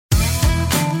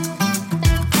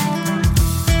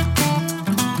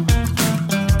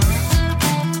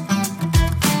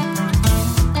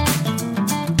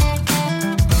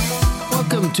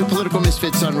Welcome to Political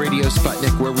Misfits on Radio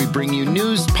Sputnik, where we bring you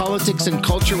news, politics, and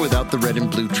culture without the red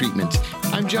and blue treatment.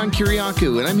 I'm John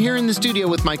Kiriakou, and I'm here in the studio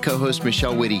with my co-host,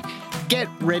 Michelle Whitty. Get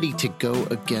ready to go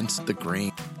against the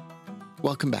grain.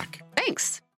 Welcome back.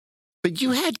 Thanks. But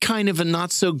you had kind of a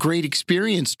not-so-great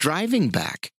experience driving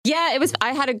back. Yeah,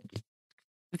 I had a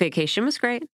vacation was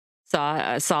great.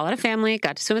 Saw a lot of family,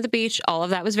 got to swim at the beach. All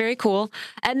of that was very cool.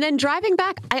 And then driving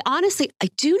back, I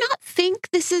do not think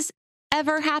this has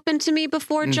ever happened to me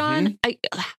before, John.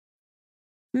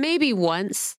 Maybe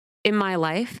once in my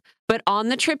life, but on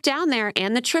the trip down there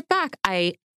and the trip back,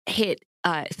 I hit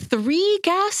 3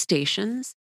 gas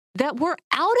stations that were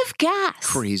out of gas.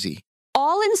 Crazy.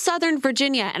 All in Southern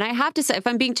Virginia. And I have to say, if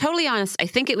I'm being totally honest, I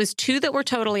think it was 2 that were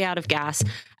totally out of gas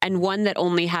and 1 that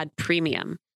only had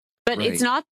premium. But Right. it's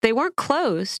not, they weren't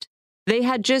closed. They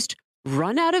had just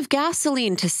run out of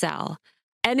gasoline to sell.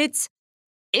 And it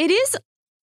is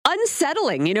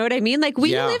unsettling. You know what I mean? Like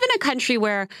we live in a country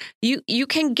where you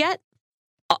can get,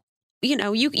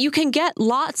 you can get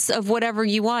lots of whatever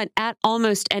you want at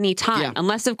almost any time,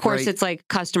 unless of course it's like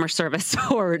customer service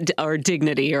or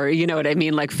dignity or, you know what I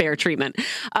mean? Like fair treatment.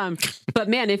 But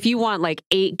man, if you want like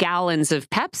 8 gallons of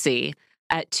Pepsi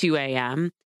at 2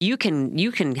 a.m., you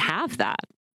can have that.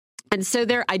 And so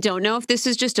I don't know if this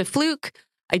is just a fluke.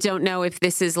 I don't know if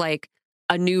this is like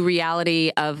a new reality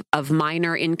of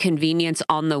minor inconvenience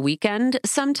on the weekend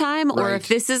sometime, or if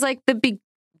this is like the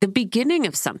beginning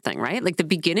of something, right? Like the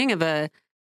beginning of a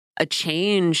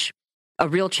change, a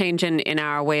real change in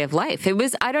our way of life. It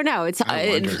was, I don't know.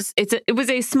 It was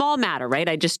a small matter, right?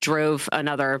 I just drove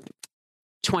another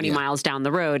 20 miles down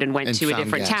the road and went to a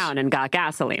different town and got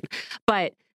gasoline.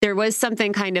 But there was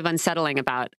something kind of unsettling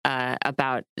about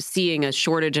seeing a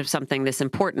shortage of something this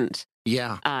important.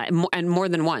 Yeah. And more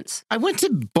than once. I went to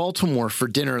Baltimore for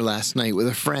dinner last night with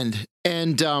a friend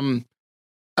and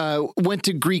went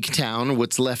to Greektown,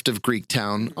 what's left of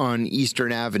Greektown on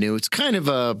Eastern Avenue. It's kind of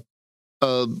a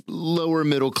lower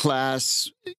middle class,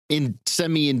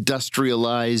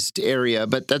 semi-industrialized area,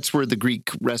 but that's where the Greek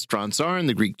restaurants are and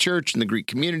the Greek church and the Greek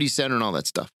community center and all that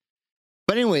stuff.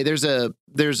 But anyway, there's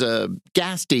a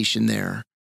gas station there,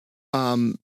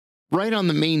 right on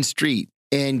the main street,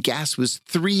 and gas was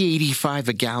 $3.85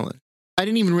 a gallon. I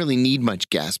didn't even really need much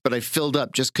gas, but I filled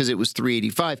up just because it was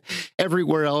 $3.85.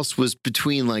 Everywhere else was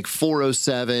between like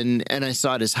 $4.07, and I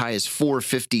saw it as high as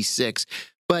 $4.56.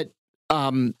 But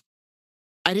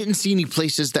I didn't see any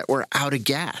places that were out of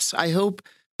gas. I hope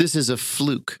this is a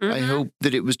fluke. I hope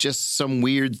that it was just some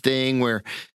weird thing where,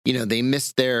 they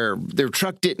missed their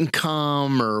truck didn't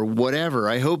come or whatever.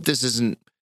 I hope this isn't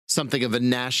something of a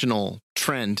national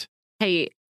trend. Hey,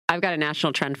 I've got a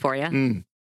national trend for you.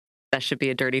 That should be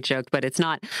a dirty joke, but it's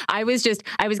not. I was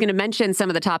going to mention some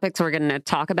of the topics we're going to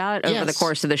talk about over the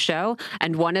course of the show.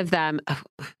 And one of them,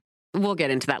 we'll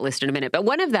get into that list in a minute, but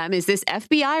one of them is this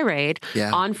FBI raid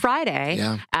on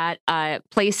Friday at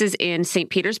places in St.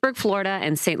 Petersburg, Florida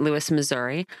and St. Louis,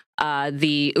 Missouri,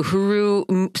 the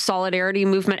Uhuru Solidarity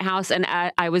Movement House. And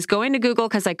I was going to Google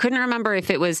because I couldn't remember if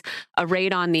it was a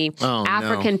raid on the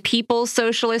African People's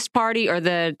Socialist Party or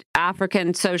the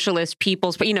African Socialist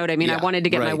People's, but you know what I mean? I wanted to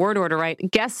get my word order right.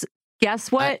 Guess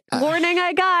what warning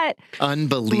I got?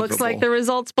 Unbelievable. Looks like the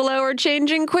results below are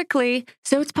changing quickly.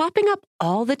 So it's popping up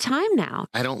all the time now.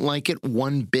 I don't like it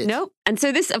one bit. Nope. And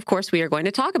so this, of course, we are going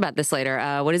to talk about this later.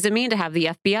 What does it mean to have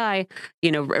the FBI,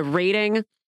 raiding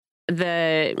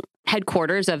the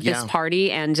headquarters of this party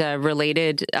and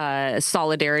related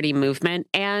solidarity movement?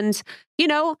 And,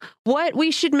 what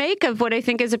we should make of what I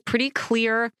think is a pretty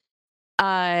clear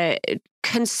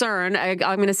concern, I'm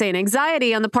going to say an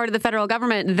anxiety on the part of the federal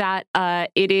government that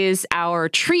it is our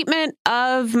treatment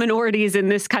of minorities in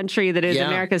this country that is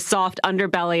America's soft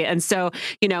underbelly. And so,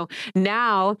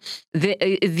 now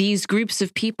these groups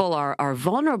of people are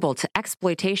vulnerable to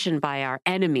exploitation by our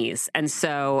enemies. And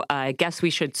so I guess we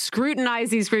should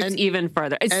scrutinize these groups even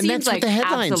further. It seems that's like what the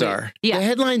headlines are. Yeah. The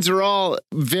headlines are all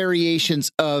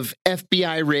variations of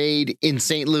FBI raid in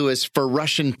St. Louis for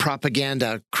Russian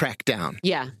propaganda crackdown.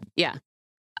 Yeah.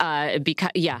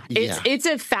 It's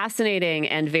a fascinating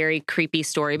and very creepy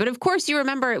story. But of course, you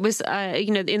remember it was,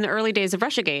 in the early days of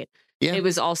Russiagate. Yeah. It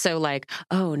was also like,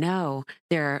 oh no,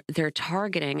 they're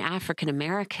targeting African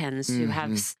Americans who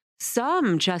have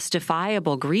some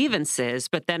justifiable grievances,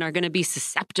 but then are going to be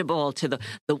susceptible to the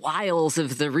wiles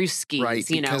of the Ruskies. Right,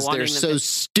 because they're so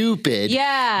stupid.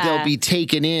 Yeah, they'll be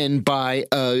taken in by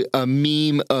a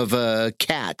meme of a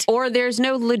cat. Or there's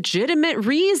no legitimate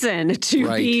reason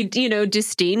to be,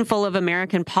 disdainful of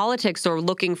American politics or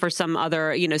looking for some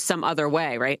other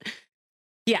way, right?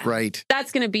 Yeah. Right.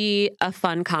 That's going to be a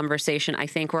fun conversation. I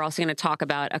think we're also going to talk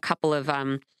about a couple of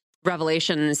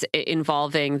revelations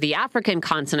involving the African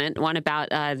continent, one about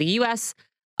the U.S.,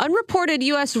 unreported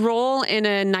U.S. role in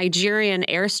a Nigerian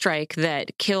airstrike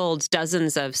that killed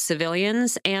dozens of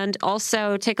civilians, and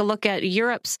also take a look at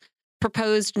Europe's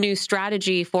proposed new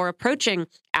strategy for approaching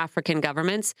African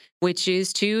governments, which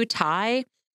is to tie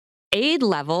aid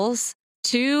levels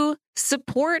to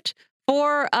support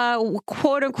for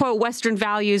quote unquote Western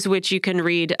values, which you can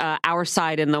read our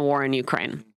side in the war in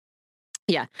Ukraine.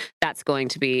 Yeah, that's going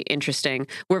to be interesting.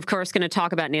 We're, of course, going to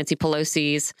talk about Nancy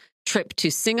Pelosi's trip to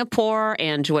Singapore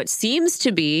and what seems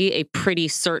to be a pretty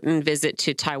certain visit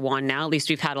to Taiwan now. At least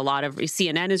we've had a lot of,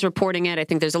 CNN is reporting it. I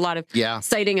think there's a lot of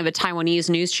citing of a Taiwanese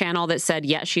news channel that said,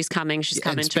 yes, she's coming. She's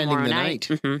coming tomorrow night.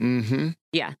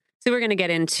 Yeah. So we're going to get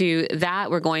into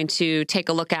that. We're going to take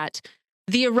a look at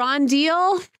the Iran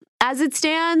deal as it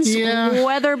stands,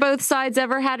 whether both sides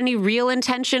ever had any real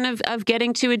intention of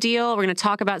getting to a deal. We're going to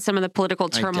talk about some of the political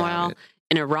turmoil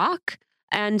in Iraq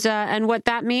and what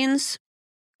that means.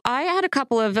 I had a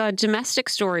couple of domestic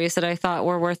stories that I thought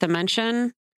were worth a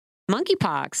mention.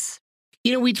 Monkeypox.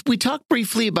 You know, we talked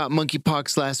briefly about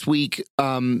monkeypox last week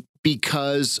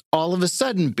because all of a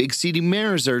sudden big city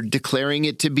mayors are declaring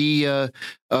it to be a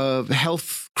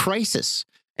health crisis.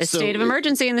 A state of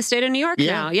emergency in the state of New York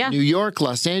now. Yeah. New York,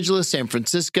 Los Angeles, San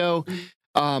Francisco,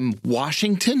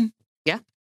 Washington. Yeah.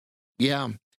 Yeah.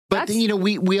 But, then, you know,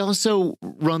 we also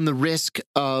run the risk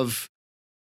of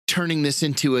turning this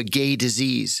into a gay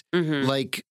disease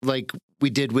like we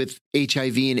did with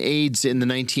HIV and AIDS in the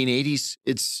 1980s.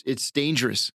 It's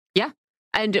dangerous. Yeah.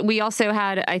 And we also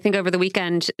had, I think over the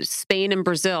weekend, Spain and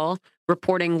Brazil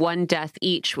reporting one death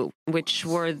each, which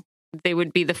they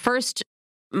would be the first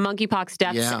monkeypox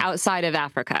deaths outside of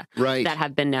Africa that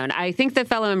have been known. I think the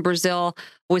fellow in Brazil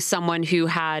was someone who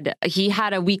had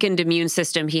a weakened immune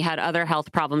system. He had other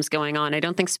health problems going on. I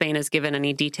don't think Spain has given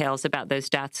any details about those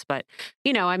deaths, but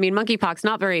you know, I mean, monkeypox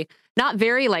not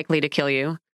very likely to kill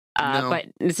you, but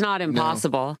it's not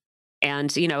impossible. No.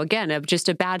 And, you know, again, just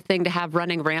a bad thing to have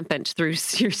running rampant through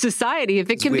your society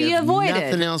if it can be avoided.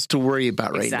 Nothing else to worry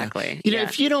about right now. Exactly. You know,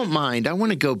 if you don't mind, I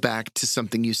want to go back to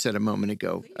something you said a moment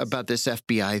ago about this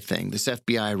FBI thing, this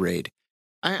FBI raid.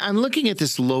 I'm looking at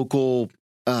this local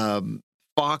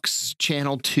Fox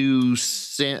Channel 2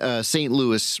 St.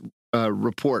 Louis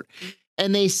report,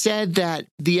 and they said that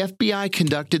the FBI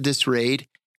conducted this raid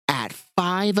at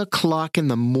 5 o'clock in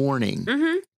the morning.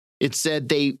 It said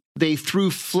they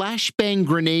threw flashbang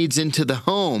grenades into the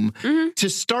home to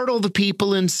startle the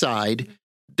people inside.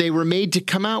 They were made to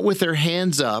come out with their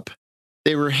hands up.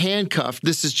 They were handcuffed.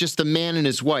 This is just the man and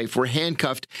his wife were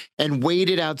handcuffed and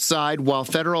waited outside while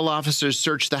federal officers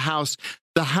searched the house.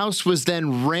 The house was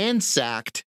then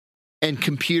ransacked and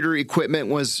computer equipment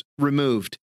was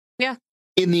removed. Yeah.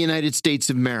 In the United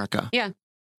States of America. Yeah.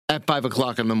 At 5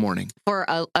 o'clock in the morning. For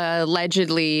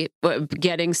allegedly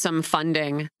getting some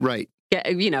funding. Right.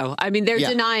 You know, I mean, they're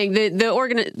denying,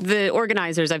 the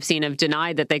organizers I've seen have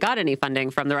denied that they got any funding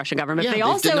from the Russian government. They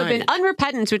also have been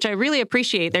unrepentant, which I really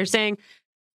appreciate. They're saying,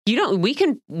 we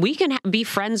can be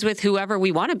friends with whoever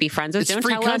we want to be friends with. It's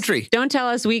free country. Don't tell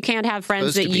us we can't have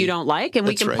friends that you don't like, and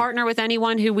we can partner with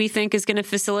anyone who we think is going to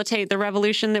facilitate the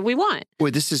revolution that we want.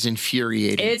 Boy, this is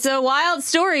infuriating. It's a wild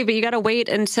story, but you got to wait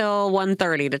until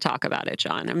 1:30 to talk about it,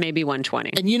 John, or maybe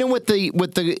 1:20. And you know what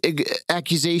the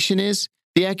accusation is?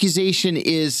 The accusation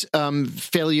is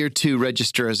failure to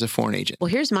register as a foreign agent. Well,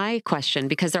 here's my question,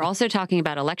 because they're also talking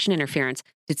about election interference.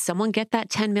 Did someone get that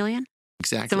 10 million?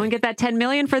 Exactly. Someone get that 10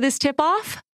 million for this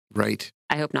tip-off? Right.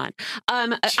 I hope not. I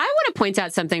want to point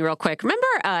out something real quick. Remember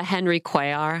Henry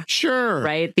Cuellar? Sure.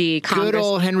 Right? The good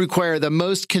old Henry Cuellar, the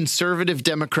most conservative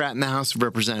Democrat in the House of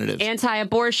Representatives.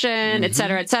 Anti-abortion, et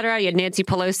cetera, et cetera. You had Nancy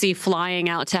Pelosi flying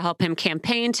out to help him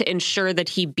campaign to ensure that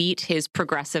he beat his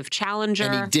progressive challenger.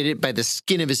 And he did it by the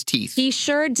skin of his teeth. He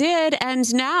sure did.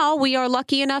 And now we are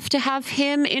lucky enough to have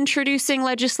him introducing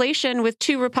legislation with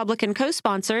 2 Republican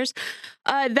co-sponsors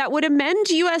that would amend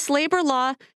U.S. labor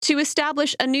law to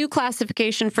establish a new classification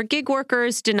for gig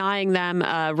workers, denying them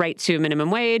right to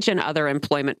minimum wage and other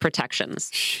employment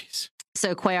protections. Jeez.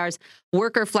 So Cuellar's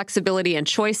Worker Flexibility and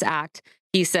Choice Act,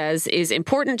 he says, is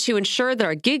important to ensure that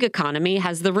our gig economy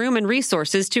has the room and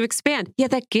resources to expand. Yeah,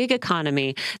 that gig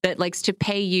economy that likes to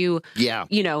pay you,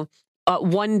 you know,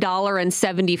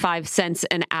 $1.75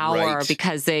 an hour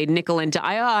because they nickel into.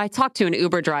 I talked to an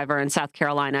Uber driver in South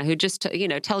Carolina who just, you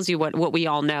know, tells you what we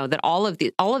all know, that all of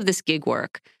this gig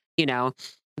work, you know,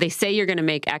 they say you're going to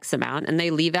make X amount, and they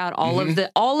leave out all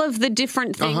of the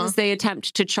different things they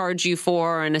attempt to charge you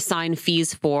for and assign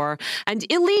fees for, and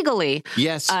illegally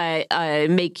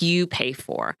make you pay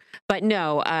for. But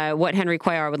no, what Henry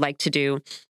Cuellar would like to do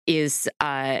is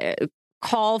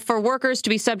call for workers to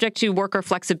be subject to worker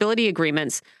flexibility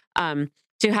agreements,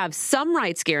 to have some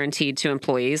rights guaranteed to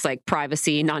employees like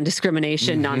privacy,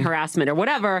 non-discrimination, non-harassment, or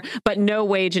whatever, but no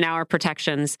wage and hour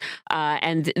protections.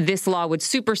 And this law would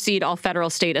supersede all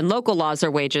federal, state, and local laws or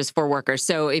wages for workers.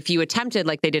 So if you attempted,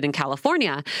 like they did in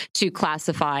California, to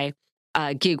classify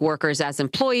gig workers as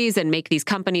employees and make these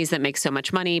companies that make so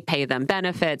much money, pay them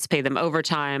benefits, pay them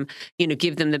overtime,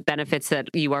 give them the benefits that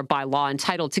you are by law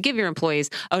entitled to give your employees.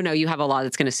 Oh no, you have a law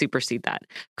that's going to supersede that.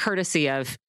 Courtesy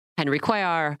of Henry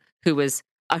Cuellar, who was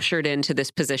ushered into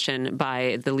this position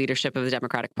by the leadership of the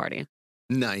Democratic Party.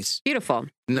 Nice. Beautiful.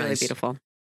 Nice. Really beautiful.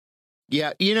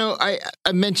 Yeah,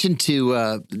 I mentioned to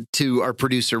our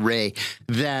producer Ray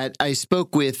that I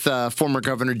spoke with former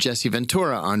Governor Jesse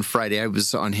Ventura on Friday. I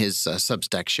was on his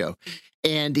Substack show,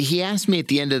 and he asked me at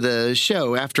the end of the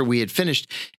show, after we had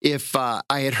finished, if I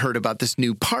had heard about this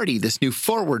new party, this new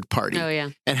Forward Party,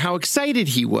 and how excited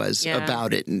he was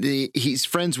about it. And he's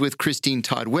friends with Christine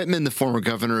Todd Whitman, the former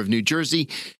governor of New Jersey.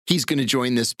 He's going to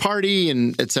join this party,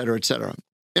 and et cetera, et cetera.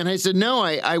 And I said, no,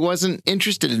 I wasn't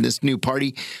interested in this new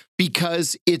party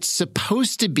because it's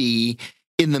supposed to be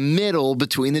in the middle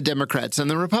between the Democrats and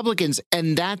the Republicans.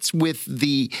 And that's with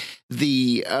the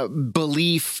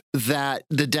belief that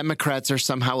the Democrats are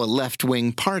somehow a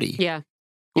left-wing party. Yeah.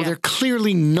 Well, they're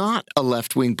clearly not a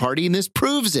left-wing party, and this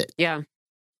proves it. Yeah.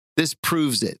 This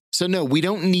proves it. So, no, we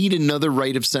don't need another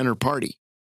right-of-center party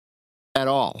at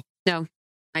all. No,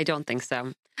 I don't think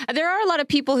so. There are a lot of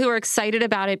people who are excited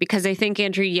about it because I think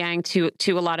Andrew Yang, to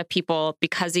a lot of people,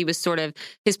 because he was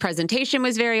his presentation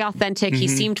was very authentic. He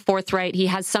seemed forthright. He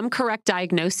has some correct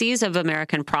diagnoses of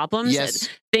American problems. Yes.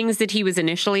 Things that he was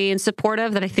initially in support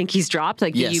of that I think he's dropped,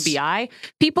 like the UBI.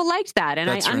 People liked that. And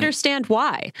I understand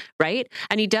why, right?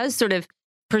 And he does sort of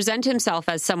present himself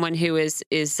as someone who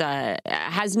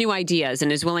has new ideas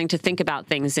and is willing to think about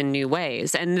things in new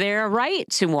ways. And they're right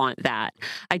to want that.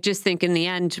 I just think in the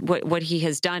end, what he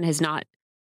has done has not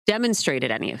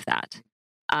demonstrated any of that.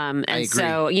 And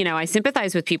so, I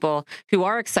sympathize with people who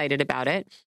are excited about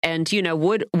it. And,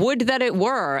 would that it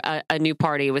were a new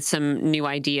party with some new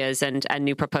ideas and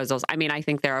new proposals. I mean, I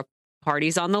think there are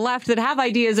parties on the left that have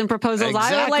ideas and proposals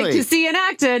I would like to see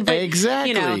enacted. But,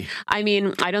 I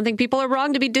mean, I don't think people are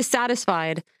wrong to be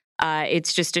dissatisfied.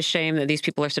 It's just a shame that these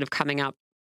people are sort of coming up,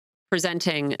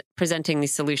 presenting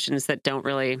these solutions that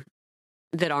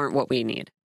aren't what we need.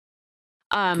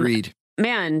 Agreed.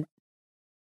 Man,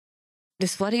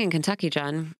 this flooding in Kentucky,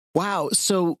 John. Wow.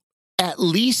 So at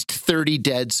least 30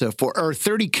 dead so far, or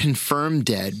 30 confirmed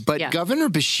dead. But Governor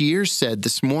Beshear said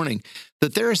this morning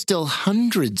that there are still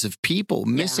hundreds of people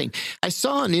missing. I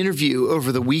saw an interview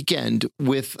over the weekend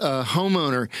with a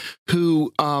homeowner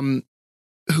who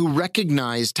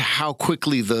recognized how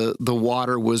quickly the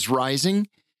water was rising.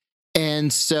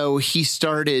 And so he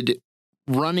started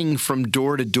running from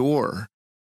door to door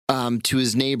to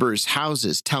his neighbors'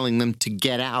 houses, telling them to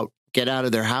get out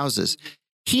of their houses.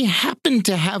 He happened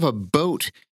to have a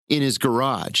boat in his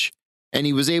garage, and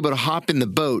he was able to hop in the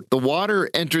boat. The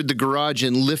water entered the garage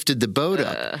and lifted the boat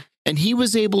up, and he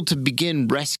was able to begin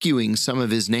rescuing some of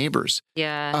his neighbors.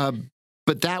 Yeah.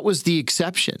 But that was the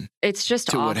exception. It's just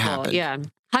to awful. What happened. Yeah.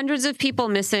 Hundreds of people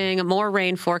missing, more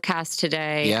rain forecast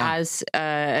today, as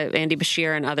Andy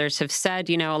Beshear and others have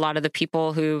said. A lot of the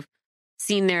people who've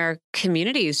seen their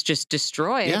communities just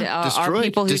destroyed, are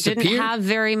people who didn't have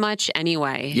very much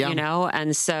anyway,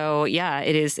 and so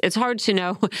it's hard to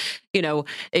know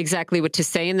exactly what to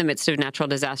say in the midst of natural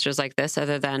disasters like this,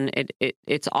 other than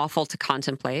it's awful to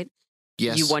contemplate.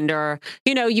 Yes. You wonder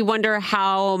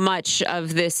how much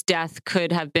of this death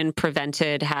could have been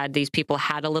prevented had these people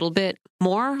had a little bit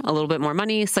more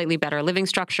money, slightly better living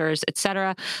structures,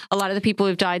 etc. A lot of the people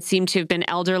who've died seem to have been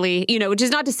elderly, which is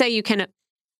not to say you can't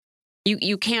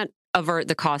avert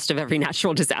the cost of every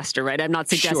natural disaster, right? I'm not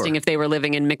suggesting if they were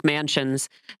living in McMansions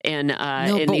in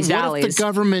these valleys. What if the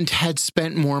government had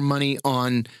spent more money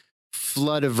on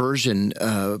flood aversion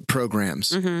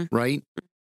programs, right?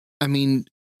 I mean,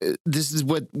 this is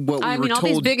what we were told. All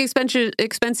these big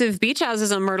expensive beach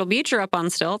houses on Myrtle Beach are up on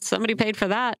stilts. Somebody paid for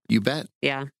that. You bet.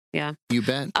 Yeah. You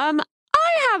bet. I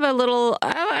have a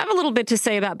little bit to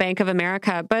say about Bank of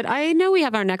America, but I know we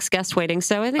have our next guest waiting,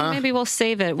 so I think maybe we'll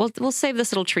save it. We'll save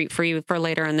this little treat for you for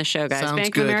later in the show, guys. Sounds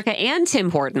Bank good. of America and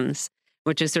Tim Hortons,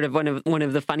 which is sort of one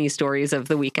of the funny stories of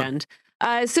the weekend.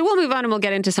 So we'll move on and we'll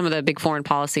get into some of the big foreign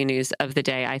policy news of the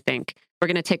day, I think. We're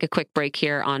going to take a quick break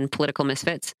here on Political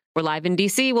Misfits. We're live in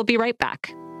DC. We'll be right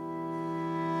back.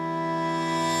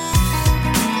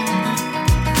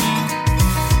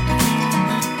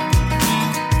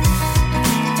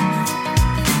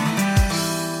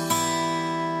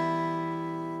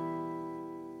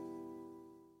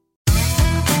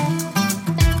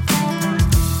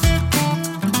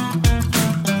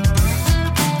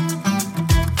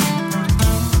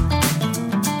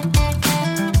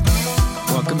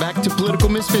 To Political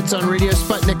Misfits on Radio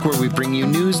Sputnik, where we bring you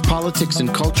news, politics,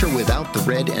 and culture without the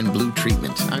red and blue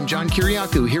treatment. I'm John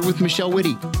Kiriakou, here with Michelle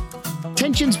Whitty.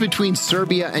 Tensions between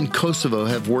Serbia and Kosovo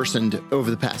have worsened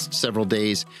over the past several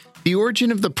days. The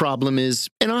origin of the problem is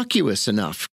innocuous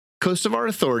enough. Kosovar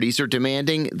authorities are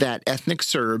demanding that ethnic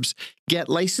Serbs get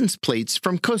license plates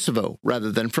from Kosovo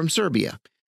rather than from Serbia.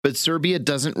 But Serbia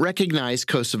doesn't recognize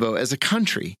Kosovo as a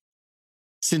country.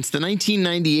 Since the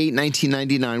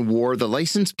 1998-1999 war, the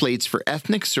license plates for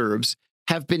ethnic Serbs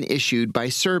have been issued by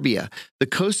Serbia. The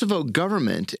Kosovo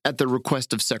government, at the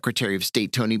request of Secretary of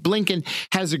State Tony Blinken,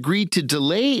 has agreed to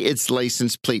delay its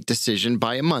license plate decision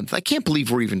by a month. I can't believe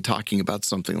we're even talking about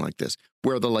something like this,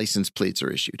 where the license plates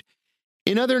are issued.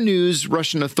 In other news,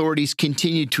 Russian authorities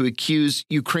continue to accuse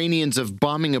Ukrainians of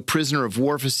bombing a prisoner of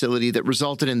war facility that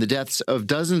resulted in the deaths of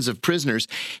dozens of prisoners.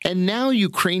 And now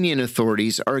Ukrainian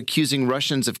authorities are accusing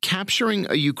Russians of capturing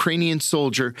a Ukrainian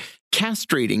soldier,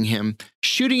 castrating him,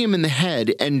 shooting him in the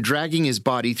head, and dragging his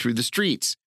body through the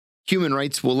streets. Human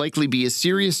rights will likely be a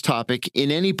serious topic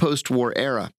in any post-war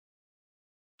era.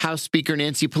 House Speaker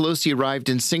Nancy Pelosi arrived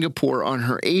in Singapore on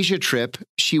her Asia trip.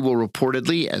 She will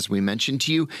reportedly, as we mentioned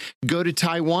to you, go to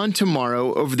Taiwan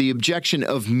tomorrow over the objection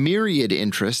of myriad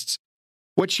interests.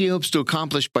 What she hopes to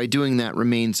accomplish by doing that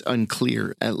remains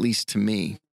unclear, at least to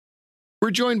me. We're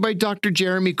joined by Dr.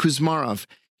 Jeremy Kuzmarov.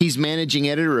 He's managing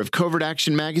editor of Covert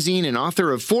Action magazine and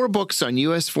author of 4 books on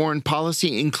U.S. foreign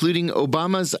policy, including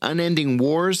Obama's Unending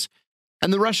Wars.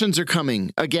 And the Russians are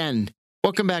coming again.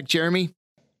 Welcome back, Jeremy.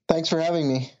 Thanks for having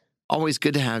me. Always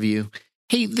good to have you.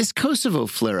 Hey, this Kosovo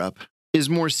flare-up is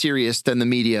more serious than the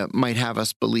media might have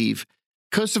us believe.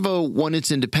 Kosovo won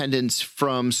its independence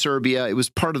from Serbia. It was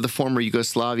part of the former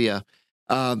Yugoslavia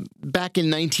back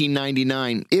in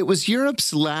 1999. It was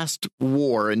Europe's last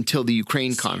war until the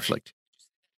Ukraine conflict.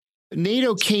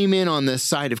 NATO came in on the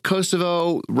side of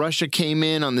Kosovo. Russia came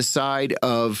in on the side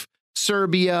of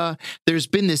Serbia. There's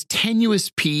been this tenuous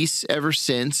peace ever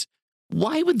since.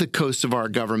 Why would the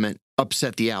Kosovar government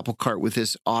upset the apple cart with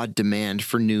this odd demand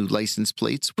for new license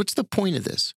plates? What's the point of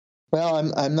this?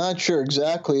 Well, I'm not sure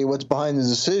exactly what's behind the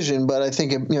decision, but I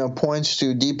think it points to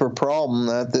a deeper problem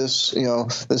that this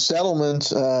the settlement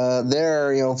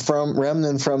there from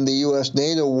remnant from the U.S.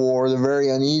 NATO war, the very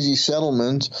uneasy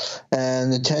settlement,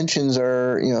 and the tensions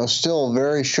are still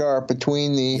very sharp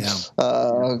between the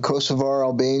Kosovar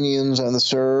Albanians and the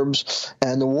Serbs,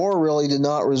 and the war really did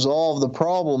not resolve the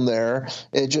problem there.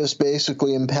 It just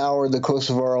basically empowered the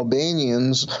Kosovar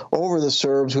Albanians over the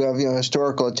Serbs who have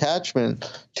historical attachment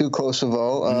to Kosovo.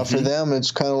 For them,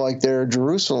 it's kind of like their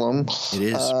Jerusalem. It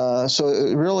is. So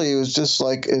it really was just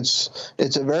like it's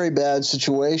a very bad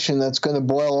situation that's going to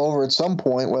boil over at some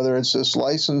point, whether it's this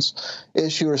license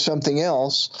issue or something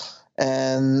else.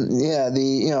 And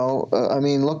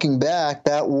looking back,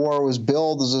 that war was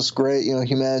billed as this great,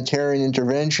 humanitarian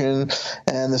intervention,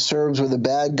 and the Serbs were the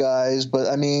bad guys. But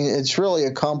it's really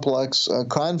a complex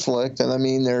conflict, and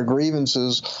there are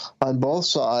grievances on both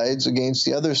sides against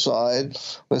the other side,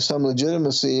 with some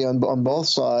legitimacy on both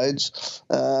sides.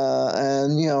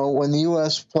 When the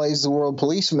U.S. plays the world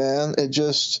policeman, it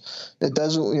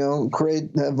doesn't, create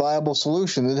a viable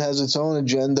solution. It has its own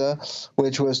agenda,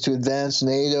 which was to advance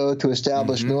NATO, to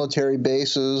establish military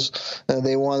bases.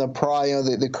 They want to pry.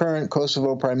 The current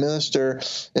Kosovo prime minister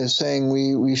is saying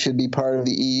we should be part of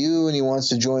the EU, and he wants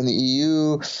to join the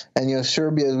EU. And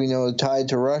Serbia, as we know, is tied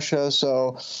to Russia,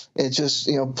 so it's just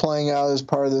playing out as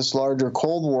part of this larger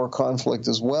Cold War conflict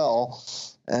as well.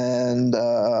 And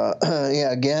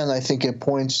again, I think it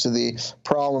points to the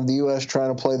problem of the U.S.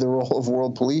 trying to play the role of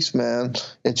world policeman.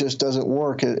 It just doesn't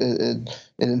work. It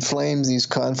inflames these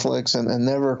conflicts and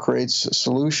never creates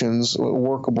solutions, a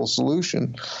workable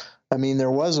solution.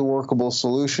 There was a workable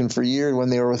solution for years when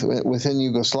they were within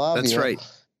Yugoslavia. That's right.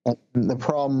 And the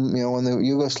problem, when the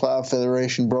Yugoslav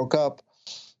Federation broke up,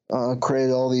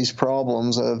 created all these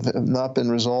problems that have not been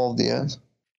resolved yet.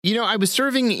 I was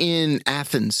serving in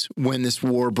Athens when this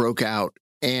war broke out,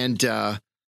 and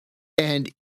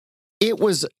it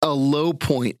was a low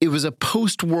point. It was a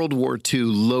post-World War II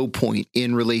low point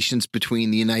in relations between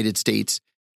the United States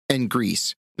and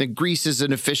Greece. That Greece is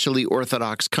an officially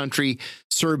Orthodox country.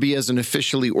 Serbia is an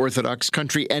officially Orthodox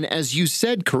country. And as you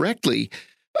said correctly,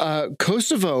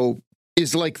 Kosovo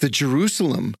is like the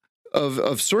Jerusalem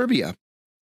of Serbia.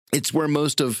 It's where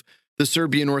most of the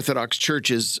Serbian Orthodox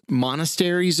Church's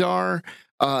monasteries are.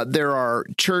 There are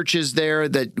churches there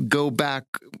that go back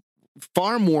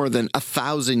far more than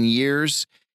 1,000 years.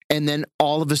 And then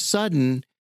all of a sudden,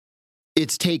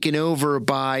 it's taken over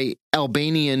by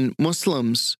Albanian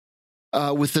Muslims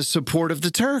with the support of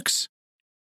the Turks.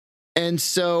 And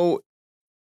so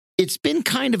it's been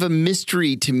kind of a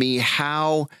mystery to me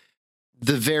how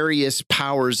the various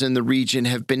powers in the region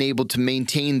have been able to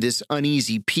maintain this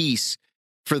uneasy peace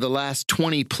for the last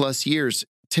 20 plus years.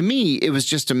 To me, it was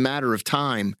just a matter of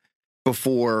time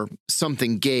before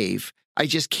something gave. I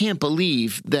just can't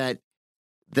believe that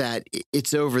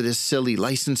it's over this silly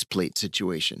license plate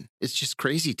situation. It's just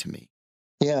crazy to me.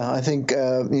 Yeah, I think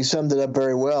you summed it up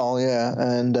very well. Yeah,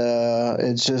 and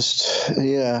it's just,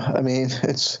 yeah, I mean,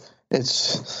 it's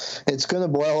going to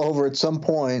boil over at some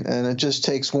point, and it just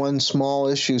takes one small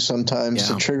issue sometimes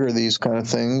to trigger these kind of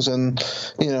things. And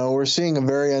we're seeing a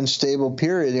very unstable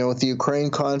period. With the Ukraine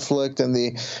conflict and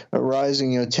the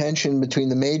rising tension between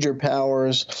the major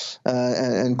powers,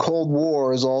 and Cold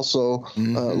War is also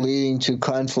leading to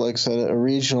conflicts at a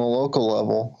regional, local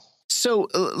level. So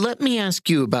let me ask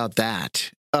you about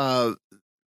that.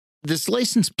 This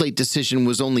license plate decision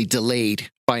was only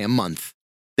delayed by a month.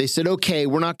 They said, okay,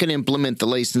 we're not going to implement the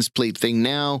license plate thing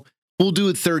now. We'll do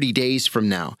it 30 days from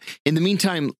now. In the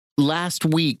meantime, last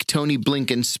week, Tony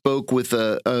Blinken spoke with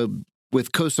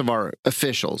Kosovar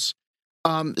officials.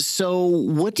 So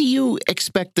what do you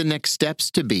expect the next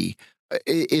steps to be?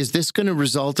 Is this going to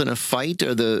result in a fight?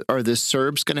 Are the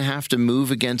Serbs going to have to move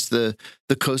against the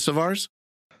Kosovars?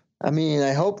 I mean,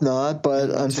 I hope not,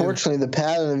 but unfortunately, the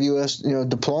pattern of U.S.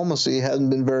 diplomacy hasn't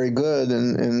been very good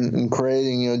in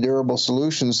creating durable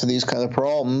solutions to these kind of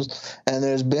problems, and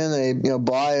there's been a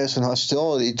bias and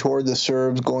hostility toward the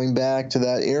Serbs going back to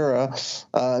that era,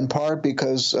 in part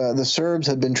because the Serbs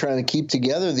had been trying to keep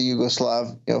together the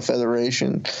Yugoslav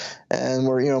Federation, and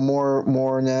were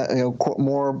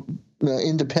more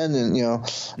independent,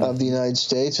 of the United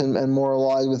States and more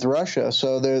allied with Russia.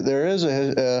 So there is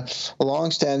a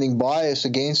longstanding bias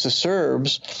against the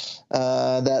Serbs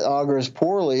that augurs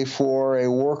poorly for a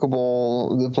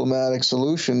workable diplomatic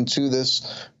solution to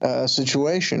this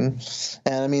situation.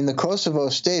 And I mean, the Kosovo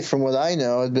state, from what I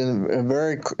know, has been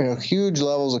very huge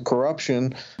levels of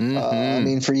corruption. I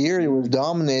mean, for years it was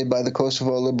dominated by the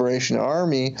Kosovo Liberation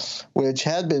Army, which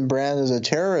had been branded as a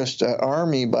terrorist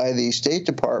army by the State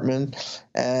Department,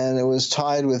 and it was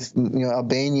tied with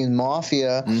Albanian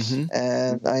mafia.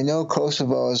 And I know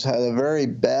Kosovo has had a very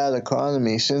bad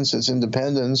economy since its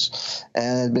independence,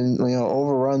 and had been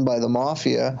overrun by the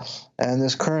mafia. And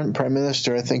this current prime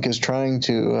minister, I think, is trying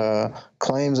to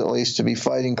claims at least to be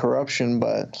fighting corruption.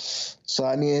 But so,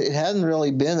 I mean, it hadn't really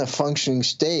been a functioning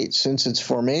state since its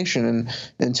formation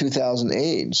in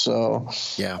 2008. So,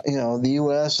 the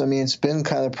U.S., I mean, it's been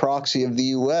kind of proxy of the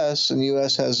U.S., and the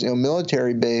U.S. has,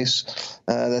 military base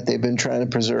that they've been trying to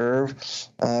preserve.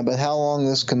 But how long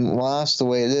this can last the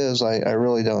way it is, I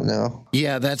really don't know.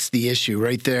 Yeah, that's the issue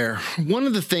right there. One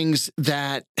of the things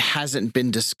that hasn't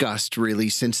been discussed really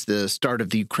since the start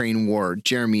of the Ukraine war,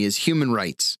 Jeremy, is human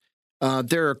rights.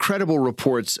 There are credible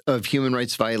reports of human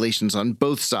rights violations on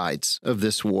both sides of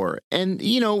this war. And,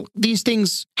 these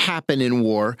things happen in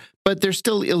war, but they're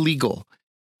still illegal.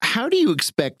 How do you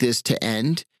expect this to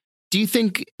end? Do you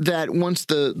think that once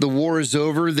the war is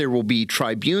over, there will be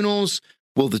tribunals?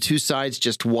 Will the two sides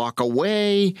just walk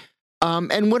away?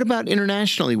 And what about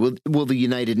internationally? Will the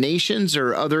United Nations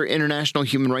or other international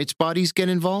human rights bodies get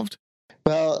involved?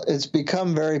 Well, it's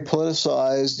become very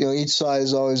politicized. Each side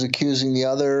is always accusing the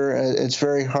other. It's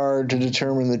very hard to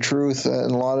determine the truth in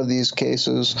a lot of these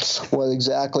cases, what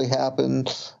exactly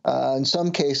happened. In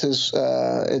some cases,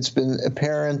 it's been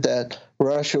apparent that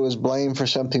Russia was blamed for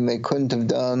something they couldn't have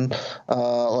done,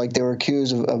 like they were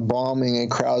accused of bombing a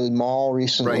crowded mall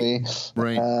recently,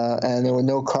 right. And there were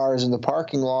no cars in the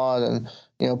parking lot, and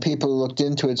people who looked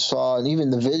into it saw, and even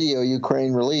the video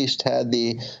Ukraine released had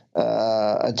the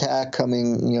attack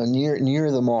coming,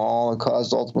 near the mall, and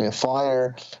caused ultimately a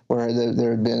fire where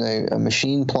there had been a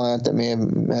machine plant that may have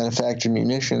manufactured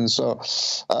munitions. So,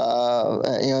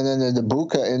 and then the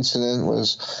Bucha incident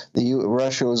was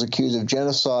Russia was accused of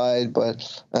genocide,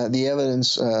 but the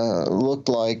evidence looked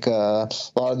like a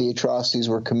lot of the atrocities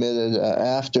were committed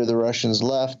after the Russians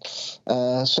left.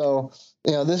 So.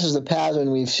 this is the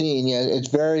pattern we've seen. Yeah, it's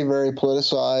very, very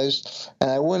politicized, and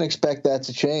I wouldn't expect that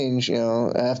to change,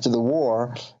 after the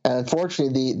war. And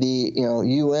unfortunately, the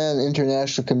UN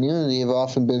international community have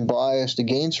often been biased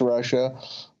against Russia.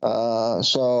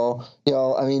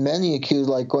 Many accuse,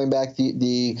 like going back to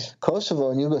the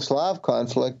Kosovo and Yugoslav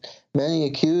conflict, many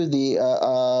accuse the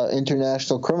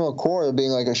International Criminal Court of being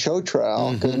like a show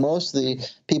trial, because most of the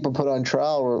people put on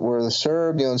trial were the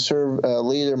Serb. Serb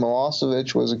leader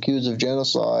Milosevic was accused of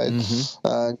genocide.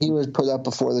 He was put up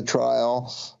before the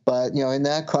trial. But, in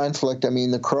that conflict,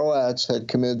 the Croats had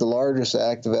committed the largest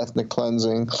act of ethnic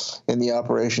cleansing in the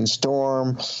Operation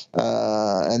Storm,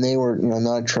 and they were,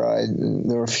 not tried.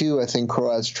 There were a few, I think,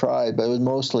 Croats tried, but it was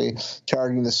mostly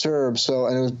targeting the Serbs.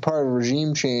 And it was part of a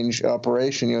regime change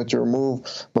operation, to remove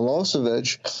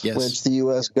Milosevic, which the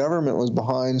U.S. government was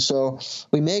behind. So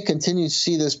we may continue to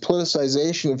see this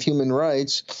politicization of human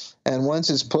rights, and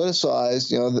once it's politicized,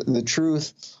 the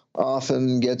truth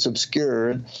often gets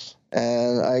obscured.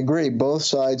 And I agree, both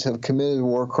sides have committed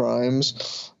war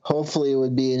crimes. Hopefully it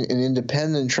would be an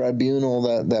independent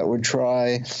tribunal that would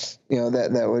try,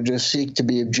 that would just seek to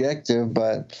be objective.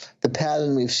 But the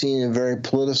pattern we've seen is very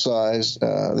politicized.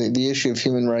 The issue of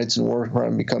human rights and war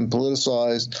crime become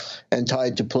politicized and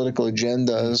tied to political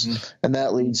agendas, and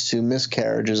that leads to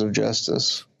miscarriages of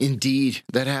justice. Indeed,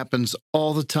 that happens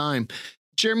all the time.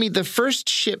 Jeremy, the first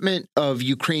shipment of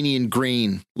Ukrainian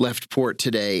grain left port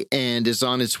today and is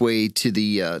on its way to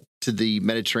the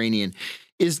Mediterranean.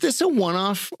 Is this a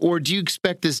one-off, or do you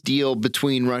expect this deal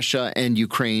between Russia and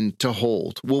Ukraine to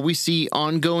hold? Will we see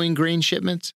ongoing grain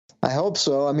shipments? I hope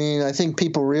so. I think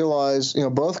people realize,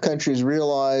 both countries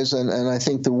realize, and I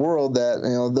think the world that,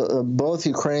 both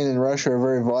Ukraine and Russia are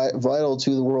very vital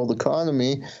to the world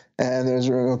economy, and there's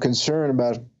a concern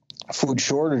about food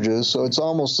shortages, so it's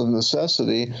almost a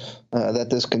necessity that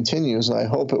this continues, and I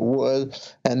hope it would.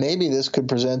 And maybe this could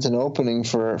present an opening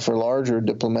for larger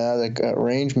diplomatic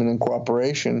arrangement and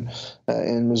cooperation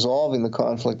in resolving the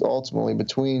conflict ultimately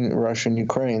between Russia and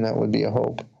Ukraine. That would be a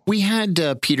hope. We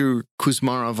had Peter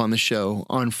Kuzmarov on the show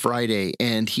on Friday,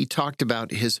 and he talked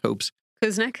about his hopes.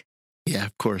 Kuznick? Yeah,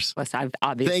 of course. Yes,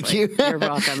 obviously. Thank you. You're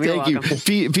welcome. You're welcome.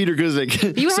 Peter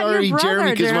Kuznick. You Sorry, had your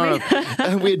brother, Jeremy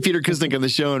Kuzmarov. We had Peter Kuznick on the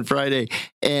show on Friday,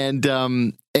 and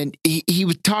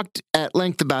he talked at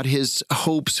length about his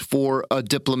hopes for a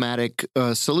diplomatic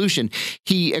solution.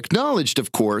 He acknowledged,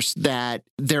 of course, that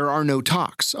there are no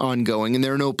talks ongoing and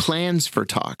there are no plans for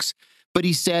talks. But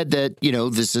he said that,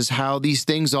 this is how these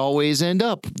things always end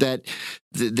up, that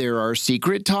there are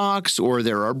secret talks or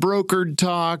there are brokered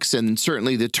talks, and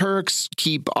certainly the Turks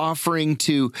keep offering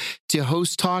to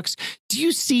host talks. Do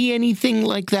you see anything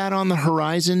like that on the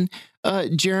horizon,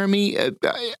 Jeremy?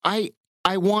 I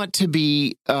want to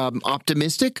be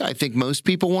optimistic. I think most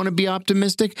people want to be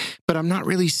optimistic, but I'm not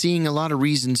really seeing a lot of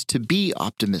reasons to be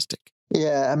optimistic.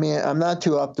 Yeah, I'm not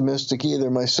too optimistic either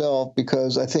myself,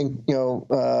 because I think,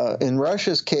 in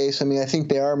Russia's case, I think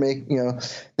they are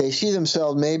they see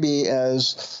themselves maybe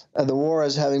as the war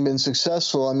as having been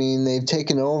successful. They've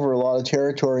taken over a lot of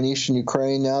territory in eastern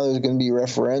Ukraine. Now there's going to be a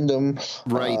referendum.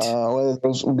 Right. Whether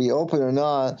those will be open or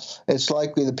not, it's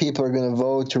likely the people are going to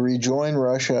vote to rejoin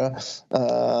Russia.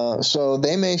 So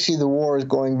they may see the war as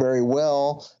going very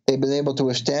well. They've been able to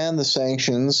withstand the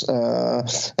sanctions,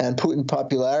 and Putin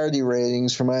popularity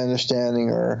ratings, from my understanding,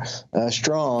 are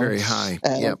strong. Very high.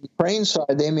 And on the Ukraine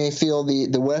side, they may feel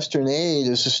the Western aid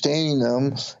is sustaining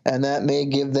them, and that may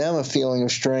give them a feeling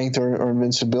of strength or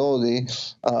invincibility,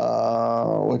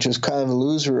 which is kind of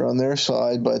illusory on their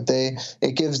side, but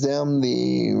it gives them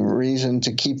the reason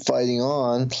to keep fighting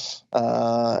on.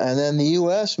 And then the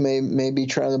U.S. may be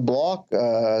trying to block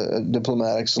a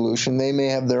diplomatic solution. They may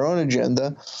have their own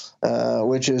agenda,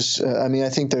 which is, I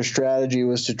think their strategy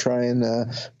was to try and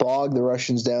bog the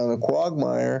Russians down in a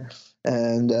quagmire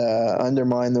and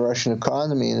undermine the Russian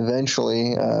economy and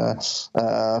eventually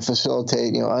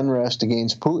facilitate unrest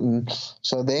against Putin.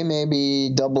 So they may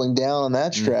be doubling down on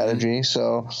that strategy.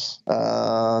 So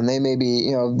they may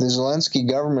be, the Zelensky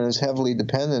government is heavily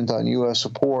dependent on U.S.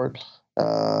 support.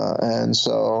 And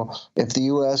so if the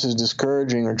U.S. is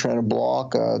discouraging or trying to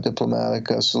block a diplomatic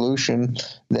solution,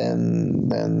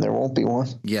 then there won't be one.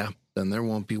 Yeah, then there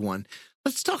won't be one.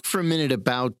 Let's talk for a minute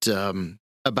about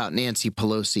Nancy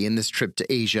Pelosi and this trip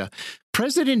to Asia.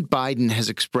 President Biden has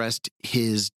expressed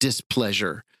his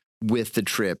displeasure with the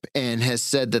trip and has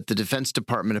said that the Defense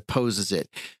Department opposes it.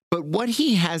 But what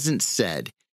he hasn't said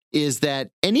is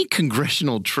that any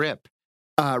congressional trip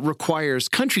requires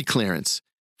country clearance,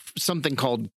 something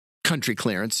called country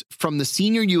clearance from the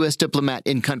senior U.S. diplomat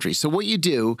in country. So what you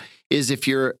do is if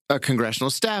you're a congressional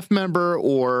staff member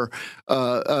or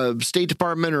a State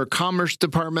Department or Commerce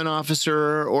Department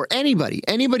officer or anybody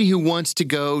who wants to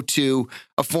go to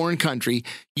a foreign country,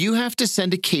 you have to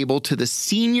send a cable to the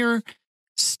senior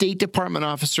State Department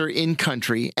officer in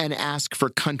country and ask for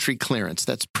country clearance.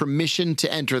 That's permission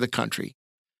to enter the country.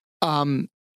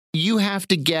 You have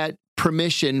to get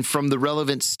permission from the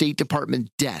relevant State Department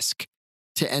desk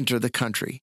to enter the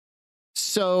country.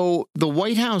 So the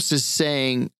White House is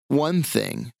saying one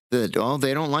thing, that, oh,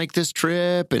 they don't like this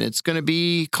trip and it's going to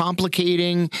be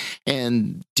complicating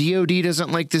and DOD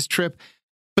doesn't like this trip.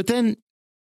 But then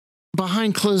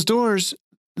behind closed doors,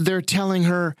 they're telling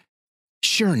her,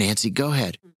 sure, Nancy, go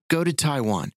ahead. Go to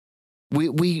Taiwan.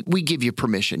 We give you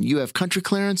permission. You have country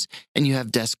clearance and you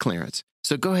have desk clearance.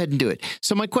 So go ahead and do it.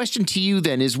 So my question to you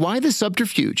then is, why the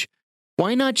subterfuge?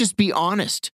 Why not just be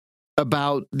honest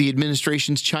about the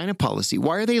administration's China policy?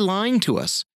 Why are they lying to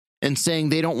us and saying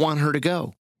they don't want her to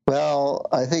go? Well,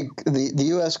 I think the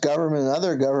U.S. government and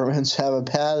other governments have a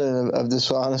pattern of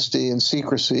dishonesty and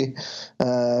secrecy.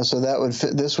 So that would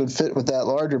fit, this would fit with that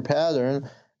larger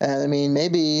pattern. And I mean,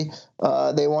 maybe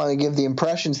they want to give the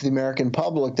impression to the American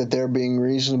public that they're being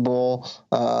reasonable,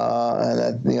 and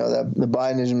that that the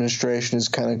Biden administration is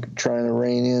kind of trying to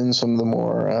rein in some of the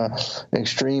more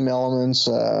extreme elements,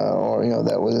 or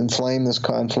that would inflame this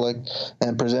conflict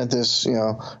and present this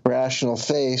rational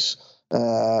face.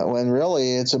 When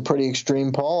really it's a pretty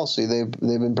extreme policy they've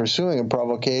been pursuing of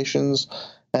provocations.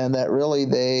 And that really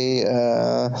they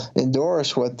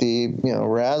endorse what the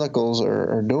radicals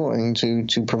are doing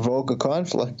to provoke a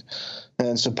conflict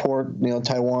and support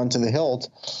Taiwan to the hilt.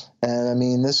 And I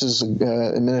mean, this is an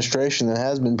administration that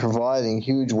has been providing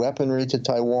huge weaponry to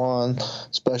Taiwan,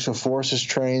 special forces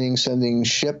training, sending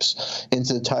ships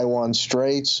into the Taiwan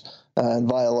Straits in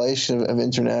violation of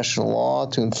international law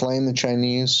to inflame the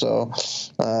Chinese. So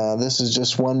this is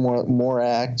just one more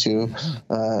act to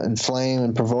inflame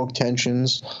and provoke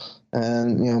tensions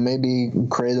and maybe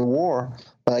create a war.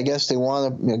 But I guess they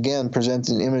want to, again, present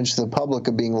an image to the public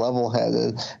of being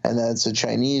level-headed, and that it's the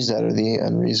Chinese that are the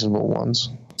unreasonable ones.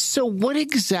 So what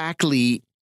exactly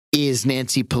is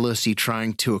Nancy Pelosi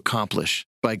trying to accomplish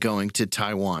by going to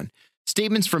Taiwan?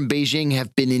 Statements from Beijing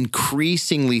have been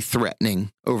increasingly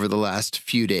threatening over the last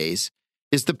few days.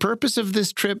 Is the purpose of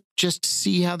this trip just to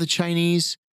see how the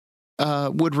Chinese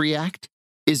would react?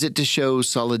 Is it to show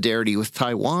solidarity with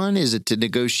Taiwan? Is it to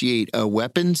negotiate a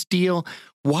weapons deal?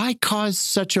 Why cause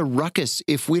such a ruckus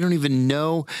if we don't even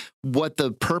know what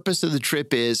the purpose of the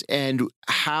trip is and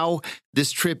how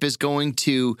this trip is going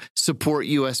to support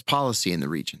U.S. policy in the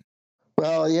region?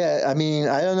 Well, yeah, I mean,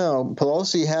 I don't know.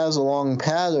 Pelosi has a long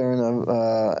pattern of,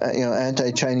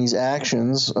 anti-Chinese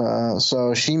actions,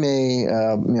 so she may,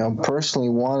 personally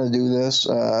want to do this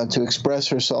to express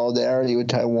her solidarity with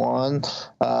Taiwan.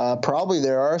 Probably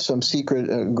there are some secret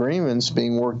agreements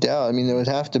being worked out. I mean, there would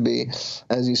have to be,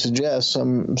 as you suggest,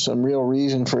 some real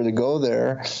reason for her to go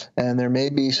there, and there may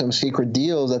be some secret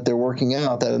deals that they're working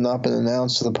out that have not been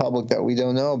announced to the public that we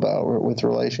don't know about with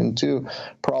relation to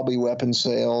probably weapon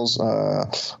sales,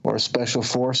 or special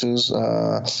forces,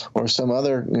 or some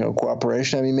other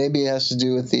cooperation. I mean, maybe it has to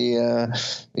do with the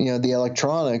the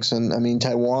electronics, and I mean,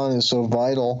 Taiwan is so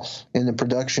vital in the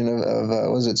production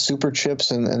of was it super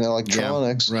chips and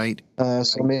electronics? Yeah, right.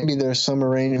 So maybe there's some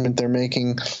arrangement they're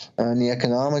making in the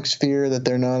economic sphere that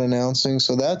they're not announcing.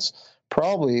 So that's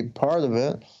probably part of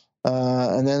it.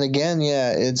 And then again,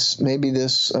 it's maybe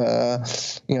this,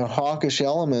 hawkish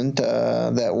element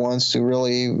that wants to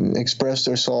really express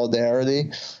their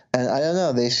solidarity. And I don't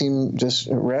know, they seem just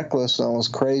reckless,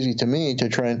 almost crazy to me, to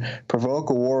try and provoke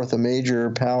a war with a major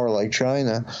power like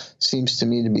China. Seems to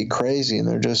me to be crazy, and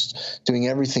they're just doing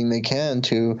everything they can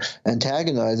to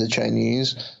antagonize the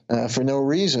Chinese for no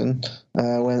reason.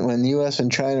 When the U.S.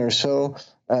 and China are so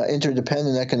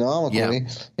interdependent economically,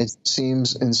 it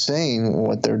seems insane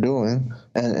what they're doing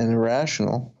and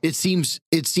irrational. It seems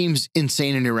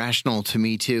insane and irrational to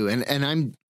me too, and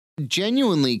I'm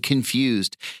genuinely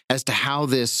confused as to how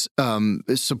this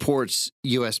supports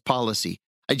U.S. policy.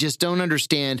 I just don't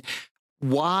understand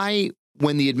why,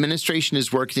 when the administration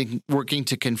is working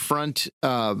to confront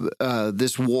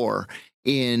this war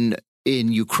in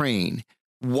Ukraine,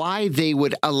 why they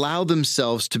would allow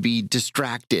themselves to be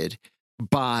distracted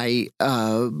by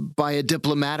a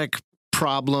diplomatic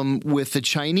problem with the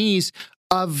Chinese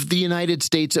of the United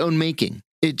States' own making.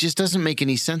 It just doesn't make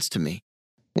any sense to me.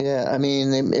 Yeah, I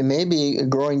mean, it may be a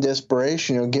growing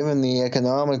desperation, given the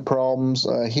economic problems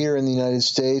here in the United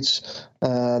States.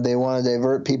 They want to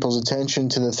divert people's attention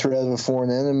to the threat of a foreign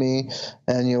enemy,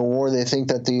 and war. They think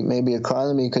that the maybe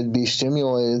economy could be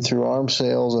stimulated through arms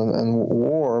sales and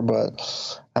war. But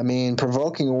I mean,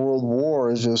 provoking a world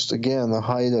war is just, again, the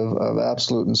height of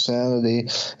absolute insanity,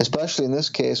 especially in this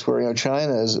case where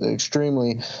China is an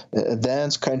extremely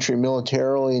advanced country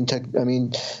militarily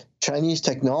and Chinese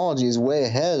technology is way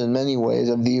ahead in many ways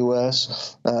of the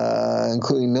U.S.,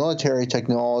 including military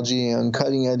technology and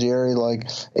cutting-edge area like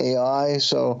AI.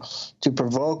 So to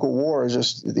provoke a war is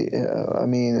just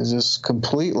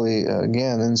completely,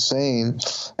 again, insane.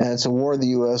 And it's a war the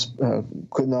U.S.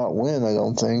 Could not win, I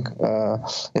don't think,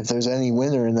 if there's any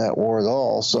winner in that war at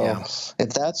all. So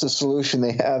if that's the solution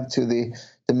they have to the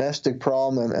domestic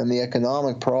problem and the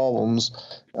economic problems,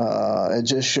 it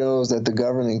just shows that the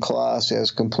governing class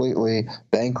is completely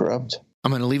bankrupt.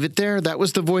 I'm going to leave it there. That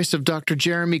was the voice of Dr.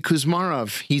 Jeremy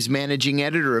Kuzmarov. He's managing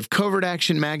editor of Covert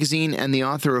Action magazine and the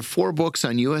author of 4 books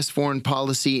on U.S. foreign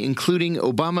policy, including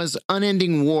Obama's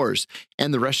Unending Wars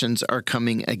and The Russians Are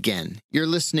Coming Again. You're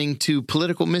listening to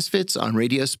Political Misfits on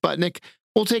Radio Sputnik.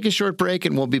 We'll take a short break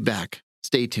and we'll be back.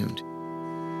 Stay tuned.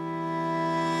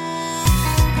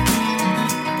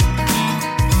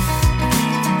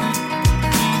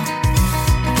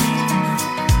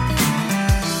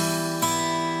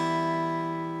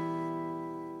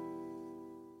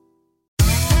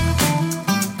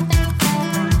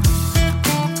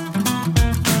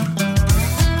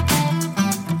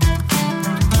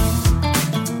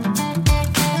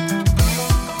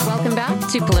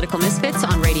 To Political Misfits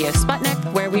on Radio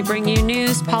Sputnik, where we bring you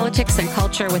news, politics, and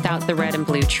culture without the red and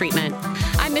blue treatment.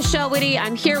 I'm Michelle Witte.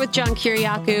 I'm here with John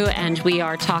Kiriakou, and we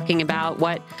are talking about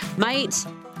what might,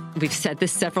 we've said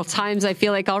this several times, I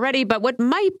feel like already, but what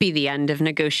might be the end of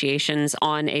negotiations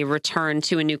on a return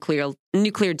to a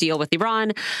nuclear deal with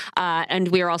Iran. And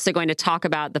we are also going to talk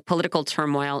about the political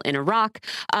turmoil in Iraq.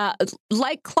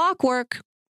 Like clockwork,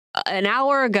 an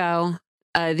hour ago,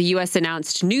 the U.S.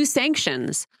 announced new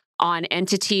sanctions on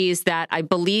entities that I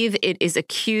believe it is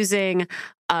accusing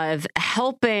of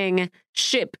helping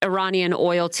ship Iranian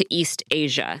oil to East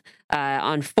Asia,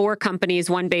 on 4 companies,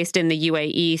 1 based in the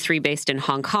UAE, 3 based in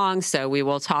Hong Kong. So we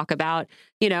will talk about,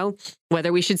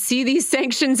 whether we should see these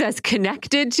sanctions as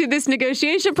connected to this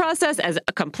negotiation process, as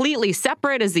completely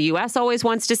separate, as the U.S. always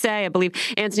wants to say. I believe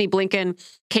Antony Blinken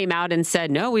came out and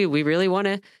said, no, we really want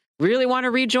to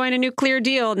rejoin a nuclear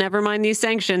deal. Never mind these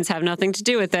sanctions, have nothing to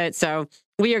do with it. So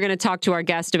we are going to talk to our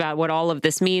guest about what all of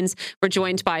this means. We're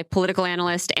joined by political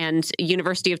analyst and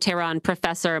University of Tehran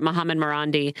professor Mohammad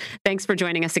Marandi. Thanks for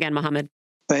joining us again, Mohammad.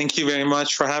 Thank you very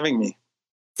much for having me.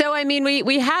 So, I mean,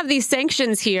 we have these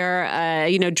sanctions here,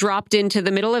 dropped into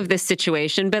the middle of this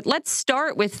situation. But let's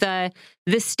start with the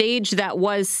stage that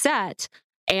was set,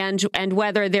 and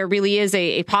whether there really is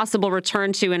a possible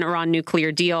return to an Iran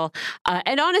nuclear deal.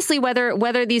 And honestly,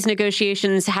 whether these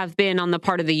negotiations have been, on the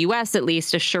part of the U.S. at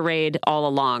least, a charade all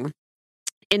along.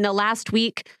 In the last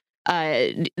week,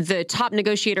 the top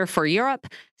negotiator for Europe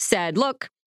said, look,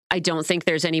 I don't think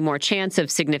there's any more chance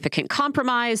of significant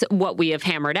compromise. What we have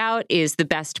hammered out is the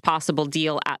best possible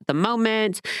deal at the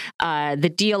moment.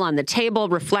 The deal on the table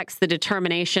reflects the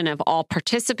determination of all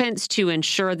participants to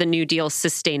ensure the new deal's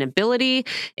sustainability,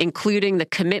 including the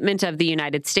commitment of the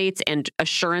United States and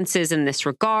assurances in this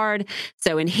regard.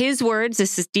 So in his words,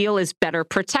 this deal is better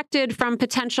protected from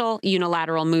potential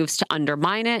unilateral moves to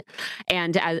undermine it.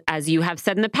 And as you have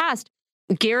said in the past,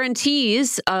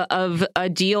 guarantees of a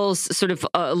deal's sort of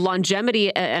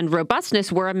longevity and robustness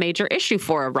were a major issue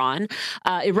for Iran.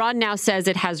 Iran now says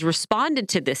it has responded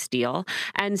to this deal.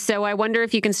 And so I wonder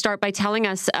if you can start by telling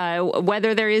us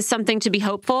whether there is something to be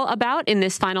hopeful about in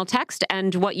this final text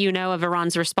and what you know of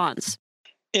Iran's response.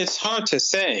 It's hard to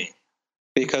say,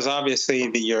 because obviously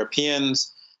the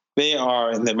Europeans, they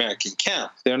are in the American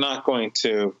camp. They're not going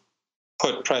to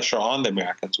put pressure on the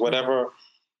Americans. Whatever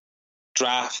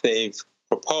draft they've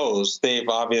proposed, they've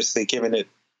obviously given it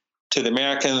to the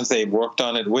Americans. They've worked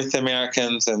on it with the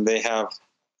Americans, and they have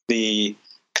the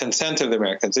consent of the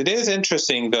Americans. It is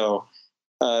interesting, though,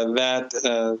 that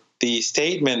the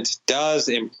statement does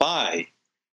imply,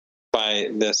 by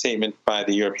the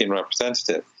European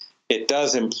representative, it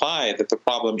does imply that the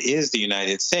problem is the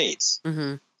United States.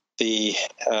 Mm-hmm. The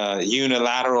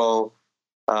unilateral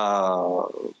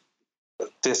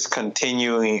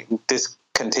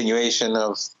discontinuation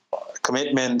of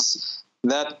commitments,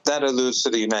 that alludes to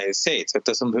the United States. It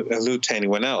doesn't allude to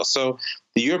anyone else. So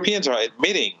the Europeans are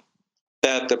admitting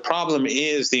that the problem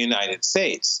is the United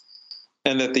States,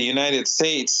 and that the United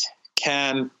States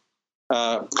can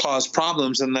cause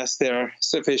problems unless there are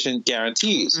sufficient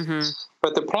guarantees. Mm-hmm.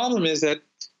 But the problem is that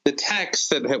the texts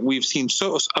that we've seen,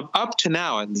 so up to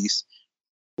now at least,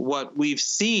 what we've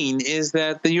seen is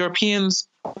that the Europeans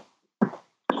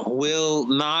will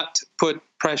not put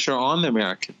pressure on the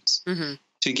Americans Mm-hmm.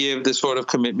 to give the sort of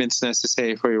commitments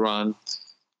necessary for Iran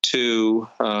to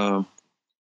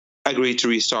agree to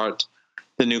restart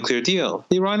the nuclear deal.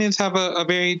 The Iranians have a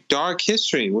very dark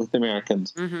history with the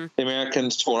Americans. Mm-hmm. The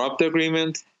Americans tore up the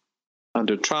agreement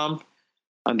under Trump.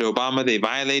 Under Obama, they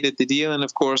violated the deal. And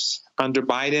of course, under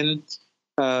Biden,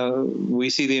 we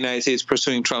see the United States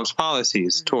pursuing Trump's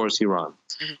policies Mm-hmm. towards Iran,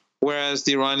 Mm-hmm. whereas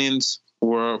the Iranians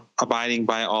were abiding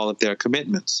by all of their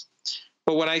commitments.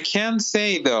 But what I can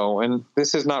say, though, and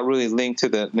this is not really linked to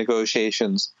the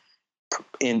negotiations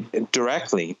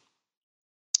directly,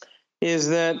 is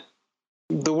that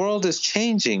the world is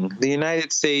changing. The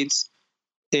United States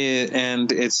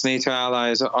and its NATO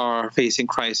allies are facing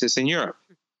crisis in Europe.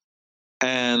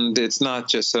 And it's not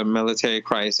just a military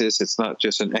crisis. It's not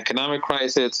just an economic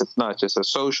crisis. It's not just a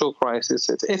social crisis.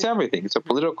 It's everything. It's a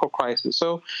political crisis.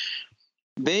 So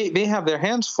they have their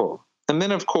hands full. And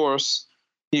then, of course,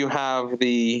 you have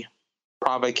the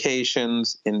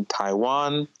provocations in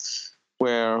Taiwan,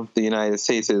 where the United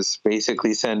States is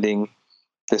basically sending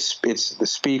the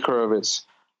Speaker of its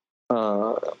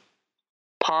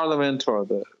Parliament or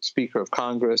the Speaker of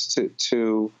Congress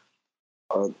to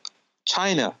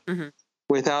China. Mm-hmm.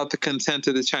 Without the consent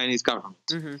of the Chinese government.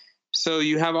 Mm-hmm. So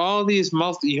you have all these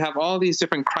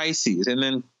different crises, and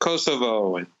then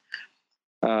Kosovo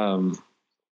and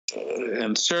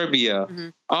Serbia, mm-hmm.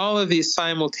 all of these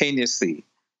simultaneously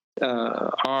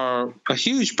are a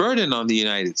huge burden on the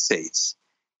United States.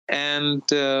 And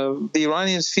the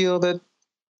Iranians feel that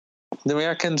the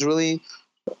Americans really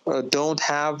don't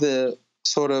have the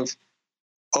sort of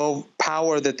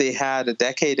power that they had a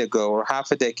decade ago or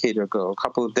half a decade ago, a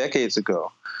couple of decades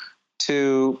ago,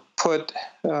 to put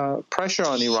pressure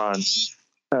on Iran.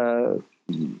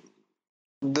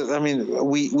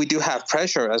 We do have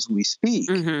pressure as we speak,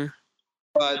 mm-hmm.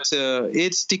 but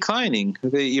it's declining.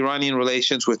 The Iranian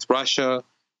relations with Russia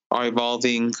are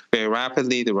evolving very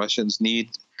rapidly. The Russians need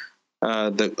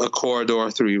a corridor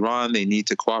through Iran. They need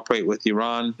to cooperate with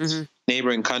Iran. Mm-hmm.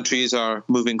 Neighboring countries are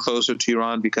moving closer to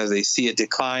Iran because they see a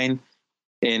decline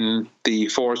in the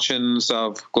fortunes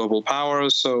of global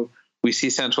powers. So we see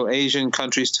Central Asian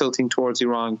countries tilting towards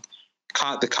Iran,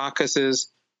 the Caucasus,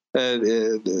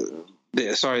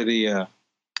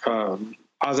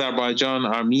 Azerbaijan,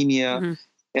 Armenia, mm-hmm.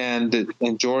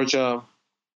 and Georgia,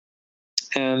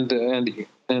 and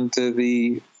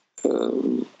the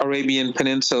Arabian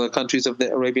Peninsula, countries of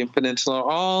the Arabian Peninsula,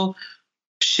 are all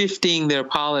shifting their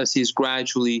policies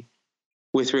gradually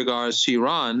with regards to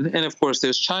Iran. And of course,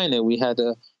 there's China. We had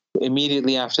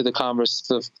immediately after the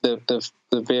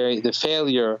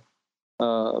failure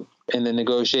in the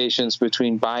negotiations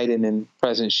between Biden and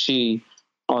President Xi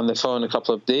on the phone a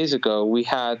couple of days ago, we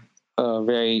had a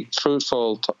very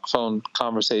fruitful phone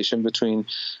conversation between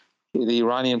the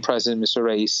Iranian President, Mr.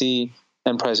 Raisi,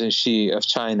 and President Xi of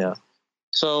China.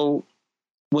 So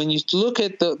when you look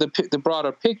at the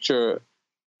broader picture,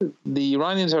 the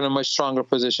Iranians are in a much stronger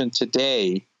position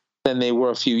today than they were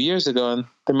a few years ago, and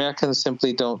the Americans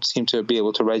simply don't seem to be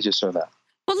able to register that.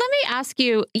 Well, let me ask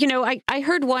you, I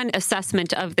heard one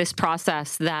assessment of this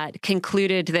process that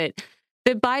concluded that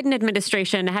the Biden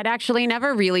administration had actually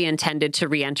never really intended to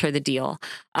re-enter the deal,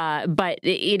 but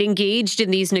it engaged in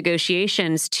these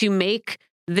negotiations to make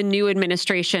the new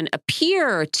administration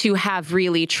appear to have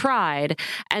really tried,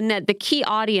 and that the key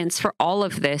audience for all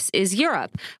of this is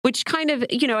Europe, which kind of,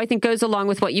 I think goes along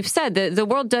with what you've said. The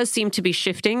world does seem to be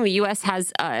shifting. The U.S.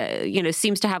 has,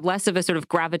 seems to have less of a sort of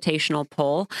gravitational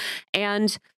pull,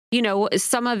 and,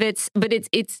 some of its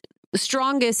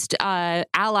strongest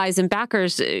allies and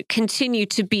backers continue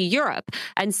to be Europe.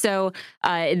 And so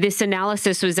this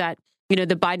analysis was that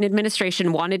the Biden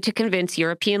administration wanted to convince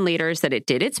European leaders that it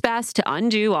did its best to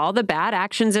undo all the bad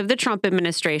actions of the Trump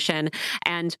administration.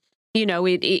 And,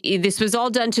 this was all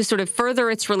done to sort of further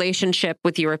its relationship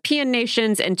with European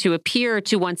nations and to appear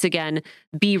to once again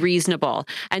be reasonable.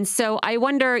 And so I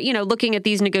wonder, looking at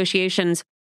these negotiations,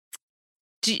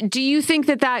 do you think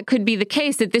that could be the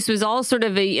case, that this was all sort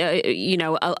of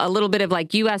a little bit of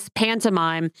like U.S.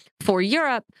 pantomime for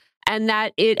Europe? And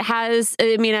that it has,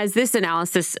 as this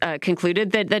analysis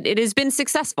concluded, that it has been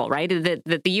successful, right? That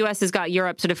the U.S. has got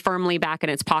Europe sort of firmly back in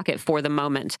its pocket for the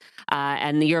moment.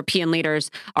 And the European leaders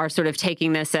are sort of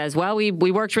taking this as, well, we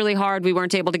worked really hard. We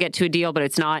weren't able to get to a deal, but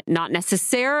it's not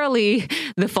necessarily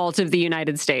the fault of the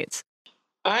United States.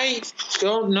 I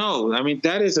don't know.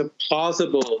 That is a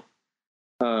plausible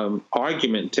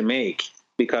argument to make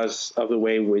because of the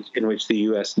way in which the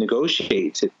U.S.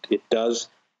 negotiates. It does.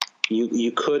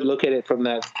 You could look at it from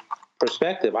that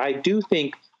perspective. I do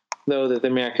think, though, that the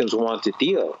Americans want a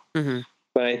deal. Mm-hmm.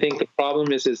 But I think the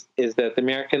problem is that the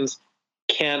Americans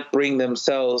can't bring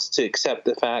themselves to accept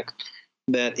the fact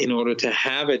that in order to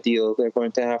have a deal, they're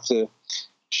going to have to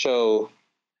show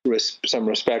some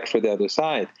respect for the other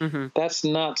side. Mm-hmm. That's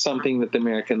not something that the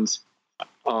Americans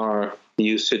are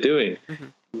used to doing. Mm-hmm.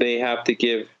 They have to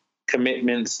give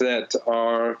commitments that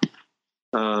are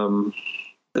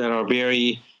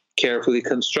very carefully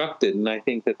constructed, and I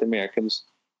think that the Americans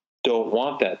don't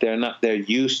want that. They're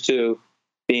used to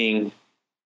being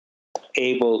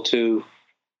able to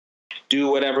do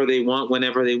whatever they want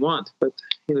whenever they want. But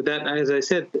that, as I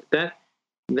said, that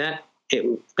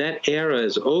era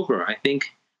is over. I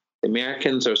think the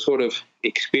Americans are sort of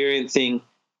experiencing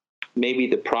maybe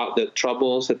the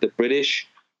troubles that the British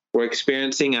were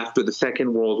experiencing after the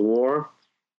Second World War,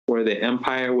 where the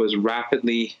empire was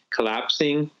rapidly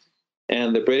collapsing,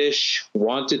 and the British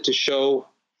wanted to show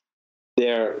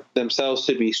themselves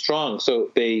to be strong.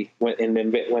 So when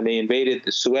they invaded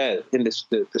the Suez in the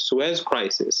Suez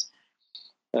crisis,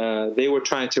 they were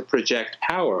trying to project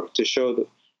power to show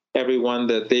everyone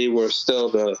that they were still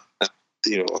a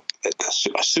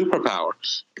superpower,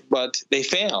 but they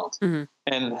failed, mm-hmm.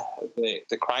 and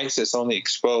the crisis only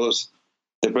exposed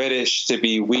the British to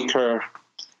be weaker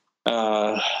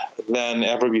than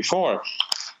ever before.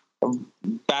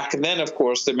 Back then, of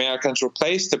course, the Americans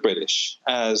replaced the British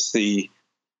as the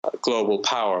global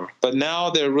power. But now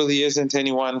there really isn't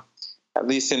anyone, at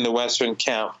least in the Western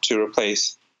camp, to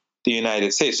replace the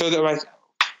United States. So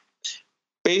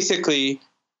basically,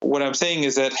 what I'm saying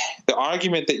is that the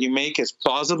argument that you make is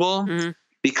plausible mm-hmm.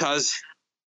 because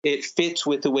it fits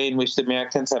with the way in which the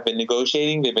Americans have been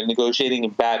negotiating. They've been negotiating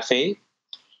in bad faith.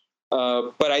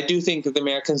 But I do think that the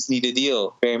Americans need a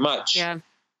deal very much. Yeah.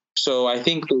 So I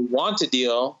think they want a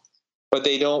deal, but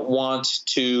they don't want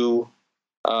to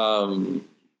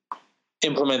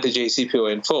implement the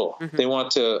JCPOA in full. Mm-hmm. They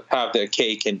want to have their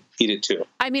cake and eat it too.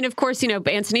 I mean, of course,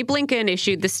 Antony Blinken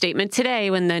issued the statement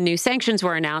today when the new sanctions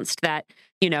were announced that,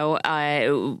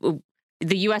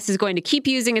 the U.S. is going to keep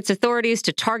using its authorities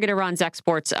to target Iran's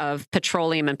exports of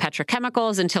petroleum and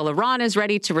petrochemicals until Iran is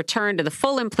ready to return to the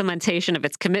full implementation of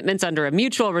its commitments under a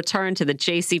mutual return to the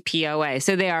JCPOA.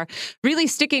 So they are really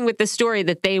sticking with the story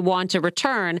that they want to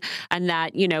return, and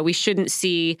that, we shouldn't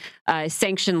see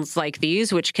sanctions like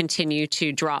these, which continue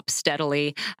to drop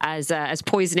steadily, as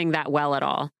poisoning that well at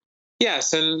all.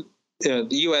 Yes, and the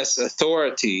U.S.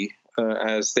 authority,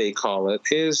 as they call it,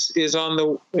 is on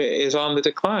the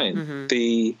decline. Mm-hmm.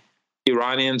 The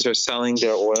Iranians are selling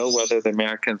their oil, whether the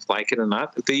Americans like it or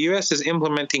not. The U.S. is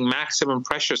implementing maximum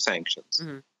pressure sanctions.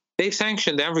 Mm-hmm. They've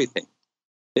sanctioned everything.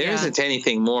 There isn't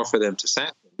anything more for them to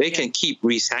sanction. They can keep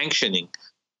re-sanctioning,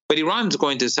 but Iran's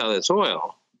going to sell its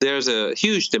oil. There's a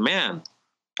huge demand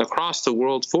across the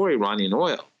world for Iranian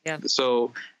oil. Yeah.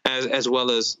 So as well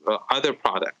as other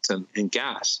products and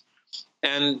gas.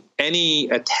 And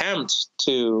any attempt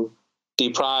to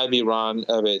deprive Iran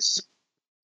of its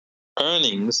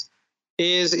earnings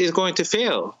is going to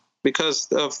fail because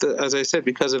of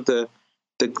the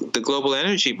global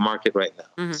energy market right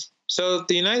now. Mm-hmm. So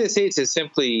the United States is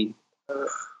simply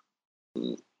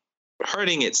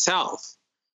hurting itself,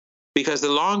 because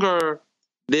the longer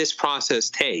this process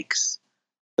takes,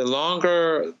 the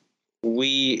longer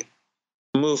we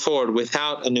move forward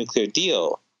without a nuclear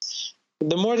deal,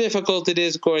 the more difficult it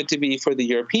is going to be for the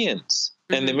Europeans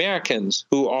mm-hmm. and the Americans,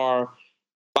 who are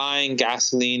buying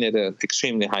gasoline at an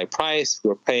extremely high price, who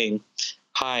are paying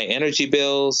high energy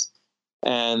bills,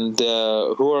 and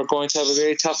who are going to have a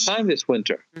very tough time this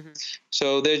winter. Mm-hmm.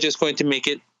 So they're just going to make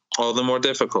it all the more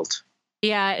difficult.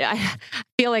 Yeah, I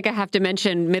feel like I have to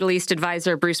mention Middle East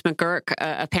advisor Bruce McGurk,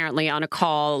 apparently on a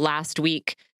call last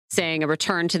week, saying a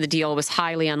return to the deal was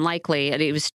highly unlikely. And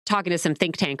he was talking to some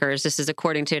think tankers. This is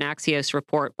according to an Axios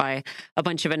report by a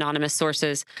bunch of anonymous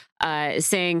sources,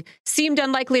 saying seemed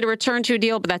unlikely to return to a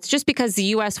deal, but that's just because the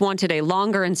U.S. wanted a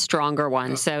longer and stronger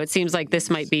one. So it seems like this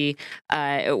might be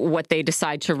what they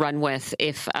decide to run with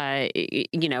if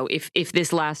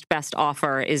this last best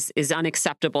offer is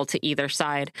unacceptable to either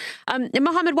side.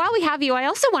 Mohammed, while we have you, I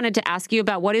also wanted to ask you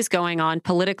about what is going on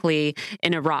politically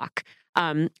in Iraq.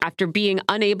 After being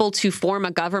unable to form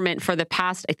a government for the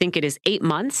past, I think it is 8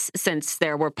 months since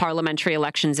there were parliamentary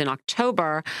elections in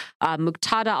October,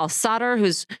 Muqtada al-Sadr,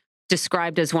 who's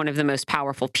described as one of the most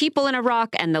powerful people in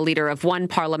Iraq and the leader of one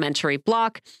parliamentary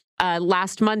bloc,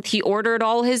 Last month, he ordered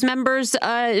all his members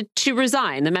to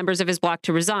resign, the members of his bloc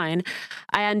to resign.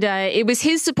 And it was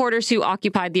his supporters who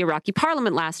occupied the Iraqi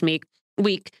parliament last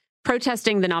week,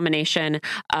 protesting the nomination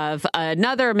of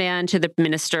another man to the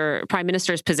prime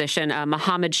minister's position,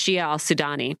 Mohammed Shia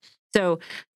al-Sudani. So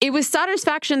it was Sadr's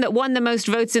faction that won the most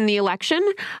votes in the election,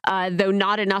 though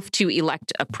not enough to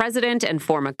elect a president and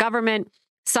form a government.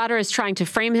 Sadr is trying to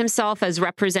frame himself as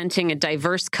representing a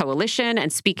diverse coalition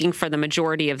and speaking for the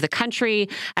majority of the country,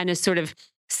 and is sort of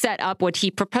set up what he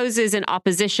proposes in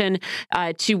opposition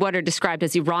to what are described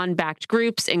as Iran-backed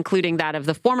groups, including that of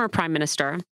the former prime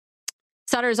minister.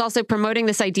 Sadr is also promoting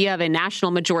this idea of a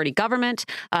national majority government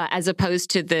as opposed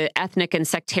to the ethnic and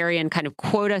sectarian kind of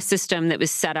quota system that was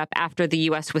set up after the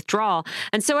U.S. withdrawal.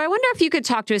 And so I wonder if you could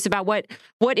talk to us about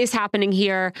what is happening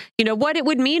here, what it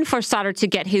would mean for Sadr to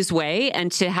get his way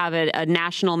and to have a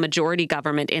national majority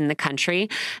government in the country,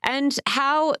 and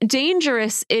how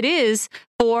dangerous it is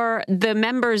for the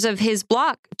members of his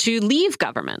bloc to leave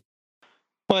government.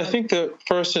 Well, I think the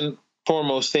first and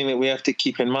foremost thing that we have to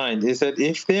keep in mind is that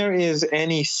if there is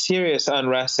any serious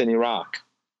unrest in Iraq,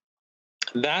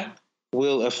 that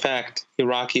will affect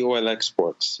Iraqi oil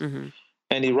exports. Mm-hmm.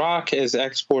 And Iraq is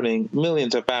exporting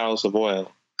millions of barrels of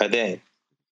oil a day.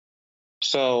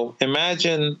 So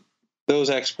imagine those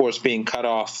exports being cut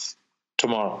off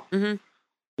tomorrow. Mm-hmm.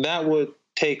 That would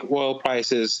take oil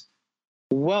prices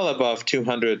well above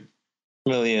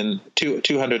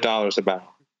 $200 a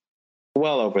barrel.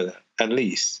 Well over that, at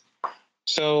least.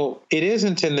 So it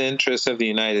isn't in the interest of the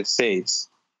United States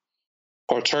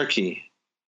or Turkey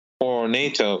or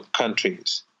NATO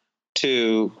countries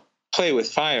to play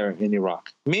with fire in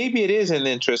Iraq. Maybe it is in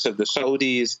the interest of the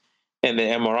Saudis and the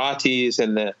Emiratis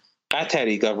and the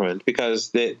Qatari government, because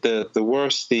the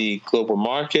worse the global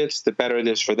markets, the better it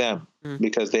is for them,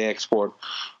 because they export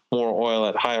more oil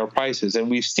at higher prices. And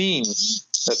we've seen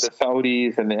that the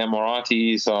Saudis and the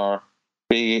Emiratis are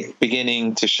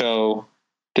beginning to show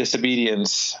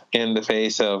disobedience in the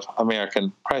face of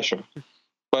American pressure.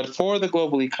 But for the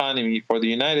global economy, for the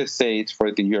United States,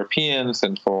 for the Europeans,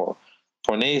 and for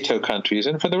NATO countries,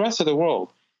 and for the rest of the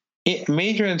world,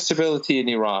 major instability in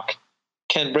Iraq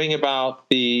can bring about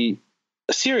the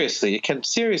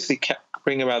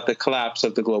collapse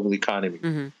of the global economy.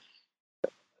 Mm-hmm.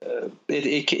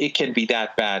 It can be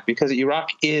that bad, because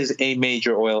Iraq is a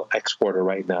major oil exporter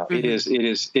right now.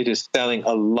 Mm-hmm. It is selling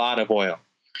a lot of oil.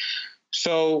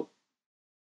 So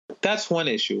that's one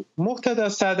issue.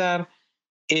 Muqtada Sadr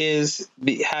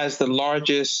has the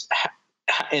largest,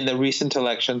 in the recent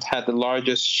elections, had the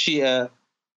largest Shia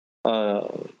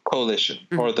coalition,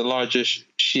 mm-hmm. or the largest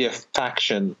Shia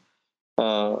faction.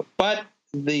 But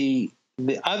the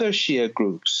other Shia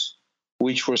groups,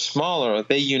 which were smaller,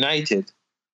 they united,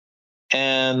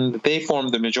 and they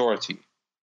formed the majority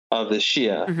of the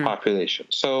Shia mm-hmm. population.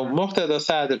 So Muqtada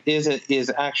Sadr is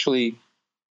actually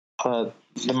the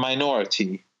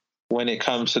minority when it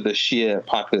comes to the Shia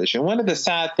population. One of the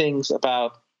sad things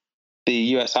about the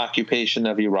U.S. occupation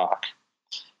of Iraq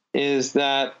is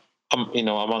that,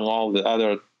 among all the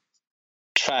other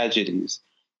tragedies,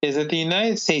 is that the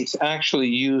United States actually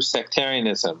used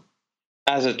sectarianism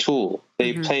as a tool.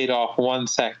 They mm-hmm. played off one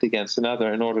sect against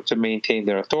another in order to maintain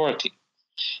their authority.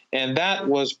 And that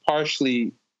was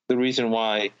partially the reason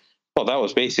why, that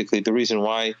was basically the reason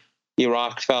why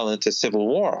Iraq fell into civil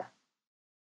war.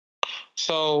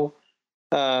 So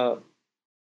right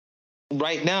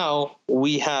now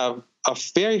we have a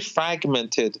very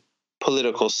fragmented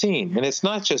political scene, and it's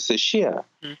not just the Shia;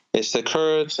 it's the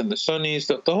Kurds and the Sunnis.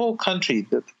 The whole country,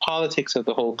 the politics of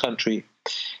the whole country,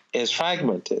 is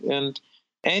fragmented, and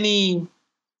any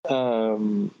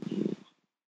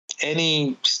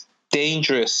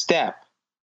dangerous step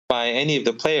by any of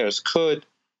the players could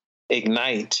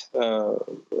ignite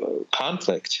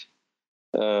conflict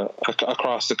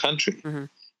across the country. Mm-hmm.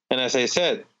 And as I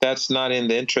said, that's not in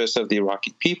the interest of the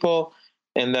Iraqi people,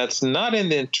 and that's not in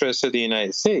the interest of the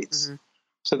United States. Mm-hmm.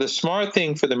 So the smart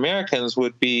thing for the Americans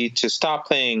would be to stop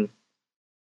playing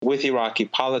with Iraqi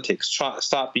politics,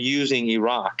 stop using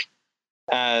Iraq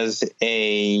as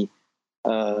a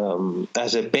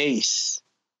base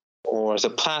or as a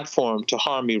platform to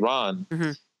harm Iran,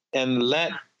 mm-hmm.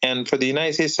 and for the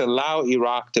United States to allow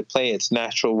Iraq to play its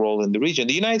natural role in the region.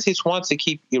 The United States wants to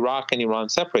keep Iraq and Iran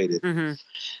separated. Mm-hmm.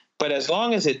 But as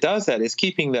long as it does that, it's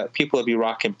keeping the people of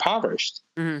Iraq impoverished,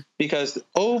 mm-hmm. because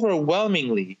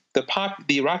overwhelmingly the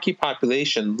Iraqi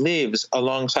population lives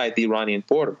alongside the Iranian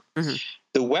border. Mm-hmm.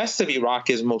 The west of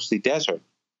Iraq is mostly desert,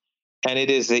 and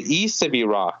it is the east of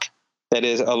Iraq that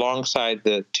is alongside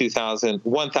the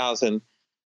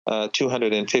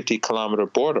 1,250 kilometer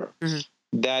border. Mm-hmm.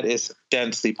 that is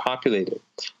densely populated.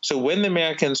 So when the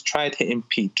Americans try to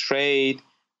impede trade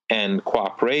and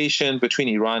cooperation between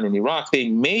Iran and Iraq, they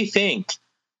may think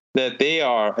that they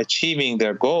are achieving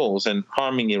their goals and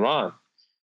harming Iran.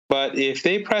 But if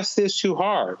they press this too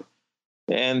hard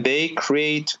and they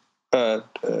create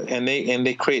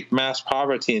they create mass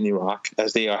poverty in Iraq,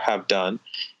 as they have done,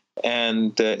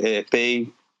 and if they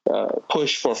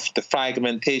push for the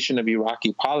fragmentation of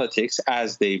Iraqi politics,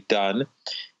 as they've done,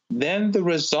 then the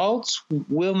results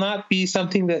will not be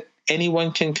something that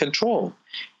anyone can control.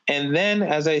 And then,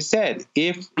 as I said,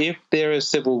 if there is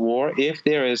civil war, if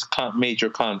there is major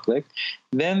conflict,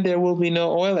 then there will be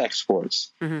no oil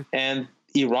exports. Mm-hmm. And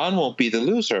Iran won't be the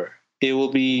loser. It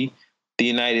will be the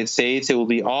United States. It will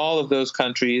be all of those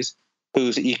countries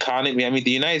whose economy,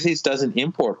 the United States doesn't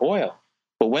import oil.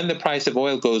 But when the price of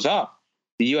oil goes up,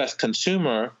 the U.S.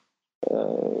 consumer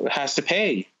has to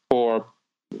pay for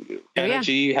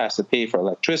energy, has to pay for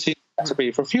electricity, has to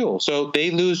pay for fuel. So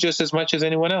they lose just as much as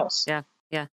anyone else.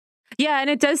 Yeah, and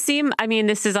it does seem,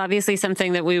 this is obviously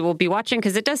something that we will be watching,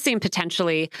 because it does seem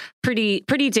potentially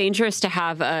pretty dangerous to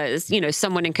have,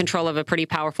 someone in control of a pretty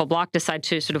powerful bloc decide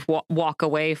to sort of walk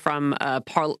away from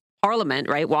parliament,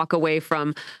 right? Walk away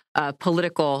from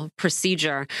political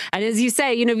procedure. And as you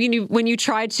say, when you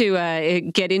try to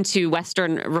get into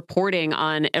Western reporting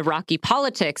on Iraqi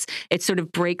politics, it sort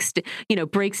of breaks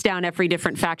down every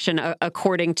different faction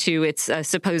according to its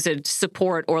supposed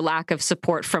support or lack of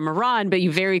support from Iran. But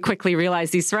you very quickly realize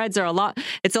these threads are a lot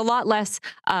less.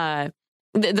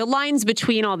 The lines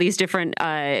between all these different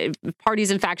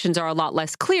parties and factions are a lot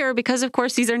less clear because, of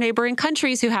course, these are neighboring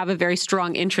countries who have a very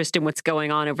strong interest in what's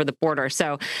going on over the border.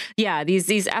 So, yeah,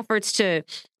 these efforts to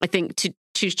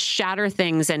shatter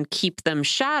things and keep them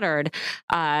shattered.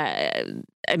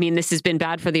 This has been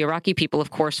bad for the Iraqi people,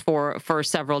 of course, for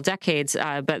several decades.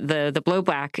 But the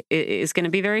blowback is going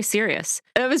to be very serious.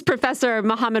 It was Professor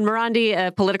Mohammed Marandi,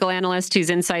 a political analyst whose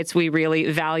insights we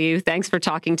really value. Thanks for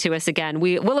talking to us again.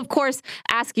 We will, of course,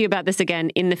 ask you about this again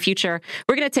in the future.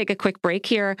 We're going to take a quick break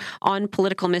here on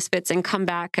Political Misfits and come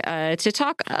back to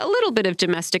talk a little bit of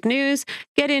domestic news,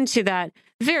 get into that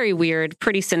very weird,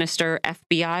 pretty sinister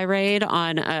FBI raid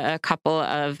on a couple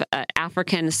of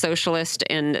African socialist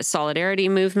and solidarity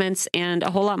movements, and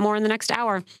a whole lot more in the next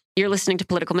hour. You're listening to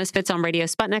Political Misfits on Radio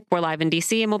Sputnik. We're live in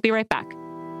D.C., and we'll be right back.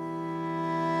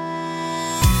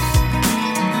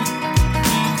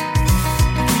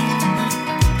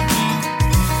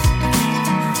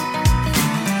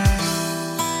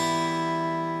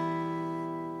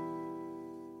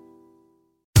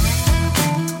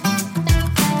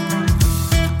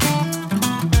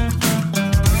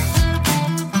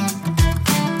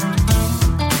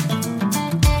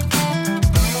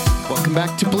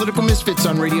 Back to Political Misfits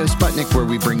on Radio Sputnik, where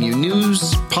we bring you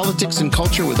news, politics, and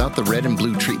culture without the red and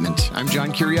blue treatment. I'm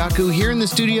John Kiriakou, here in the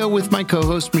studio with my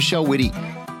co-host Michelle Witte.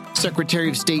 Secretary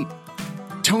of State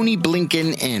Tony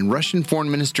Blinken and Russian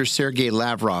Foreign Minister Sergei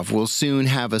Lavrov will soon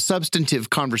have a substantive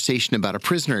conversation about a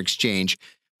prisoner exchange.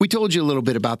 We told you a little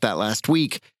bit about that last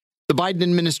week. The Biden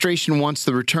administration wants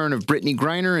the return of Brittany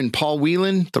Griner and Paul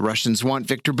Whelan. The Russians want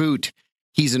Victor Bout.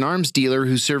 He's an arms dealer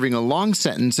who's serving a long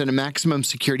sentence in a maximum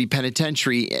security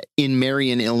penitentiary in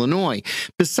Marion, Illinois.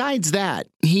 Besides that,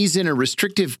 he's in a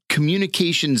restrictive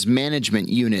communications management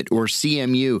unit, or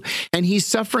CMU, and he's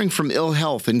suffering from ill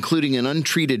health, including an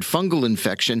untreated fungal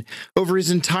infection over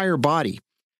his entire body.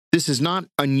 This is not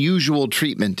unusual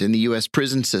treatment in the U.S.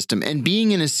 prison system, and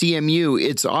being in a CMU,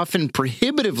 it's often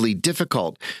prohibitively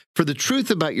difficult for the truth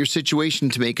about your situation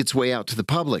to make its way out to the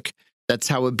public. That's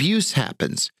how abuse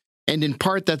happens. And in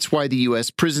part, that's why the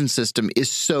U.S. prison system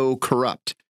is so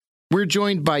corrupt. We're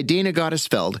joined by Dana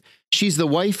Gottesfeld. She's the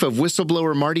wife of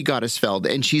whistleblower Marty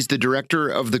Gottesfeld, and she's the director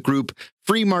of the group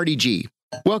Free Marty G.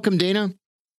 Welcome, Dana.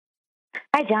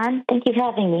 Hi, John. Thank you for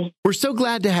having me. We're so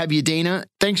glad to have you, Dana.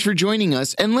 Thanks for joining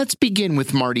us. And let's begin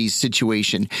with Marty's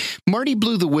situation. Marty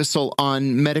blew the whistle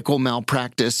on medical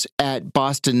malpractice at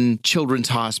Boston Children's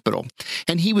Hospital,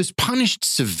 and he was punished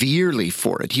severely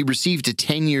for it. He received a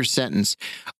 10-year sentence.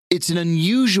 It's an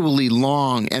unusually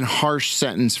long and harsh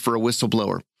sentence for a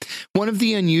whistleblower. One of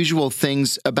the unusual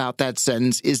things about that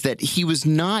sentence is that he was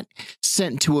not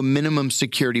sent to a minimum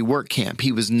security work camp.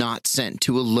 He was not sent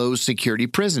to a low security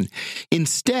prison.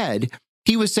 Instead,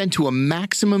 he was sent to a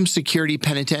maximum security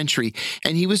penitentiary,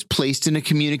 and he was placed in a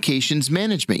communications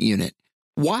management unit.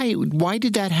 Why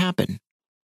did that happen?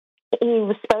 He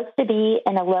was supposed to be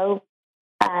in a low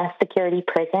security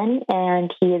prison,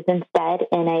 and he is instead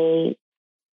in a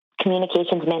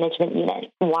communications management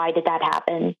unit. Why did that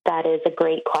happen? That is a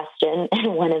great question,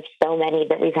 and one of so many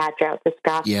that we've had throughout this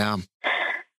process. Yeah.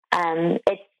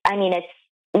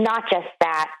 not just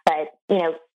that, but,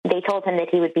 they told him that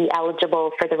he would be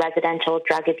eligible for the Residential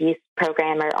Drug Abuse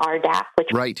Program, or RDAP, which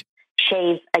right.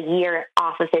 shaves a year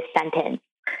off of his sentence.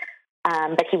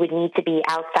 But he would need to be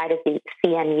outside of the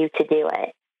CMU to do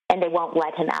it. And they won't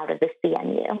let him out of the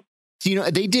CMU.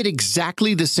 They did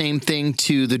exactly the same thing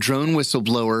to the drone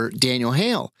whistleblower, Daniel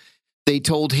Hale. They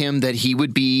told him that he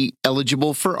would be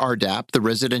eligible for RDAP, the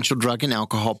Residential Drug and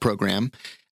Alcohol Program.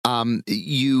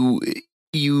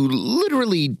 You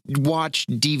literally watch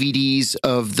DVDs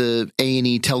of the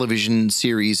A&E television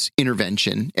series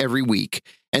Intervention every week,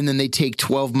 and then they take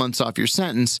 12 months off your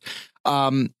sentence.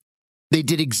 They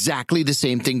did exactly the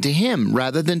same thing to him.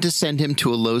 Rather than to send him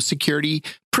to a low security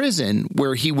prison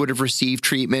where he would have received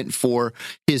treatment for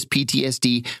his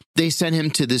PTSD, they sent him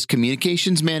to this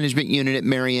communications management unit at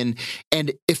Marion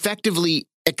and effectively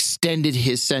extended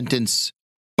his sentence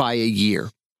by a year.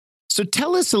 So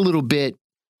tell us a little bit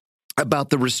about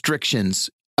the restrictions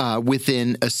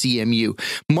within a CMU.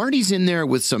 Marty's in there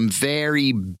with some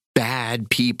very bad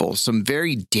people, some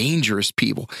very dangerous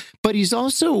people, but he's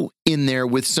also in there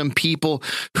with some people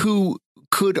who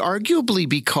could arguably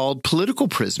be called political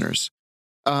prisoners.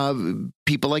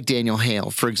 People like Daniel Hale,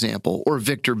 for example, or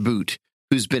Victor Boot,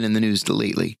 who's been in the news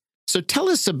lately. So tell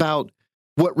us about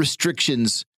what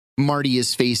restrictions Marty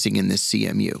is facing in this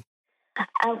CMU.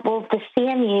 Well, the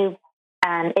CMU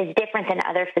is different than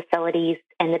other facilities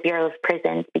in the Bureau of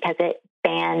Prisons because it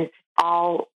bans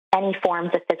any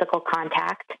forms of physical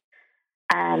contact.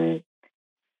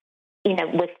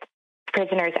 With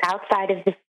prisoners outside of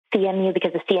the CMU,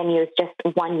 because the CMU is just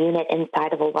one unit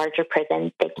inside of a larger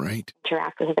prison, they can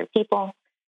interact with other people.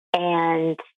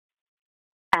 And,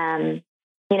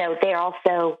 they're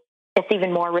also, it's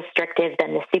even more restrictive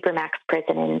than the Supermax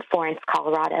prison in Florence,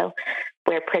 Colorado,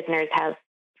 where prisoners have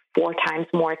 4 times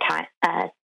more time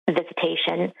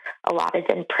visitation allotted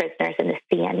than prisoners in the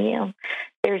CMU.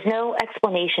 There's no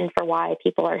explanation for why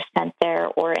people are sent there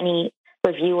or any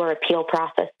review or appeal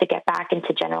process to get back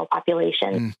into general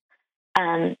population.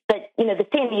 But the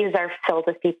CMUs are filled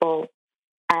with people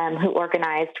who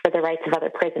organized for the rights of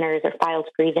other prisoners or filed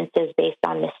grievances based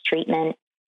on mistreatment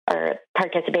or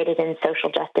participated in social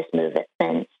justice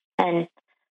movements. And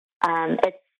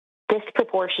it's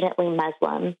disproportionately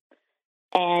Muslim.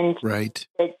 And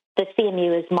the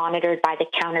CMU is monitored by the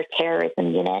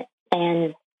Counterterrorism Unit,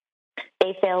 and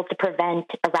they failed to prevent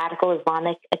a radical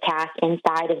Islamic attack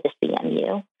inside of the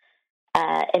CMU.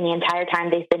 And the entire time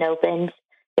they've been opened,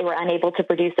 they were unable to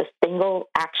produce a single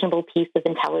actionable piece of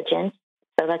intelligence.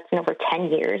 So that's in over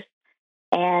 10 years.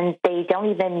 And they don't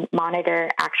even monitor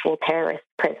actual terrorist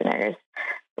prisoners,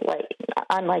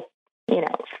 unlike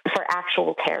for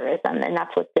actual terrorism. And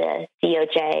that's what the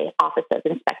DOJ Office of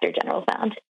Inspector General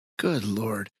found. Good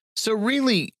Lord. So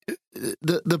really,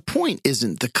 the point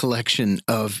isn't the collection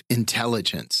of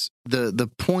intelligence. The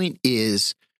point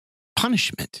is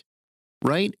punishment,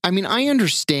 right? I mean, I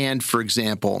understand, for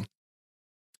example,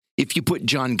 if you put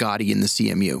John Gotti in the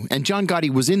CMU, and John Gotti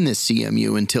was in this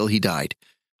CMU until he died.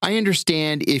 I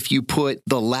understand if you put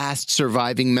the last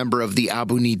surviving member of the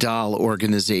Abu Nidal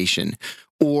organization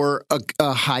or a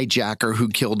hijacker who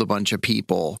killed a bunch of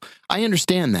people. I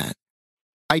understand that.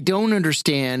 I don't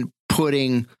understand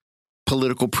putting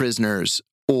political prisoners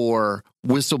or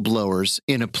whistleblowers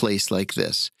in a place like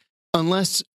this,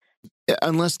 unless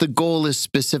the goal is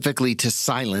specifically to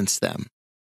silence them.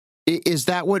 Is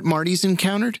that what Marty's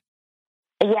encountered?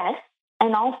 Yes.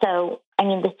 And also,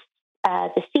 the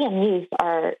CMUs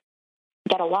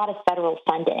get a lot of federal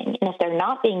funding, and if they're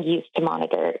not being used to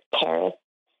monitor terrorists,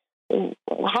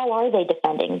 how are they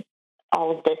defending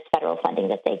all of this federal funding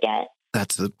that they get?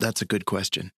 That's a good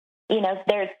question.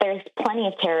 There's plenty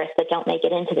of terrorists that don't make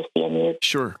it into the CMU.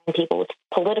 Sure. And people with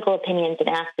political opinions and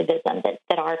activism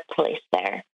that are placed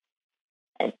there.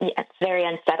 And it's very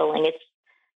unsettling. It's,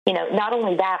 not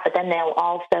only that, but then they'll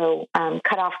also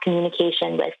cut off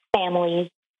communication with families.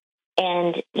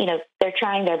 And, they're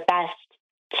trying their best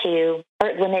to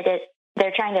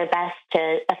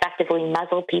effectively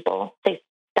muzzle people to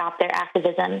stop their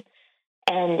activism.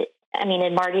 And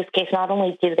in Marty's case, not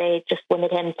only do they just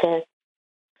limit him to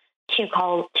 2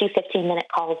 15-minute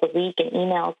calls a week and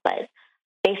emails, but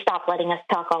they stopped letting us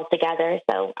talk altogether.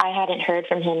 So I hadn't heard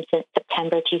from him since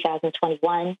September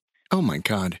 2021. Oh my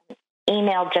God.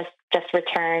 Email just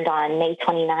returned on May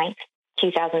 29th,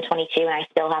 2022, and I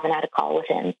still haven't had a call with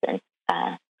him since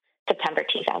September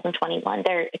 2021.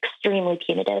 They're extremely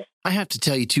punitive. I have to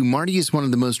tell you, too, Marty is one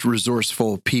of the most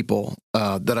resourceful people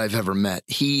that I've ever met.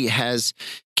 He has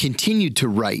continued to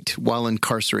write while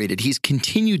incarcerated. He's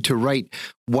continued to write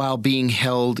while being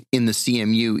held in the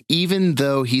CMU, even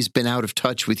though he's been out of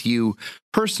touch with you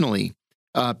personally.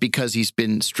 because he's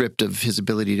been stripped of his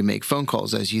ability to make phone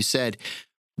calls, as you said.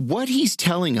 What he's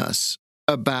telling us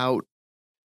about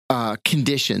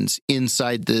conditions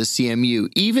inside the CMU,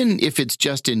 even if it's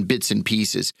just in bits and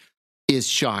pieces, is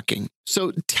shocking.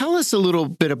 So tell us a little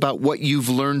bit about what you've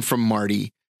learned from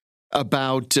Marty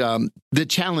about the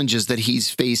challenges that he's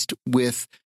faced with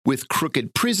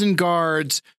crooked prison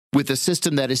guards, with a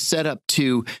system that is set up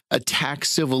to attack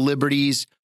civil liberties.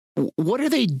 What are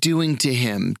they doing to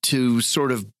him to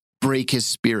sort of break his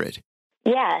spirit?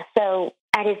 Yeah, so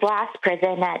at his last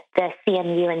prison at the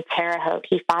CMU in Terre Haute,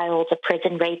 he filed a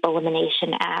Prison Rape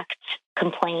Elimination Act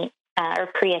complaint or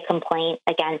PREA complaint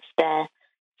against the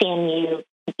CMU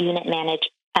unit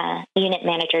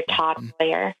manager Todd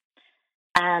Boyer.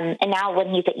 And now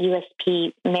when he's at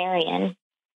USP Marion,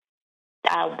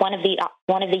 one of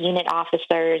the unit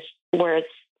officers was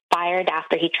fired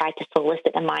after he tried to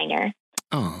solicit a minor.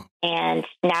 Oh. And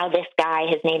now this guy,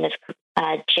 his name is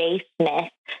Jay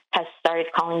Smith, has started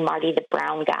calling Marty the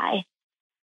brown guy.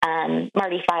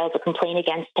 Marty filed a complaint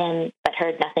against him, but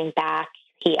heard nothing back.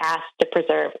 He asked to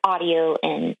preserve audio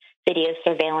and video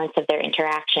surveillance of their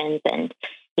interactions, and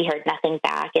he heard nothing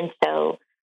back. And so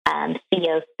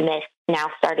CO Smith now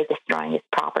started destroying his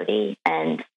property.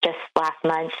 And just last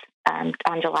month,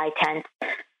 on July 10th,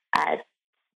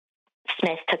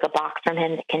 Smith took a box from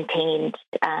him that contained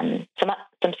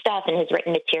some stuff in his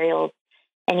written materials,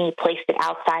 and he placed it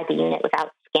outside the unit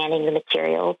without scanning the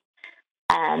materials.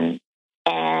 And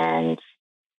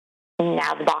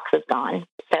now the box is gone.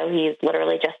 So he's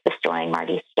literally just destroying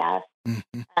Marty's stuff.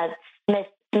 Mm-hmm.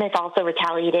 Smith also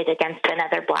retaliated against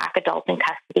another Black adult in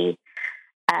custody.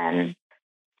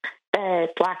 The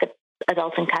Black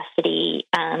adult in custody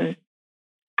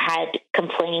had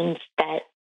complained that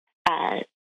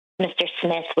Mr.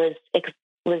 Smith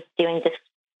was doing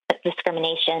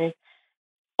discrimination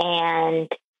and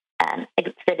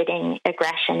exhibiting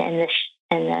aggression in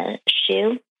the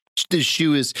SHU. The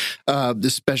SHU is the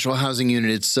Special Housing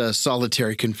Unit. It's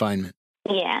solitary confinement.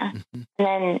 Yeah. Mm-hmm.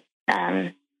 And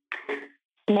then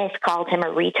Smith called him a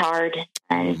retard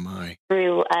and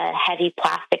threw a heavy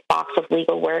plastic box of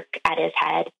legal work at his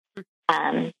head.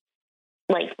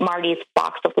 Like Marty's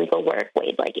box of legal work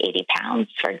weighed like 80 pounds,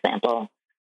 for example.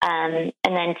 And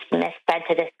then Smith said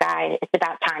to this guy, "It's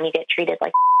about time you get treated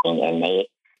like an inmate."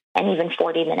 And even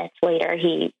 40 minutes later,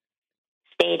 he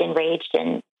stayed enraged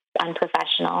and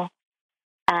unprofessional.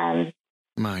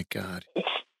 My God.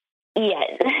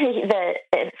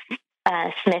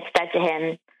 Smith said to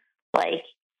him, like,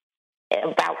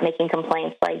 about making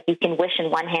complaints, like, you can wish in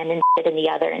one hand and spit in the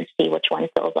other and see which one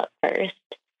fills up first.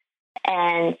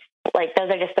 And, like, those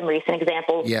are just some recent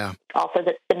examples. Yeah. Also,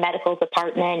 that the medical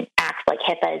department acts like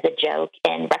HIPAA is a joke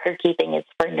and record keeping is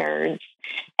for nerds,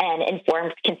 and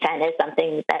informed consent is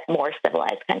something that more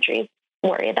civilized countries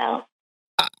worry about.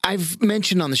 I've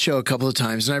mentioned on the show a couple of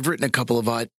times, and I've written a couple of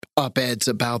op-eds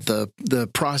about the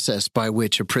process by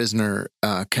which a prisoner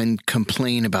can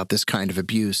complain about this kind of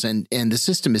abuse. And the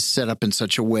system is set up in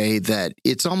such a way that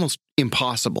it's almost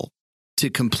impossible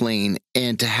to complain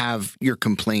and to have your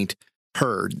complaint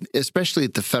heard, especially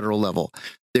at the federal level.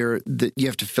 You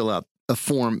have to fill out a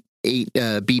form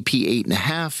BP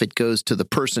 8.5. It goes to the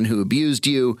person who abused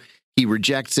you. He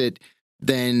rejects it.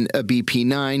 Then a BP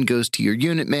 9 goes to your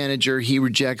unit manager. He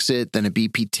rejects it. Then a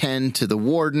BP 10 to the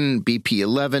warden, BP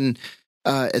 11,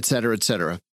 et cetera, et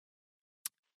cetera.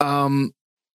 And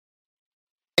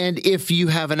if you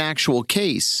have an actual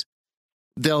case,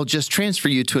 they'll just transfer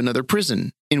you to another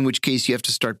prison, in which case you have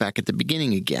to start back at the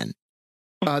beginning again.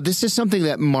 This is something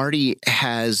that Marty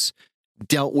has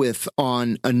dealt with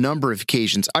on a number of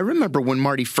occasions. I remember when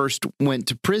Marty first went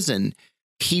to prison,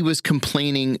 he was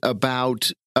complaining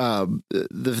about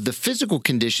the physical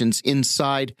conditions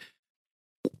inside.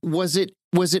 Was it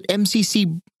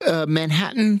MCC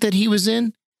Manhattan that he was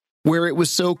in, where it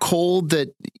was so cold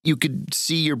that you could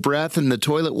see your breath and the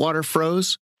toilet water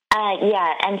froze?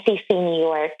 Yeah, MCC New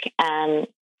York,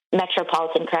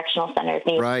 Metropolitan Correctional Center of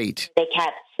New York. Right. They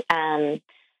kept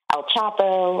El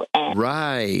Chapo and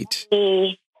right.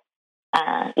 It's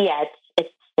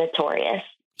notorious.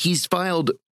 He's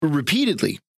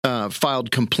repeatedly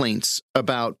filed complaints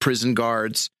about prison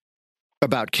guards,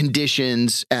 about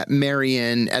conditions at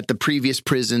Marion, at the previous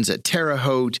prisons, at Terre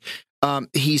Haute.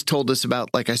 He's told us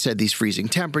about, like I said, these freezing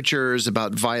temperatures,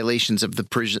 about violations of the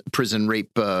Prison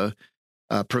Rape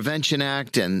Prevention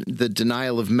Act and the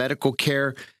denial of medical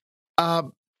care.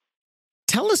 Tell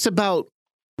us about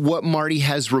what Marty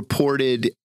has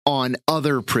reported on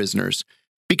other prisoners,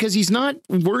 because he's not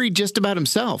worried just about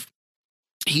himself.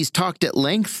 he's talked at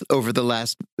length over the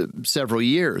last several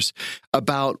years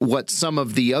about what some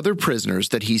of the other prisoners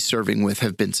that he's serving with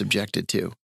have been subjected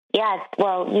to. Yeah,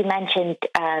 well, you mentioned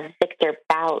Victor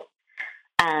Bout.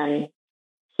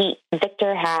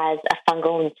 Victor has a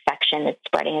fungal infection that's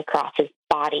spreading across his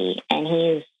body, and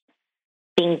he's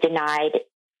being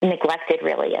neglected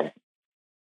really of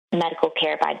medical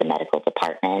care by the medical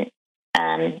department.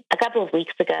 A couple of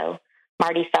weeks ago,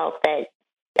 Marty felt that,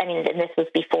 and this was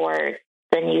before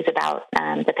the news about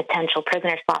the potential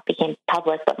prisoner swap became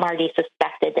public, but Marty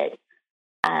suspected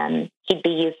that he'd be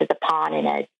used as a pawn in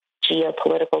a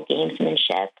geopolitical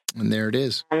gamesmanship. And there it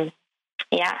is.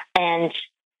 Yeah. And,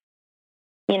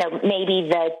 maybe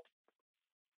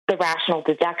the rational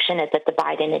deduction is that the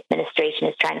Biden administration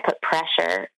is trying to put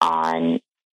pressure on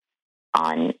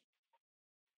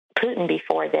Putin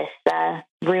before this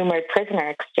rumored prisoner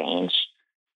exchange.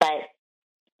 But,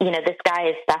 this guy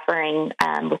is suffering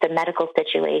with a medical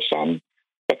situation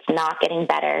that's not getting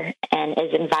better and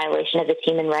is in violation of his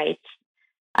human rights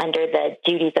under the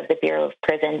duties of the Bureau of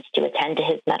Prisons to attend to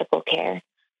his medical care.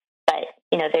 But,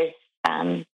 there's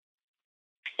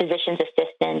physician's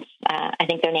assistants, I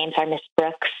think their names are Miss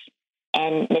Brooks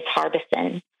and Miss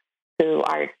Harbison, who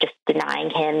are just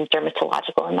denying him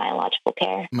dermatological and biological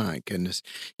care. My goodness.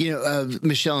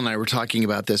 Michelle and I were talking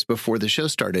about this before the show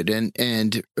started,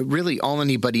 and really all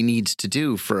anybody needs to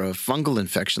do for a fungal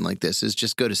infection like this is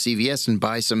just go to CVS and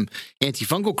buy some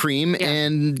antifungal cream,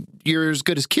 and you're as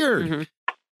good as cured. Mm-hmm.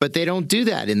 But they don't do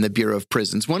that in the Bureau of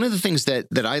Prisons. One of the things that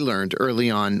I learned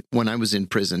early on when I was in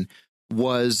prison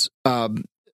was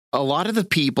a lot of the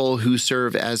people who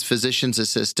serve as physician's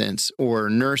assistants or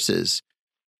nurses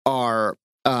are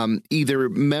either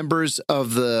members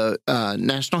of the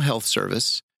National Health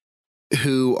Service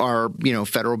who are,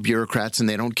 federal bureaucrats, and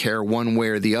they don't care one way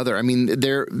or the other. I mean,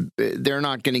 they're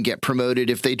not going to get promoted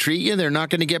if they treat you. They're not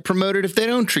going to get promoted if they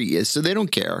don't treat you. So they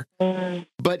don't care. Mm.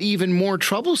 But even more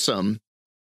troublesome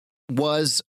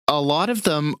was a lot of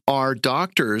them are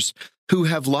doctors who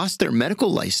have lost their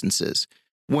medical licenses.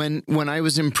 When I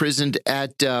was imprisoned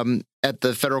at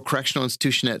the Federal Correctional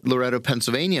Institution at Loretto,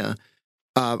 Pennsylvania,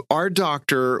 our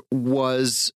doctor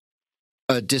was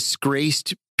a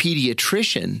disgraced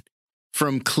pediatrician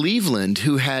from Cleveland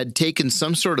who had taken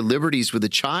some sort of liberties with a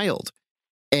child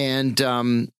and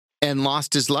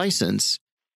lost his license.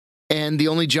 And the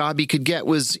only job he could get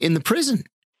was in the prison.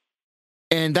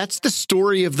 And that's the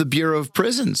story of the Bureau of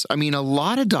Prisons. I mean, a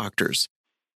lot of doctors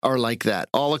are like that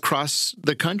all across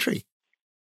the country.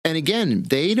 And again,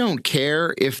 they don't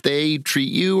care if they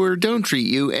treat you or don't treat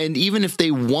you. And even if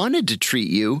they wanted to treat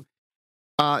you,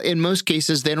 in most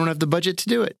cases, they don't have the budget to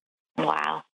do it.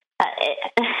 Wow.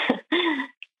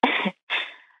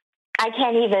 I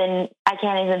can't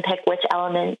even pick which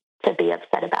element to be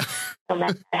upset about.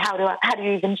 How do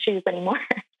you even choose anymore?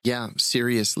 Yeah,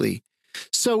 seriously.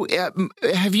 So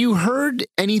have you heard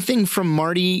anything from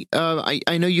Marty?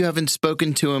 I know you haven't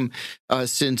spoken to him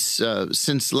since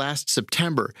last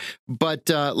September, but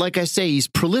like I say, he's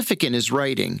prolific in his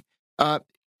writing.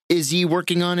 Is he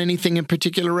working on anything in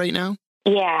particular right now?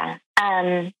 Yeah.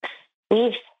 And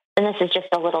this is just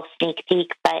a little sneak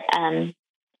peek, but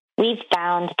we've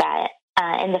found that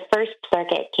in the First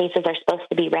Circuit, cases are supposed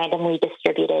to be randomly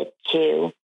distributed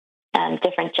to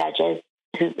different judges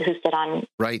who sit on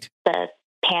the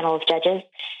panel of judges,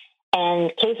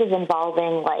 and cases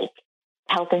involving like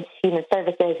Health and Human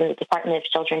Services and the Department of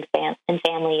Children and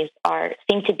Families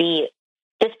seem to be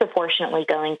disproportionately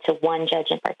going to one judge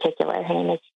in particular. Her name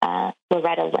is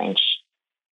Loretta Lynch,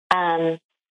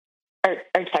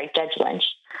 Judge Lynch,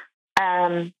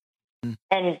 and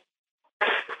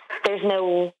there's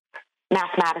no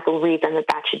mathematical reason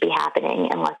that should be happening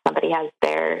unless somebody has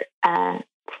their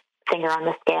finger on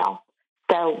the scale.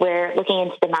 So we're looking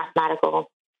into the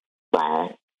mathematical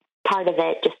part of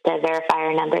it just to verify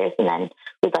our numbers, and then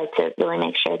we'd like to really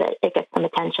make sure that it gets some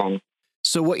attention.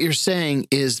 So what you're saying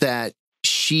is that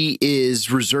she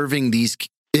is reserving these.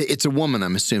 It's a woman,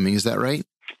 I'm assuming. Is that right?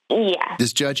 Yeah.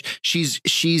 This judge, she's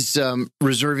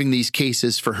reserving these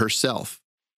cases for herself.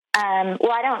 Well,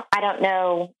 I don't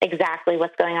know exactly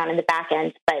what's going on in the back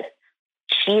end, but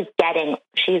she's being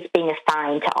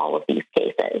assigned to all of these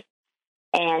cases.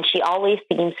 And she always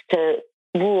seems to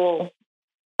rule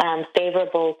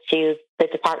favorable to the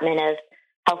Department of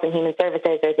Health and Human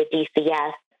Services, or the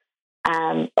DCS,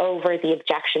 over the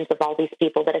objections of all these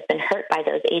people that have been hurt by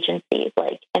those agencies.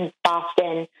 Like in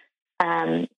Boston,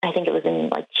 I think it was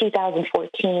in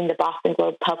 2014, the Boston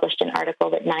Globe published an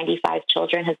article that 95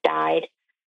 children have died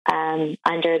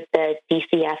under the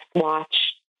DCS watch.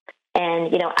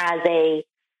 And, as a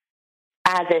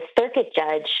circuit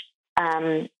judge,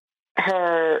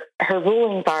 her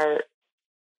rulings are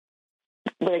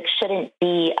shouldn't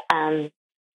be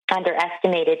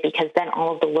underestimated, because then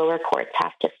all of the lower courts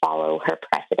have to follow her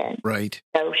precedent. Right.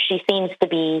 So she seems to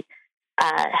be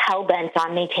hell-bent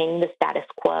on maintaining the status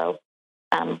quo,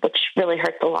 which really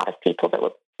hurts a lot of people that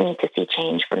would need to see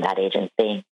change from that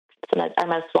agency, some of our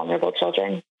most vulnerable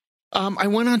children. I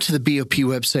went onto the BOP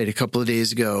website a couple of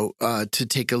days ago to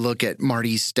take a look at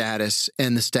Marty's status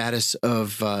and the status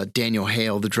of Daniel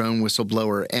Hale, the drone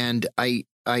whistleblower, and I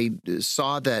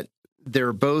saw that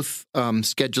they're both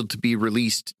scheduled to be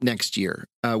released next year,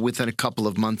 within a couple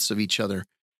of months of each other.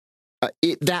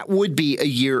 That would be a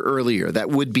year earlier. That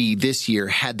would be this year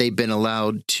had they been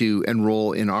allowed to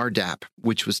enroll in RDAP,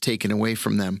 which was taken away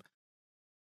from them.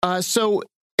 So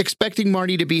expecting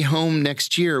Marty to be home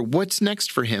next year, what's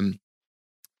next for him?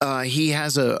 He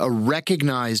has a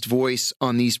recognized voice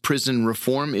on these prison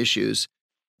reform issues.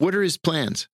 What are his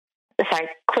plans? Sorry,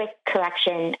 quick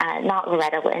correction. Not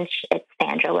Loretta Lynch. It's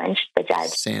Sandra Lynch, the judge.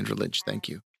 Sandra Lynch, thank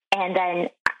you. And then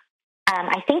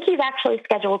I think he's actually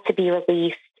scheduled to be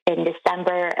released in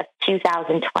December of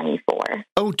 2024.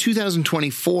 Oh,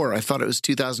 2024. I thought it was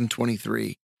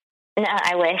 2023. No,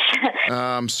 I wish.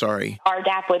 I'm sorry.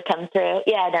 RDAP would come through.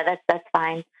 Yeah, no, that's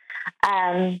fine.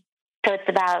 So it's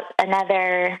about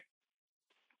another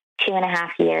 2.5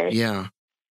 years. Yeah.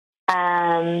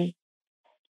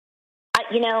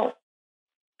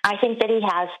 I think that he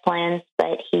has plans,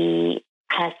 but he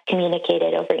has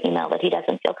communicated over email that he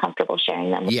doesn't feel comfortable sharing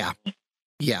them with me.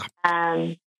 Yeah.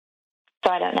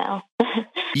 So I don't know.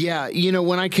 Yeah.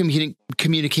 When I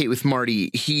communicate with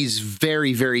Marty, he's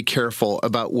very, very careful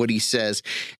about what he says.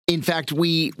 In fact,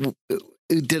 we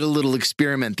did a little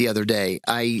experiment the other day.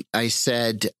 I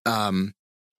said,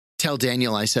 tell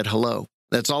Daniel I said hello.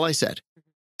 That's all I said.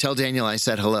 Tell Daniel I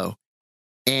said hello.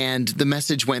 And the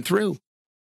message went through.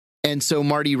 And so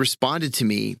Marty responded to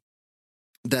me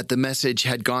that the message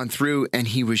had gone through, and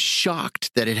he was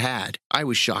shocked that it had. I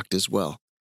was shocked as well.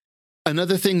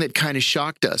 Another thing that kind of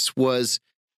shocked us was,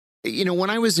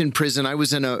 when I was in prison, I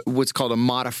was in what's called a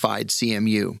modified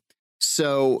CMU.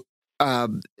 So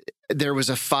there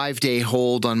was a 5-day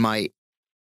hold on my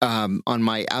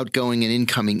outgoing and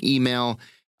incoming email.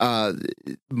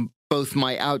 Both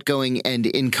my outgoing and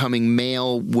incoming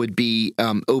mail would be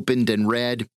opened and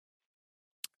read.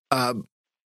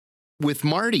 With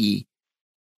Marty,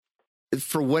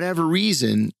 for whatever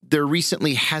reason, there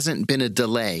recently hasn't been a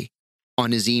delay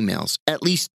on his emails, at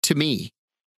least to me.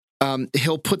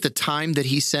 He'll put the time that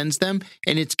he sends them,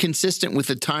 and it's consistent with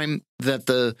the time that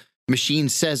the machine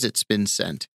says it's been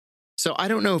sent. So I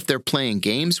don't know if they're playing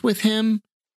games with him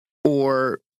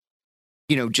or,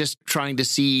 just trying to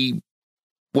see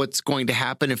what's going to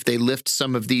happen if they lift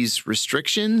some of these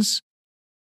restrictions.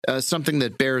 Something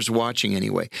that bears watching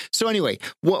anyway. So anyway,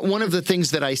 one of the things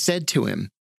that I said to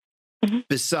him,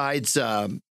 besides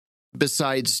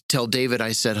tell David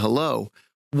I said hello,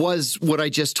 was what I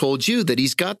just told you, that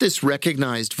he's got this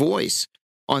recognized voice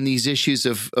on these issues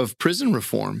of prison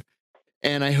reform.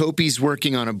 And I hope he's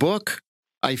working on a book.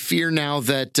 I fear now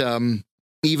that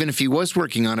even if he was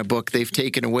working on a book, they've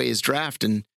taken away his draft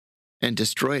and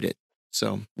destroyed it.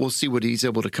 So we'll see what he's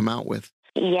able to come out with.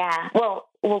 Yeah. Well,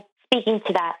 speaking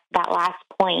to that last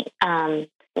point,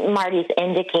 Marty's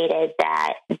indicated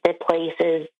that the place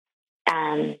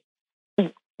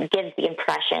gives the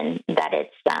impression that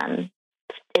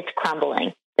it's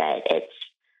crumbling, that it's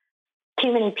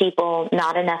too many people,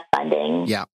 not enough funding.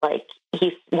 Yeah. Like,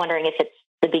 he's wondering if it's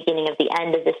the beginning of the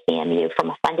end of the CMU from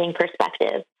a funding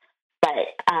perspective. But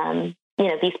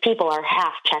these people are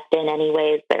half checked in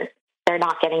anyways. They're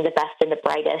not getting the best and the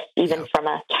brightest, even from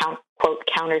a quote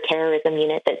counterterrorism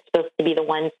unit that's supposed to be the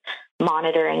ones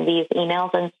monitoring these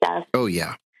emails and stuff. Oh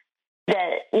yeah.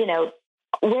 That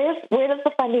where does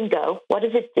the funding go? What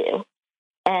does it do?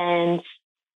 And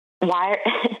why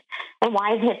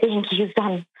isn't it being used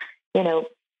on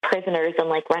prisoners and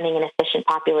running an efficient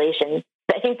population?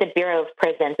 I think the Bureau of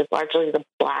Prisons is largely the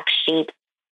black sheep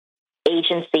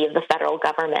agency of the federal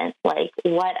government. What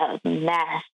a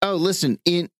mess. Oh, listen,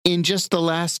 in just the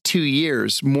last 2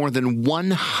 years, more than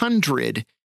 100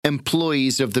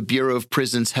 employees of the Bureau of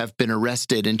Prisons have been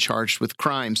arrested and charged with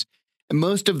crimes. And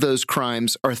most of those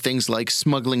crimes are things like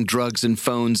smuggling drugs and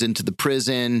phones into the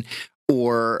prison,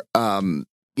 or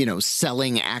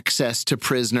selling access to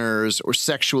prisoners, or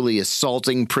sexually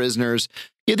assaulting prisoners.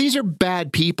 Yeah, these are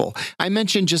bad people. I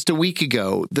mentioned just a week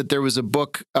ago that there was a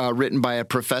book written by a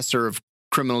professor of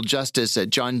criminal justice at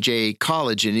John Jay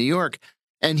College in New York,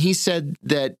 and he said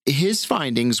that his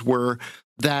findings were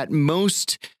that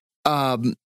most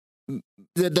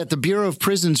that the Bureau of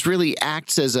Prisons really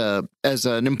acts as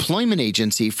an employment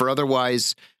agency for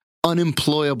otherwise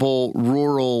unemployable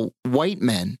rural white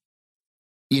men.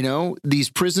 You know, these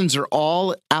prisons are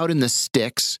all out in the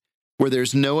sticks where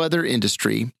there's no other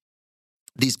industry.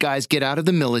 These guys get out of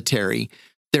the military.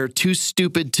 They're too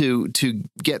stupid to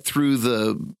get through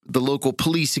the local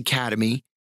police academy.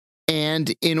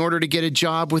 And in order to get a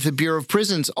job with the Bureau of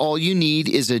Prisons, all you need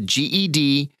is a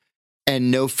GED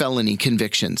and no felony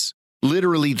convictions.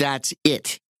 Literally, that's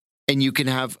it. And you can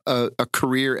have a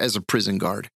career as a prison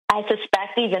guard. I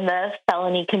suspect even the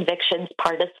felony convictions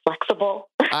part is flexible.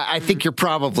 I think you're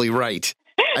probably right.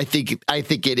 I think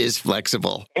it is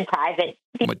flexible. In private.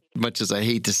 Much as I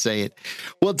hate to say it.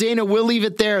 Well, Dana, we'll leave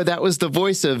it there. That was the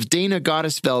voice of Dana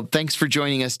Gottesfeld. Thanks for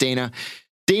joining us, Dana.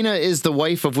 Dana is the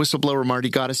wife of whistleblower Marty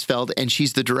Gottesfeld, and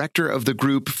she's the director of the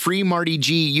group Free Marty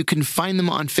G. You can find them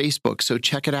on Facebook, so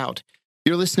check it out.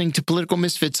 You're listening to Political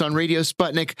Misfits on Radio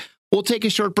Sputnik. We'll take a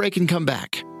short break and come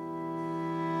back.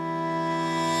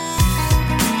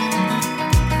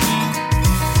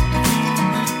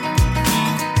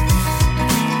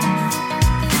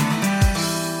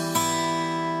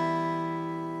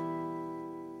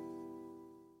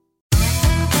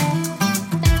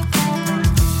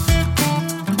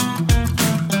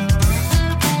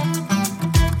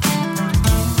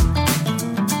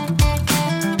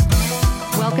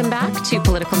 To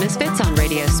Political Misfits on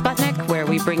Radio Sputnik, where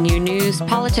we bring you news,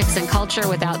 politics, and culture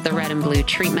without the red and blue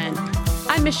treatment.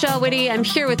 I'm Michelle Whitty. I'm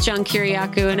here with John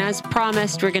Kiriakou, and as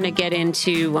promised, we're going to get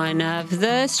into one of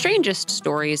the strangest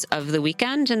stories of the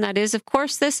weekend, and that is, of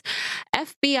course, this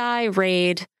FBI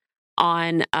raid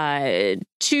on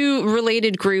two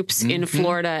related groups in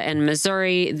Florida and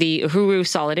Missouri, the Uhuru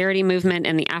Solidarity Movement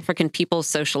and the African People's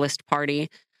Socialist Party.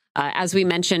 As we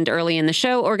mentioned early in the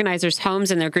show, organizers' homes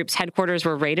and their group's headquarters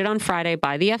were raided on Friday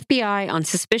by the FBI on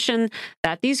suspicion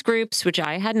that these groups, which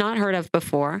I had not heard of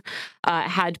before,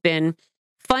 had been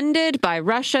funded by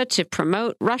Russia to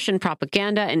promote Russian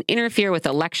propaganda and interfere with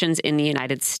elections in the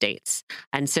United States.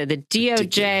 And so the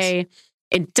DOJ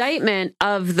indictment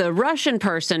of the Russian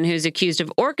person who's accused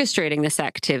of orchestrating this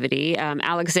activity,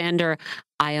 Alexander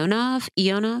Ionov,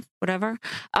 whatever.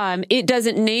 It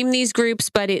doesn't name these groups,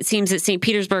 but it seems that St.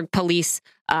 Petersburg police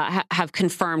have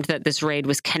confirmed that this raid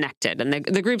was connected. And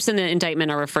the groups in the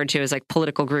indictment are referred to as like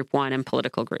Political Group 1 and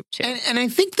Political Group 2. And I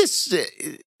think this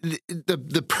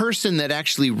the person that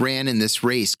actually ran in this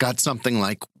race got something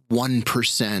like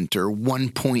 1% or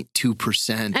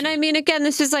 1.2%. And I mean, again,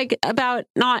 this is like about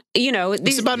not,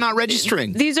 it's about not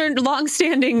registering. These are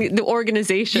longstanding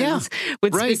organizations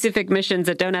with specific missions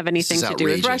that don't have anything to do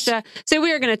with Russia. So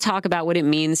we are going to talk about what it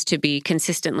means to be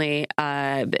consistently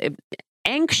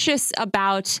anxious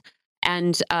about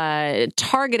and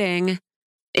targeting,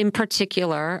 in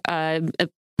particular,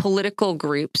 political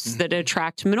groups that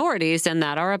attract minorities and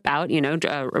that are about,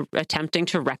 attempting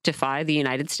to rectify the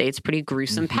United States' pretty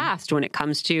gruesome past when it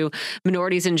comes to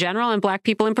minorities in general and Black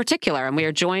people in particular. And we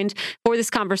are joined for this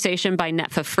conversation by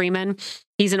Netfa Freeman.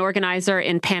 He's an organizer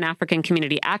in Pan-African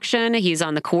Community Action. He's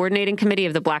on the coordinating committee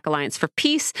of the Black Alliance for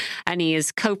Peace, and he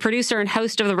is co-producer and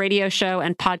host of the radio show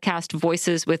and podcast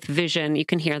Voices with Vision. You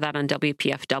can hear that on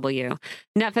WPFW.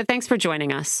 Netfa, thanks for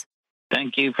joining us.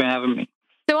 Thank you for having me.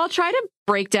 So I'll try to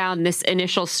break down this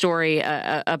initial story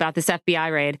about this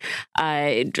FBI raid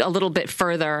a little bit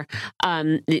further.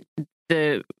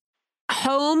 The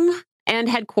home and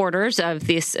headquarters of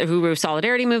this Uhuru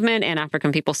Solidarity Movement and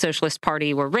African People's Socialist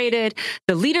Party were raided.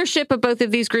 The leadership of both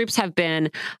of these groups have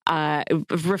been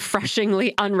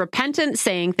refreshingly unrepentant,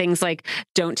 saying things like,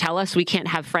 don't tell us we can't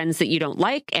have friends that you don't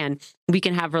like, and we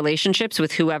can have relationships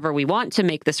with whoever we want to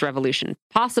make this revolution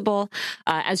possible.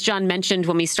 As John mentioned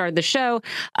when we started the show,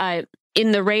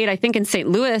 in the raid, I think in St.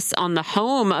 Louis, on the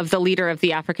home of the leader of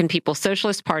the African People's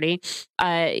Socialist Party,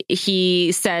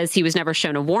 he says he was never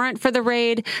shown a warrant for the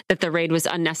raid, that the raid was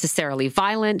unnecessarily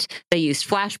violent, they used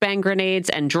flashbang grenades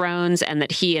and drones, and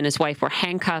that he and his wife were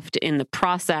handcuffed in the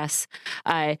process.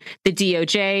 The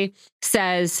DOJ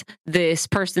says this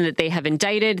person that they have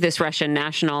indicted, this Russian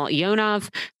national Ionov,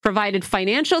 provided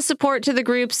financial support to the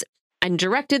groups and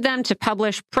directed them to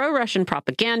publish pro-Russian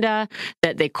propaganda,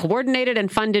 that they coordinated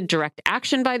and funded direct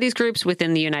action by these groups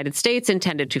within the United States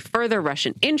intended to further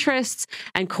Russian interests,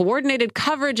 and coordinated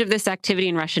coverage of this activity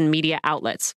in Russian media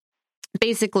outlets.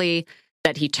 Basically,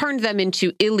 that he turned them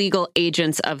into illegal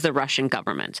agents of the Russian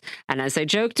government. And as I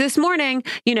joked this morning,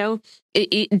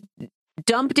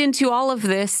 dumped into all of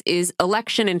this is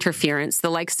election interference, the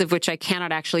likes of which I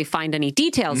cannot actually find any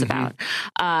details about.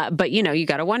 But, you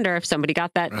got to wonder if somebody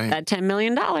got that $10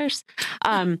 million.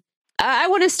 I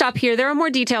want to stop here. There are more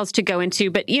details to go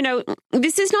into, but,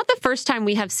 this is not the first time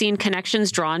we have seen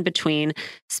connections drawn between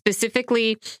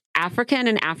specifically African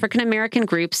and African-American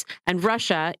groups and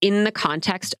Russia in the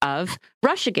context of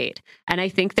Russiagate. And I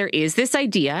think there is this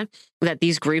idea that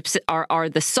these groups are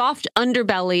the soft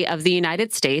underbelly of the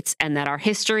United States, and that our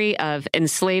history of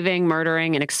enslaving,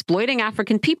 murdering, and exploiting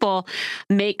African people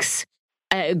makes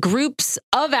groups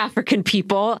of African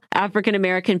people,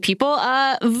 African-American people,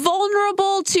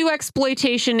 vulnerable to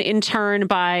exploitation in turn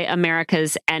by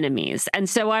America's enemies. And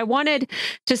so I wanted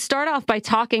to start off by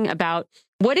talking about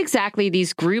what exactly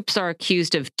these groups are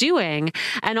accused of doing,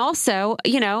 and also,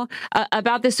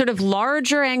 about this sort of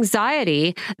larger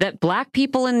anxiety that Black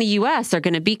people in the U.S. are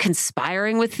going to be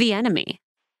conspiring with the enemy.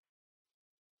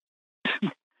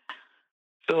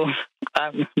 So,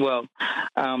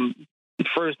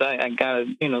 first I gotta,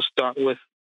 start with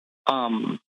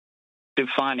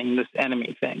defining this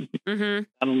enemy thing. Mm-hmm.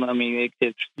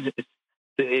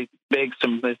 It begs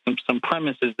some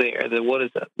premises there. That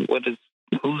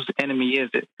whose enemy is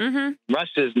it? Mm-hmm.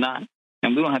 Russia is not,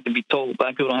 and we don't have to be told.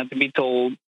 Black people don't have to be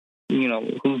told,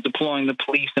 who's deploying the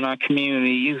police in our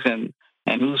communities and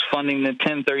who's funding the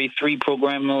 1033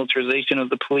 program militarization of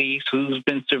the police, who's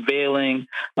been surveilling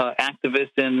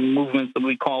activists and movements that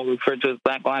we refer to as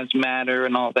Black Lives Matter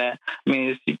and all that. I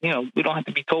mean, we don't have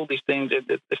to be told these things.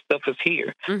 This stuff is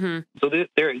here. Mm-hmm. So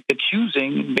they're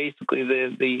accusing basically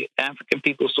the African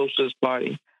People's Socialist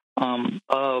Party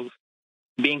of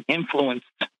being influenced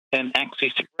and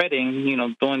actually spreading,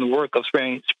 doing the work of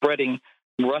spreading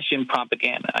Russian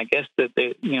propaganda. I guess that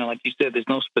like you said, there's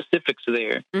no specifics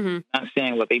there. Mm-hmm. Not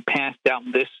saying they passed out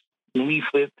this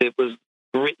leaflet that was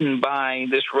written by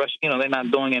this Russian. They're not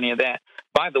doing any of that.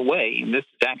 By the way, this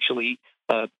is actually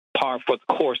par for the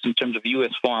course in terms of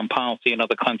U.S. foreign policy in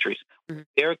other countries. Mm-hmm.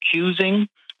 They're accusing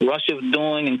Russia of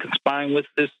doing and conspiring with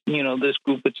this, this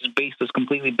group, which is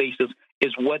completely baseless,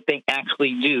 is what they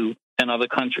actually do in other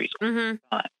countries. Mm-hmm.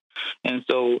 And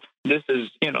so this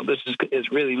is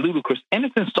really ludicrous, and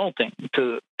it's insulting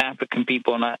to African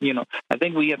people. And I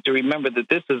think we have to remember that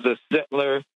this is a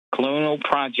settler colonial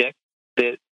project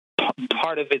that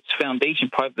part of its foundation,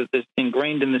 part of this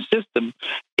ingrained in the system,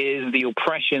 is the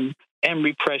oppression and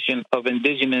repression of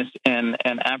indigenous and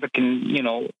African,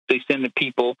 descendant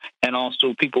people, and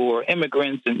also people who are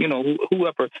immigrants and,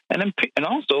 whoever, and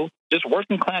also just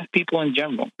working class people in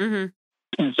general. Mm-hmm.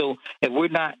 And so if we're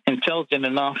not intelligent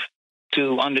enough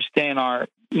to understand our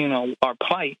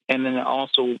plight and then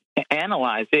also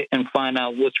analyze it and find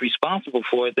out what's responsible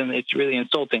for it, then it's really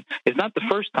insulting. It's not the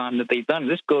first time that they've done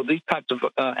this. These types of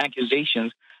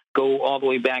accusations go all the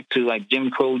way back to like Jim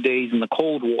Crow days in the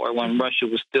Cold War, when Russia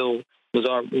was still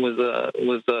still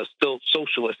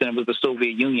socialist, and it was the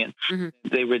Soviet Union. Mm-hmm.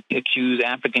 They would accuse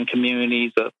African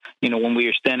communities of, when we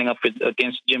were standing up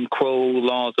against Jim Crow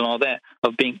laws and all that,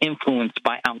 of being influenced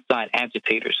by outside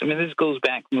agitators. I mean, this goes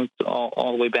back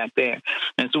all the way back there.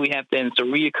 And so and it's a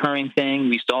reoccurring thing.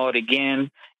 We saw it again.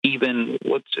 Even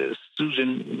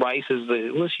Susan Rice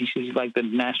she's like the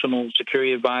national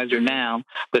security advisor now.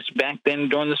 But back then,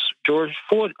 during the George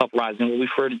Floyd uprising, what we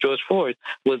refer to George Floyd,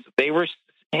 was they were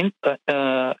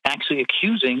actually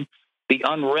accusing the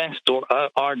unrest or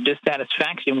our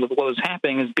dissatisfaction with what was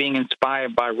happening as being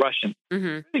inspired by Russians. Mm-hmm.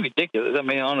 It's really ridiculous. I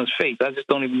mean, on its face, I just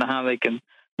don't even know how they can.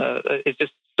 It's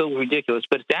just so ridiculous.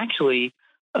 But it's actually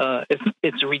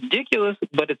it's ridiculous,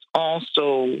 but it's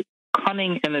also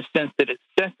cunning in the sense that it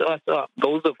sets us up,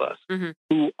 those of us mm-hmm.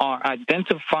 who are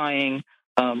identifying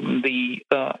the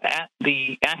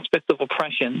aspects of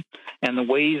oppression and the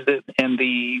ways that, and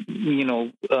the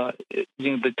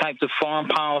types of foreign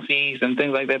policies and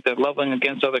things like that leveling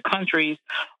against other countries,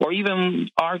 or even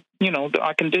our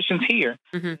conditions here,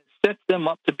 mm-hmm. sets them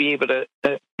up to be able to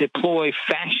deploy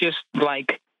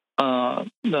fascist-like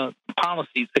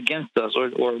policies against us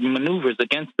or maneuvers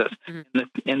against us mm-hmm.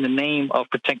 in the name of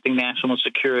protecting national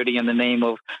security, in the name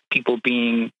of people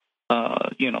being,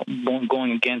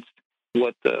 going against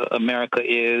what America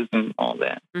is and all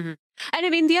that. Mm-hmm. And I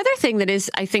mean, the other thing that is,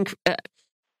 I think,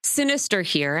 sinister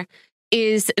here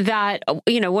is that,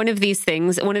 one of the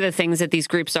things that these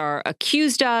groups are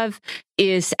accused of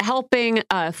is helping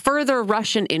further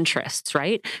Russian interests,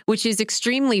 right? Which is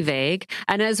extremely vague.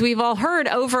 And as we've all heard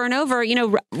over and over,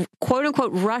 quote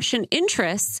unquote Russian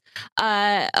interests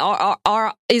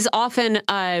is often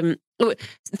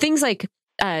things like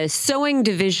sowing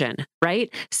division,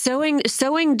 right?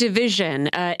 Sowing division,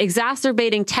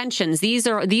 exacerbating tensions. These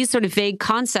sort of vague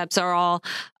concepts are all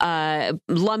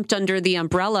lumped under the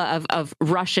umbrella of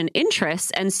Russian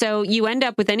interests. And so you end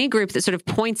up with any group that sort of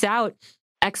points out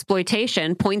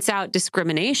exploitation, points out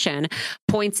discrimination,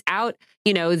 points out,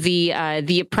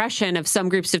 the oppression of some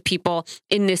groups of people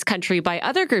in this country by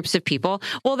other groups of people.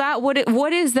 Well,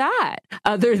 what is that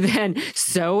other than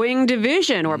sowing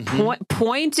division or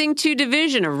pointing to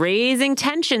division or raising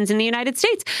tensions in the United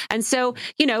States? And so,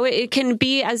 it can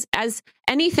be as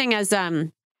anything as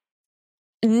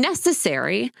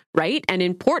necessary, right, and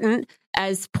important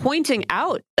as pointing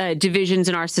out divisions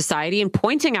in our society and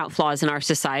pointing out flaws in our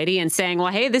society and saying,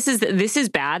 well, hey, this is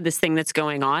bad, this thing that's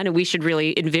going on, and we should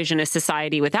really envision a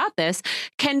society without this,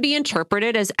 can be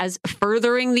interpreted as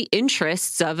furthering the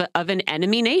interests of an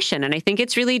enemy nation. And I think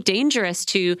it's really dangerous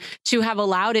to have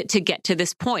allowed it to get to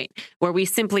this point where we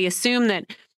simply assume that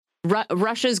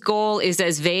Russia's goal is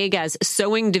as vague as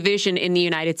sowing division in the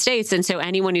United States, and so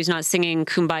anyone who's not singing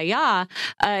Kumbaya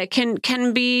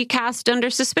can be cast under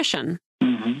suspicion.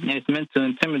 Mm-hmm. And it's meant to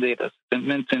intimidate us. It's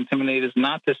meant to intimidate us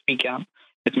not to speak out.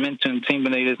 It's meant to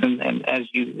intimidate us, and as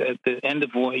you at the end of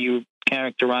what you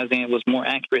characterizing it was more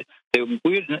accurate. The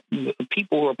weird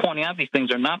people who are pointing out these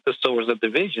things are not the sowers of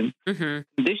division. Mm-hmm.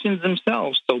 Conditions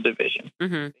themselves sow division.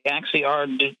 Mm-hmm. They actually are,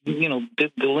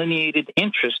 delineated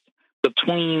interests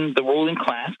between the ruling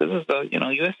class, this is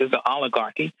U.S. is an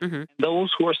oligarchy, and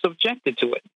those who are subjected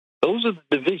to it. Those are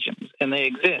the divisions, and they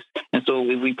exist. And so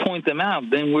if we point them out,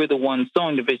 then we're the ones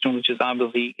sowing division, which is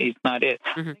obviously it's not it.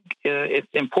 Mm-hmm. I think, it's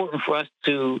important for us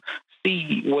to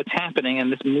see what's happening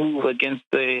in this move against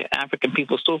the African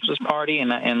People's Socialist Party,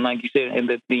 and like you said, and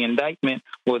the indictment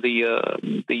or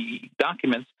the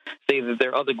documents say that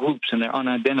there are other groups and they're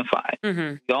unidentified.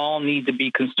 Mm-hmm. We all need to be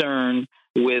concerned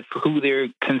with who they're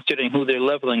considering, who they're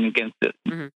leveling against. They're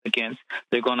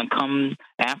going to come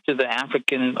after the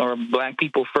African or Black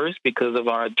people first because of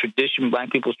our tradition, Black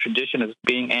people's tradition of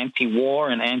being anti-war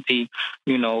and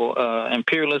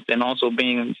anti-imperialist, and also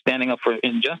standing up for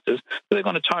injustice. So they're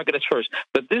going to target us first.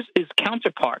 But this is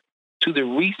counterpart to the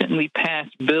recently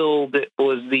passed bill that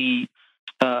was the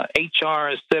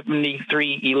HR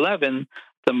 7311,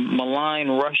 the Malign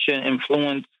Russia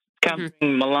Influence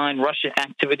Countering Malign Russian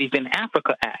Activities in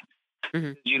Africa Act.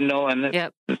 Because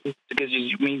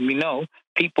we know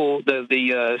people,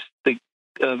 the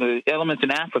elements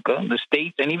in Africa, the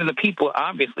states, and even the people,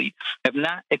 obviously, have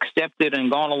not accepted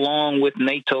and gone along with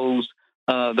NATO's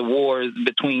the war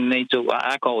between NATO.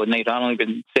 I call it NATO. I don't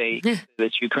even say that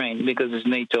it's Ukraine because it's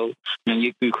NATO,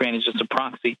 and Ukraine is just a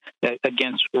proxy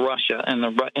against Russia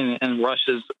and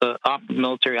Russia's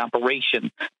military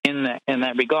operation in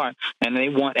that regard. And they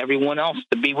want everyone else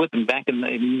to be with them. Back in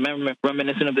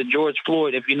reminiscent of the George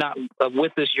Floyd, if you're not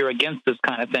with us, you're against us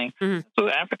kind of thing. Mm-hmm. So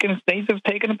African states have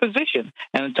taken a position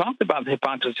and talked about the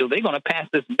hypocrisy. So they're going to pass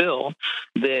this bill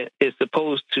that is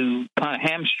supposed to kind of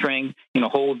hamstring,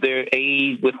 withhold their aid,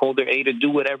 or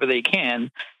do whatever they can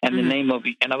in the name of.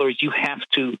 In other words, you have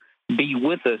to be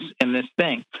with us in this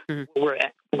thing. Mm-hmm. We're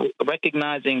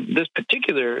recognizing this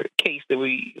particular case that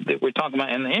we're talking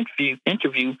about in the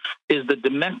interview is the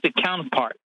domestic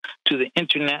counterpart to the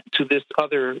internet, to this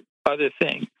other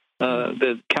thing,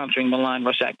 the Countering Malign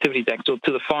Russia Activities Act, so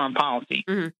to the foreign policy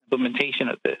implementation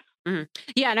of this. Mm-hmm.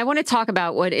 Yeah, and I want to talk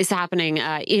about what is happening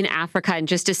in Africa in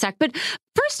just a sec. But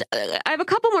first, I have a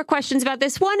couple more questions about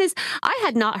this. One is, I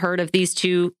had not heard of these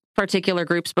two particular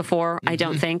groups before, I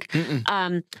don't think.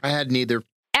 I had neither.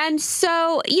 And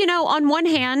so, on one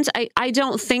hand, I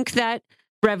don't think that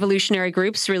revolutionary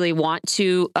groups really want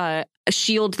to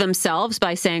shield themselves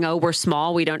by saying, oh, we're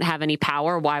small, we don't have any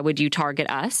power, why would you target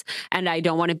us? And I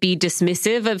don't want to be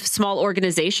dismissive of small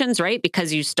organizations, right?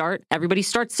 Because everybody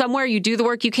starts somewhere, you do the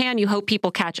work you can, you hope people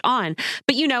catch on.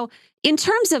 But, in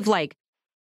terms of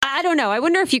I don't know. I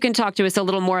wonder if you can talk to us a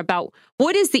little more about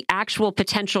what is the actual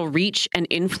potential reach and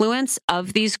influence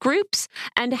of these groups,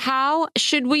 and how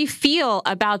should we feel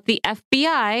about the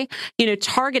FBI,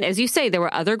 target, as you say, there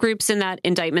were other groups in that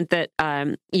indictment that,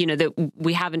 that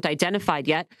we haven't identified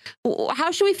yet.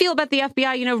 How should we feel about the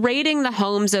FBI, raiding the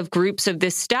homes of groups of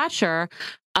this stature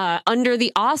under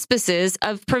the auspices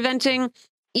of preventing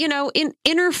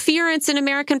interference in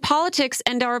American politics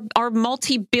and our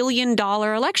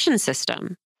multi-billion-dollar election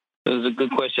system? It was a good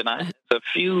question. I've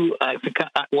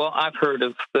heard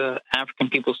of the African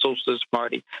People's Socialist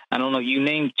Party. I don't know. You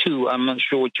named two. I'm not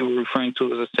sure what you were referring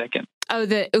to as a second. Oh,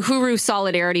 the Uhuru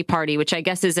Solidarity Party, which I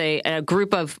guess is a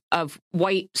group of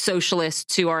white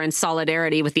socialists who are in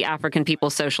solidarity with the African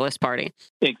People's Socialist Party.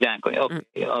 Exactly. Okay.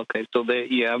 Okay. So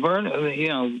I've heard,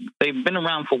 they've been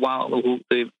around for a while.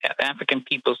 The African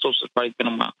People's Socialist Party's been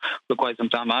around for quite some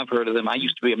time. I've heard of them. I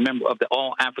used to be a member of the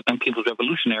All African People's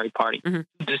Revolutionary Party.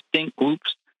 Distinct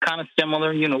groups, kind of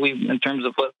similar, in terms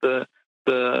of what the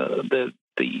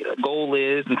the goal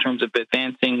is in terms of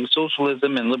advancing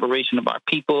socialism and liberation of our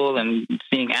people, and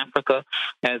seeing Africa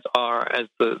as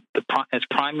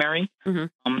primary,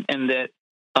 and that.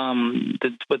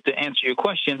 But to answer your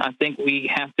question, I think we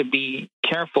have to be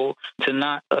careful to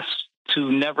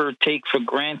never take for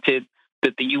granted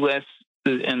that the U.S.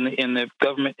 and the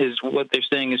government is what they're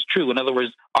saying is true. In other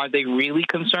words, are they really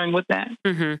concerned with that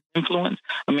influence?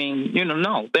 I mean,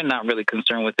 no, they're not really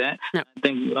concerned with that. No. I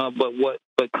think,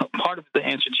 but part of the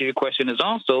answer to your question is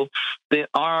also there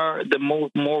are the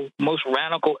most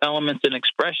radical elements and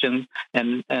expressions,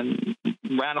 and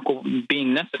radical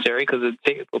being necessary, because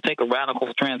it will take a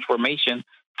radical transformation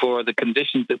for the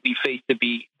conditions that we face to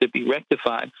be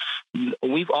rectified.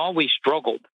 We've always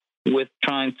struggled with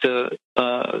trying to,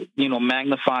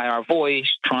 magnify our voice,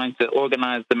 trying to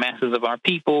organize the masses of our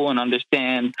people and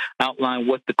outline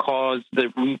what the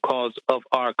root cause of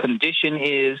our condition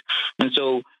is. And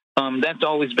so that's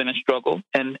always been a struggle.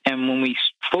 And when we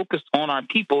focus on our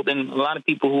people, then a lot of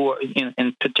people who are,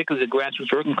 in particularly the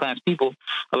grassroots working class people,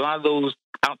 a lot of those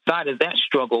outside of that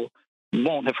struggle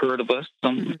won't have heard of us,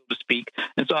 so to speak.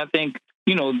 And so I think,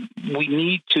 we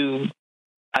need to,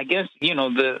 I guess,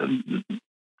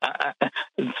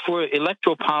 for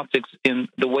electoral politics in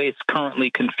the way it's currently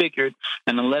configured,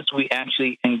 and unless we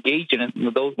actually engage in it,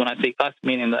 when I say us,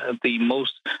 meaning the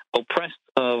most oppressed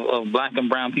of Black and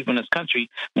brown people in this country,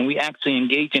 when we actually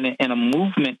engage in it in a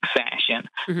movement fashion,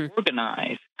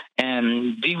 organize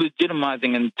and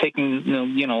delegitimizing and taking,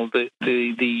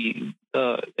 the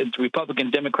Republican,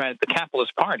 Democrat, the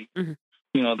capitalist party.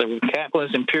 The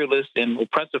capitalist, imperialist, and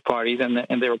oppressive parties,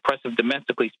 and they're oppressive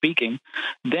domestically speaking,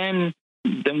 then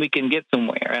we can get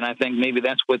somewhere. And I think maybe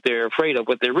that's what they're afraid of.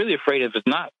 What they're really afraid of is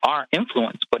not our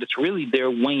influence, but it's really their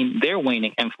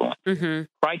waning influence.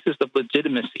 Crisis of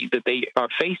legitimacy that they are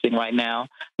facing right now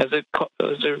as a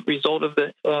result of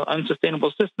the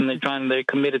unsustainable system they're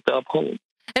committed to uphold.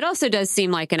 It also does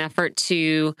seem like an effort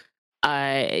to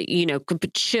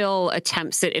chill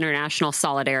attempts at international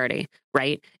solidarity,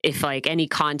 right? If any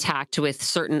contact with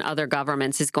certain other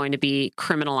governments is going to be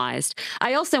criminalized.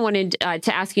 I also wanted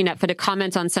to ask you, Netfa, to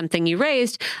comment on something you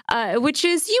raised, which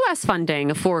is U.S.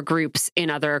 funding for groups in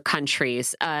other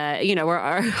countries.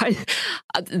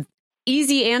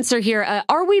 Easy answer here.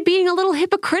 Are we being a little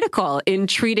hypocritical in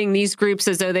treating these groups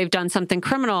as though they've done something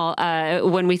criminal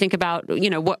when we think about,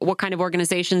 what kind of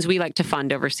organizations we like to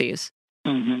fund overseas?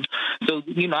 So,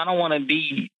 I don't want to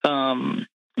be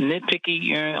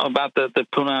nitpicky about the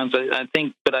pronouns. I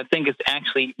think it's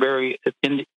actually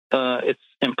it's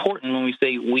important when we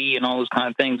say we and all those kind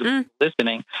of things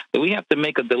listening, that we have to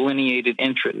make a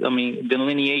delineation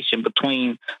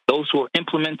between those who are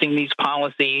implementing these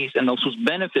policies and those who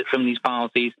benefit from these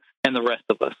policies and the rest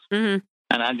of us. And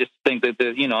I just think that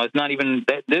it's not even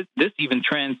that this even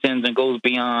transcends and goes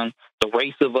beyond the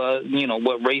race of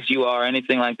what race you are, or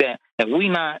anything like that. If we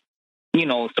not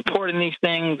supporting these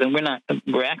things, and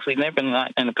we're actually never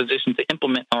not in a position to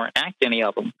implement or enact any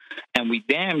of them, and we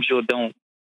damn sure don't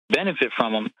benefit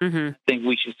from them. I think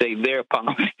we should say their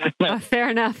policies. Fair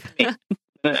enough.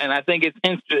 And I think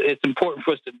it's important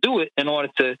for us to do it in order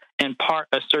to impart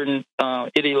a certain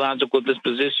ideological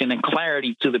disposition and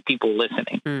clarity to the people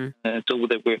listening.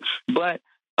 But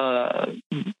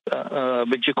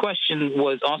your question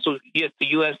was also, yes, the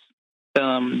U.S.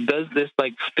 Does this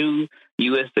through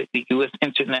U.S.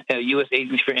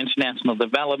 Agency for International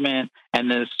Development and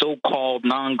the so-called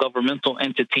non-governmental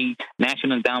entity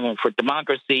National Endowment for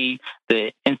Democracy,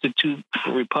 the Institute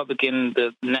for Republican,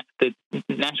 the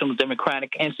National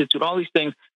Democratic Institute, all these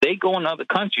things. They go in other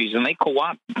countries and they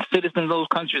co-opt citizens of those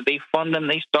countries. They fund them.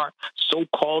 They start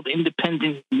so-called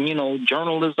independent,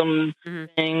 journalism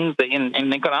things. In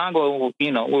Nicaragua, where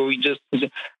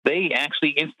they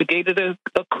actually instigated a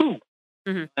coup.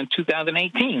 In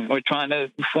 2018, we're trying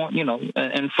to,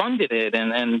 and funded it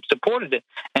and supported it,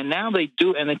 and now they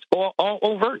do, and it's all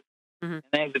overt. And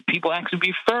the people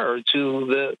actually refer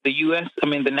to the U.S.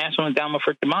 the National Endowment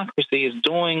for Democracy is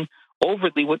doing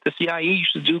overtly what the CIA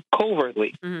used to do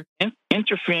covertly,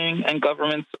 interfering in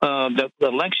governments. The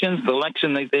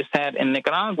election they just had in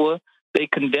Nicaragua, they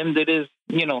condemned it as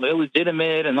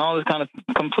illegitimate and all this kind of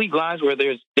complete lies, where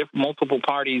there's multiple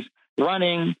parties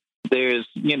running. There's,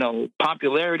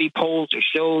 popularity polls to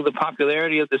show the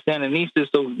popularity of the Sandinistas,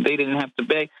 so they didn't have to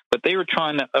beg. But they were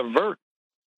trying to avert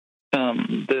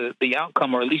the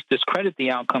outcome, or at least discredit the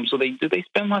outcome. So they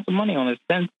spend lots of money on it,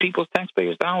 spend people's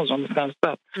taxpayers' dollars on this kind of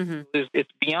stuff.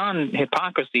 It's beyond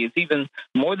hypocrisy. It's even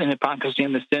more than hypocrisy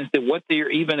in the sense that what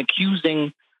they're even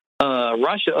accusing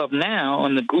Russia of now,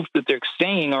 and the groups that they're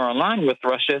saying are aligned with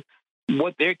Russia,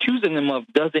 what they're accusing them of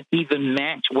doesn't even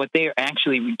match what they're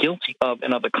actually guilty of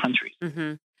in other countries.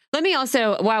 Mm-hmm. Let me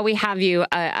also, while we have you,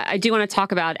 I do want to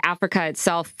talk about Africa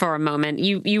itself for a moment.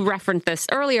 You referenced this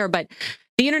earlier, but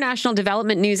the international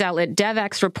development news outlet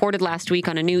DevEx reported last week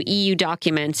on a new EU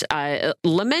document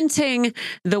lamenting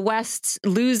the West's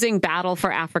losing battle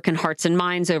for African hearts and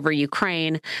minds over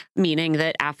Ukraine, meaning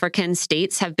that African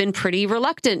states have been pretty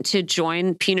reluctant to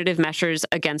join punitive measures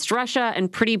against Russia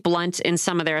and pretty blunt in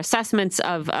some of their assessments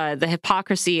of the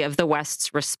hypocrisy of the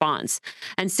West's response.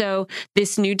 And so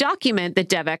this new document that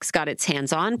DevEx got its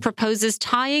hands on proposes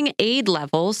tying aid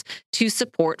levels to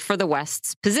support for the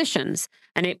West's positions.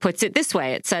 And it puts it this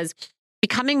way. It says,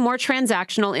 becoming more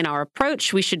transactional in our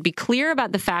approach, we should be clear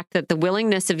about the fact that the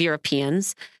willingness of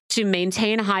Europeans to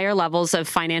maintain higher levels of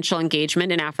financial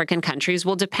engagement in African countries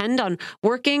will depend on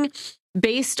working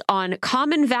based on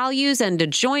common values and a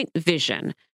joint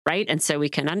vision, right? And so we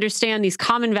can understand these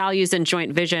common values and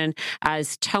joint vision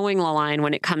as towing the line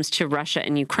when it comes to Russia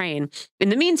and Ukraine. In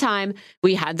the meantime,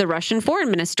 we had the Russian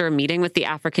foreign minister meeting with the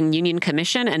African Union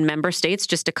Commission and member states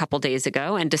just a couple days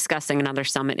ago and discussing another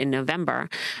summit in November.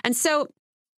 And so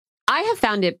I have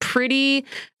found it pretty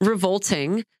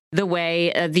revolting the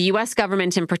way the U.S.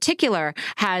 government in particular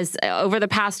has, over the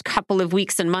past couple of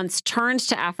weeks and months, turned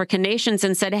to African nations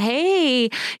and said, hey,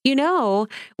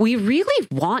 we really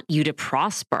want you to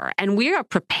prosper and we are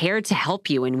prepared to help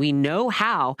you and we know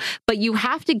how, but you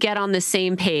have to get on the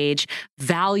same page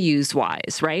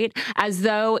values-wise, right? As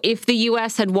though if the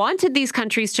U.S. had wanted these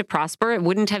countries to prosper, it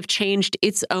wouldn't have changed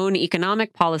its own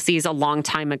economic policies a long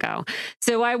time ago.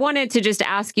 So I wanted to just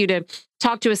ask you to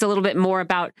talk to us a little bit more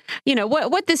about,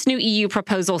 what this new EU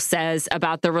proposal says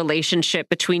about the relationship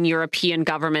between European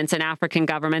governments and African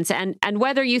governments, and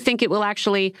whether you think it will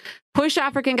actually push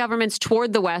African governments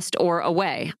toward the West or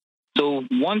away. So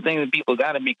one thing that people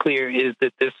got to be clear is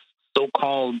that this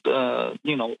so-called,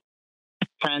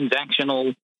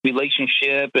 transactional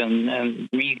relationship and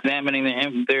re-examining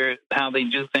how they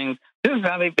do things, this is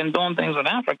how they've been doing things with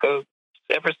Africa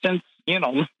ever since,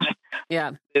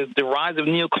 yeah, the rise of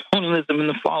neocolonialism in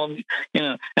the fall of,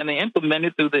 and they implement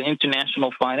it through the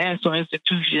international financial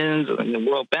institutions, the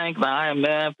World Bank, the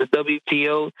IMF, the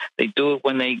WTO. They do it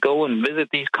when they go and visit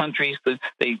these countries.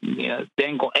 They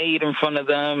dangle aid in front of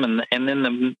them, and then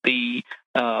the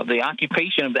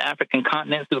occupation of the African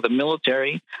continent through the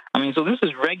military. I mean, so this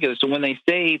is regular. So when they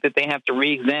say that they have to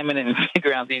re-examine it and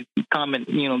figure out these common,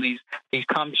 these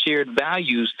common shared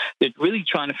values, they're really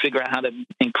trying to figure out how to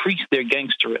increase their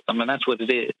gangsterism, and that's what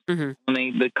it is.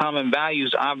 Mm-hmm. The common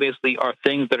values obviously are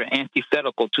things that are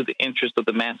antithetical to the interests of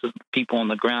the masses of people on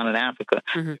the ground in Africa,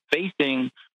 mm-hmm.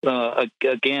 facing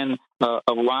again a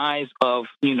rise of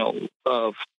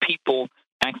people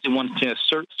actually wanting to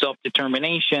assert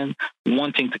self-determination,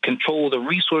 wanting to control the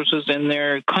resources in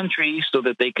their countries so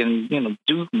that they can,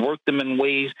 work them in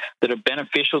ways that are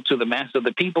beneficial to the mass of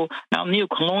the people. Now,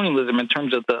 neocolonialism, in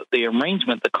terms of the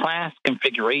arrangement, the class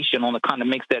configuration on the continent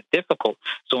makes that difficult.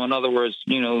 So, in other words,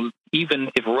 even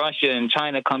if Russia and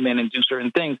China come in and do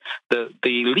certain things, the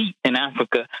elite in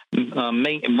Africa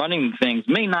running things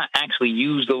may not actually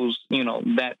use those,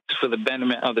 that for the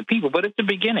betterment of the people, but it's the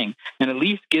beginning, and at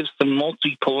least gives some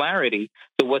multipolarity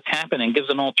to what's happening, gives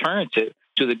an alternative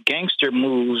to the gangster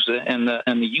moves and the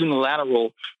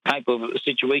unilateral type of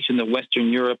situation that Western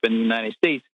Europe and the United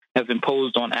States have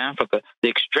imposed on Africa, the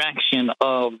extraction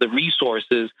of the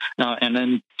resources and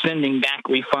then sending back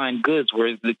refined goods,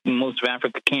 where most of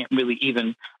Africa can't really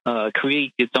even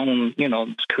create its own,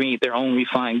 create their own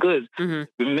refined goods. Mm-hmm.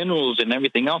 The minerals and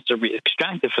everything else are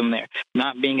extracted from there.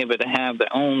 Not being able to have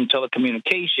their own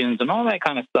telecommunications and all that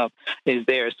kind of stuff is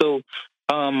there. So,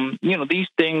 these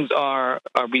things are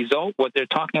a result. What they're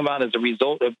talking about is a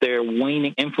result of their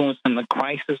waning influence in the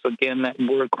crisis. Again, that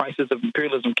word crisis of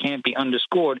imperialism can't be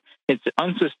underscored. It's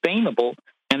unsustainable,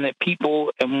 and that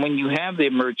people, and when you have the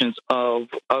emergence of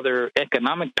other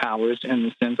economic powers, in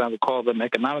the sense I would call them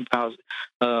economic powers,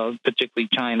 particularly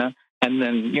China, and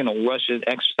then, Russia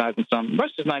exercising some.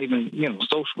 Russia's not even,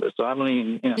 socialist, so I don't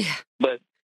even, yeah. But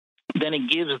then it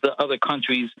gives the other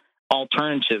countries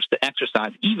alternatives to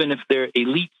exercise, even if they're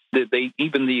elites.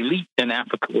 Even the elite in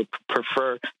Africa would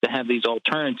prefer to have these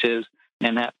alternatives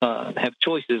and have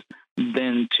choices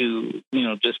than to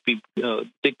just be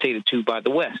dictated to by the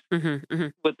West. Mm-hmm, mm-hmm.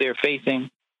 What they're facing,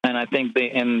 and I think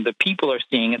the people are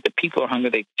seeing it. The people are hungry.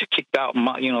 They kicked out,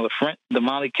 the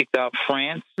Mali kicked out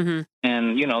France, mm-hmm.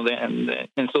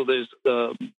 and so there's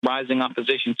rising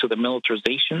opposition to the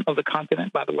militarization of the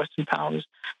continent by the Western powers,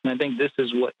 and I think this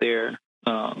is what they're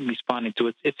responding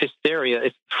to. It's hysteria.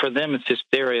 For them, it's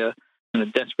hysteria and a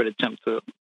desperate attempt to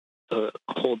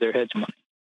hold their hegemony.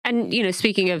 And,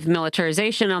 speaking of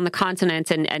militarization on the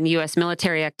continent and U.S.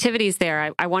 military activities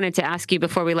there, I wanted to ask you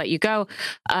before we let you go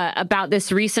about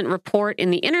this recent report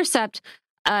in The Intercept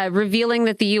revealing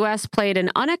that the U.S. played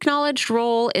an unacknowledged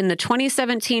role in the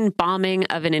 2017 bombing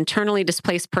of an internally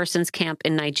displaced persons camp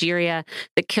in Nigeria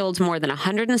that killed more than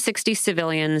 160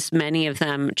 civilians, many of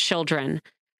them children.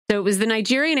 So it was the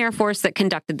Nigerian Air Force that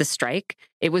conducted the strike.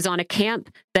 It was on a camp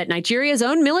that Nigeria's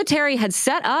own military had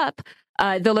set up,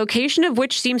 the location of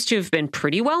which seems to have been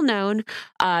pretty well known.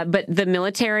 But the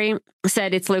military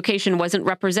said its location wasn't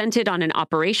represented on an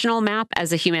operational map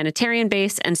as a humanitarian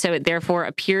base, and so it therefore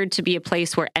appeared to be a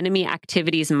place where enemy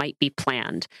activities might be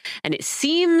planned. And it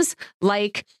seems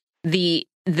like the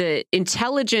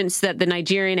intelligence that the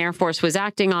Nigerian Air Force was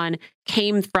acting on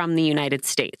came from the United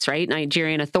States, right?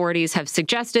 Nigerian authorities have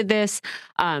suggested this.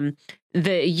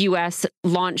 The U.S.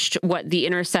 launched what The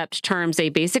Intercept terms a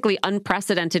basically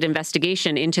unprecedented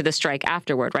investigation into the strike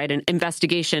afterward, right? An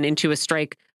investigation into a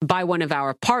strike by one of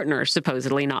our partners,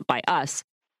 supposedly not by us.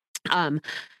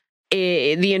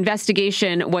 The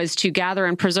investigation was to gather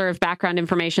and preserve background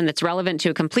information that's relevant to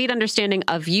a complete understanding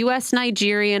of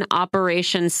U.S.-Nigerian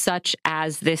operations such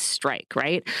as this strike,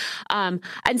 right? And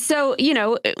so,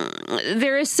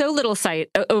 there is so little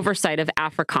oversight of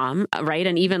AFRICOM, right?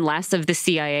 And even less of the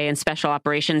CIA and special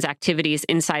operations activities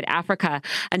inside Africa.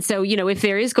 And so, if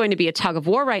there is going to be a tug of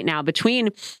war right now between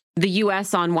the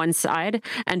U.S. on one side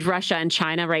and Russia and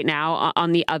China right now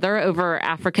on the other over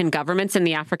African governments and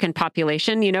the African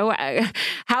population,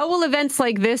 how will events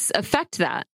like this affect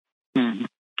that? I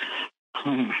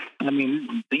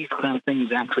mean, these kind of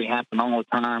things actually happen all the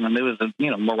time. And there was,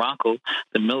 Morocco,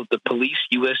 the police,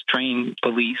 U.S. trained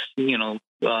police,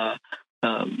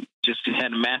 just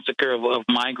had a massacre of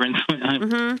migrants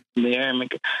there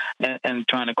and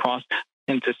trying to cross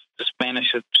into the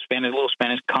little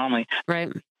Spanish colony.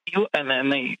 Right. And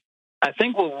then I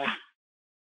think the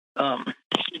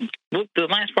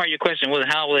last part of your question was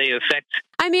how will they affect?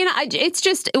 I mean, it's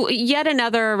just yet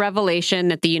another revelation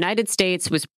that the United States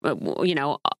was,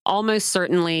 almost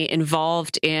certainly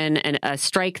involved in a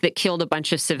strike that killed a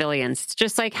bunch of civilians. It's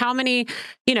just like how many,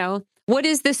 what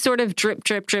is this sort of drip,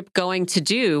 drip, drip going to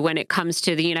do when it comes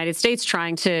to the United States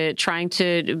trying to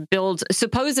build,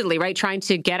 supposedly, right, trying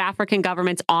to get African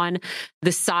governments on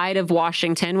the side of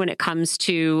Washington when it comes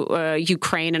to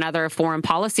Ukraine and other foreign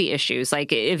policy issues?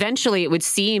 Like, eventually, it would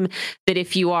seem that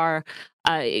if you are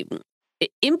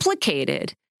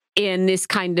implicated in this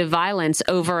kind of violence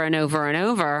over and over and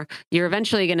over, you're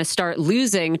eventually going to start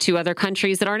losing to other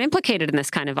countries that aren't implicated in this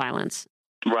kind of violence.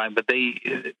 Right, but they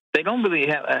don't really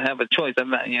have a choice.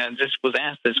 Just was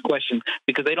asked this question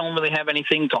because they don't really have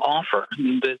anything to offer.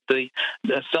 The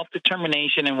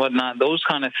self-determination and whatnot, those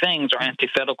kind of things are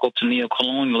antithetical to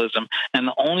neocolonialism, and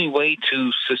the only way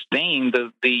to sustain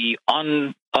the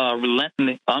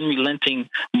unrelenting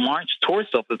march towards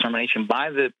self-determination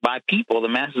by people, the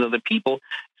masses of the people,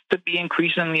 to be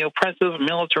increasingly oppressive,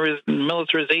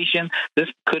 militarization. This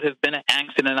could have been an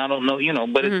accident. I don't know,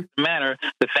 but it doesn't matter.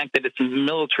 The fact that it's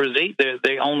militarization,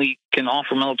 they only can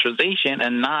offer militarization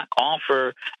and not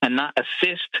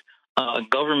assist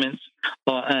governments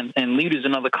and leaders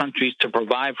in other countries to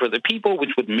provide for the people, which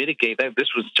would mitigate that.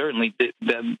 This would certainly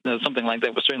something like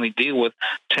that would certainly deal with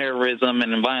terrorism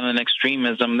and violent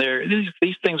extremism.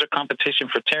 These things are competition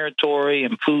for territory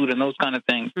and food and those kind of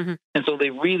things, and so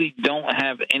they really don't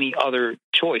have any other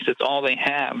choice. It's all they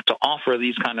have to offer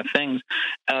these kind of things.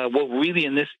 What really,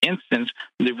 in this instance,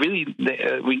 we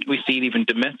see it even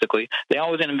domestically. They're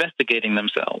always investigating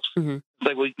themselves. It's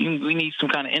like we need some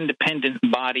kind of independent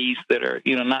bodies that are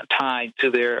not tied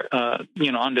to their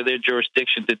under their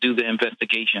jurisdiction to do the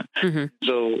investigation.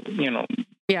 So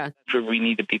that's what we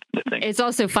need to be thinking. It's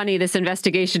also funny, this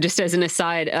investigation, just as an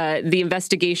aside, the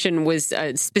investigation was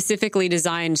specifically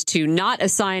designed to not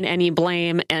assign any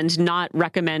blame and not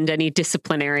recommend any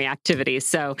disciplinary activities.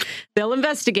 So they'll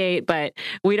investigate, but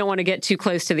we don't want to get too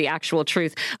close to the actual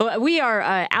truth. We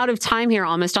are out of time here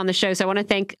almost on the show, so I want to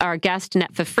thank our guest,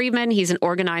 Netfa Friedman. He's an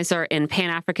organizer in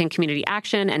Pan-African Community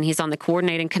Action, and he's on the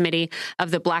coordinating committee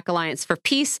of the Black Alliance for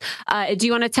Peace. Do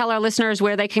you want to tell our listeners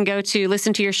where they can go to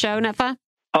listen to your show, Netfa?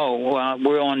 Oh,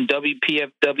 we're on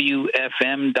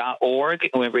WPFWFM.org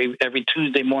every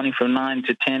Tuesday morning from 9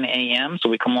 to 10 a.m. So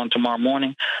we come on tomorrow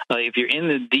morning. If you're in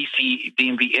the D.C.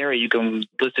 DMV area, you can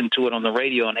listen to it on the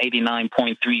radio on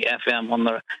 89.3 FM on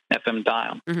the FM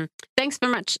dial. Thanks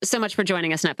so much for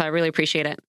joining us, Netfa. I really appreciate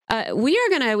it.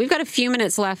 We've got a few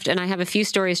minutes left, and I have a few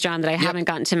stories, John, that I haven't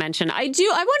gotten to mention. I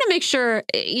want to make sure,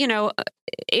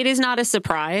 it is not a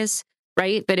surprise,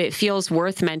 right? But it feels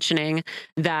worth mentioning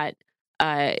that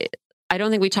I don't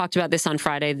think we talked about this on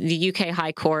Friday. The UK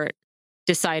High Court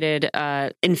decided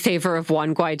in favor of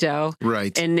Juan Guaido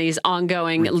in these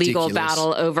ongoing legal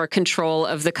battle over control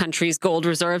of the country's gold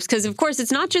reserves. Because, of course,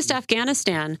 it's not just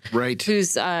Afghanistan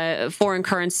whose foreign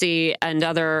currency and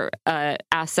other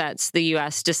assets the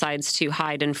U.S. decides to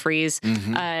hide and freeze.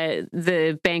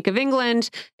 The Bank of England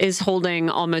is holding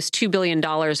almost $2 billion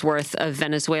worth of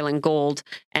Venezuelan gold,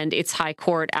 and its high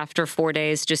court, after 4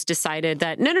 days, just decided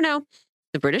that, no.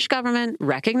 The British government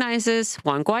recognizes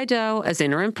Juan Guaido as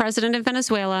interim president of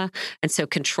Venezuela, and so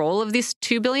control of these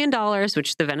 $2 billion,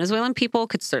 which the Venezuelan people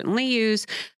could certainly use,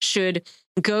 should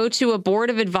go to a board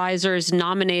of advisors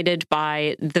nominated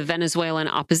by the Venezuelan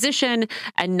opposition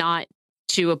and not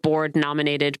to a board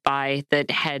nominated by the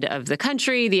head of the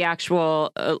country, the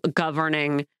actual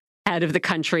governing head of the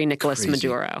country, Nicolas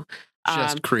Maduro.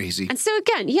 Just crazy. And so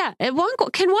again, can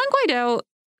Juan Guaido...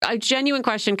 A genuine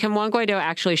question, can Juan Guaido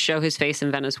actually show his face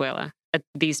in Venezuela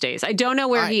these days? I don't know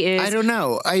where he is. I don't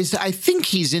know. I think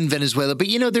he's in Venezuela, but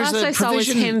there's last a I saw was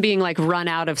provision. him being run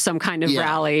out of some kind of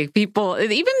rally. People,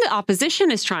 even the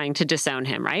opposition is trying to disown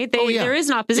him, right? There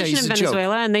is an opposition in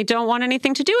Venezuela and they don't want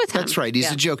anything to do with him. That's right.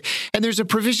 He's a joke. And there's a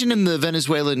provision in the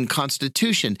Venezuelan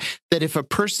constitution that if a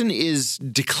person is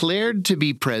declared to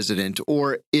be president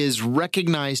or is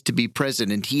recognized to be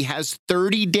president, he has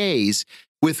 30 days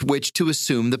with which to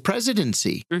assume the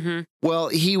presidency. Well,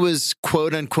 he was,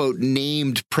 quote unquote,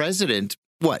 named president,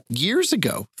 years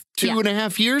ago?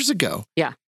 2.5 years ago.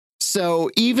 Yeah.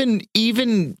 So even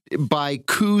by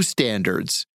coup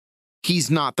standards,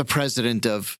 he's not the president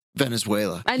of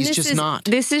Venezuela. And he's just not.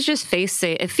 This is just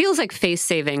it feels like face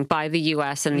saving by the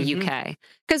U.S. and the UK.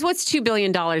 Because what's $2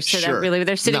 billion to them, really?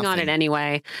 They're sitting on it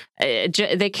anyway.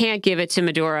 They can't give it to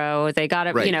Maduro. They got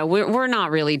it. We're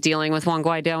not really dealing with Juan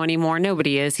Guaido anymore.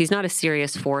 Nobody is. He's not a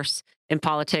serious force in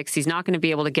politics. He's not going to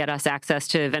be able to get us access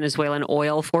to Venezuelan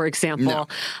oil, for example.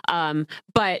 No.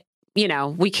 But,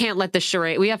 we can't let the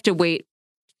charade. We have to wait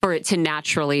for it to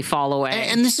naturally fall away.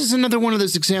 And this is another one of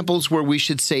those examples where we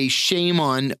should say shame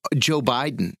on Joe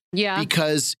Biden. Yeah.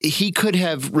 Because he could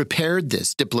have repaired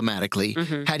this diplomatically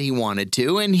had he wanted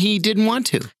to, and he didn't want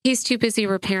to. He's too busy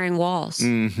repairing walls.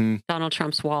 Donald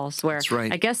Trump's walls. Where that's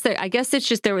right. I guess it's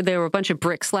just there were a bunch of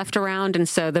bricks left around, and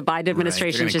so the Biden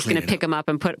administration is just going to pick them up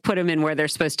and put them in where they're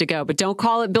supposed to go. But don't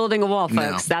call it building a wall,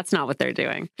 folks. No. That's not what they're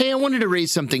doing. Hey, I wanted to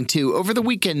raise something too. Over the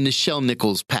weekend, Nichelle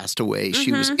Nichols passed away.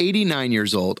 She was 89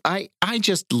 years old. I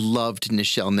just loved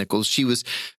Nichelle Nichols. She was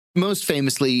most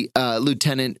famously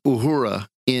Lieutenant Uhura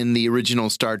in the original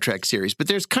Star Trek series. But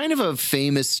there's kind of a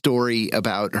famous story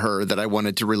about her that I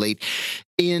wanted to relate.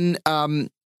 The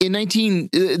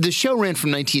show ran from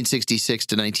 1966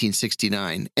 to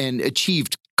 1969 and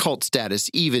achieved cult status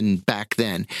even back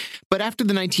then. But after the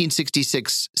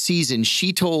 1966 season,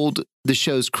 she told the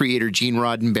show's creator, Gene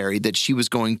Roddenberry, that she was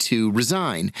going to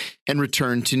resign and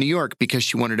return to New York because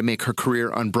she wanted to make her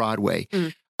career on Broadway.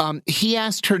 He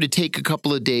asked her to take a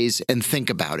couple of days and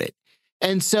think about it.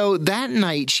 And so that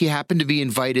night, she happened to be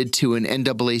invited to an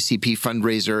NAACP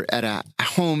fundraiser at a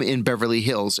home in Beverly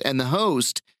Hills. And the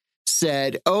host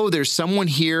said, there's someone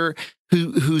here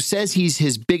who says he's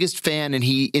his biggest fan and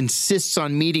he insists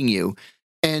on meeting you.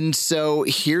 And so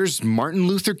here's Martin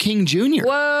Luther King Jr.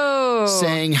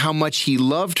 saying how much he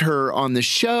loved her on the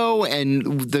show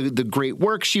and the great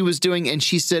work she was doing. And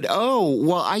she said,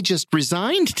 I just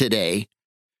resigned today.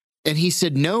 And he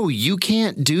said, no, you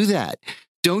can't do that.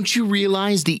 Don't you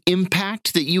realize the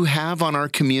impact that you have on our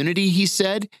community? He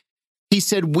said,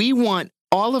 we want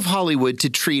all of Hollywood to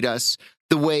treat us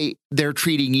the way they're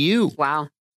treating you. Wow.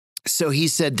 So he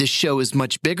said, this show is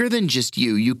much bigger than just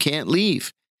you. You can't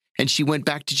leave. And she went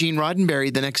back to Gene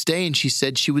Roddenberry the next day and she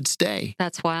said she would stay.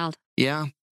 That's wild. Yeah.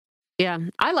 Yeah.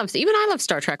 I loved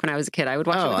Star Trek when I was a kid. I would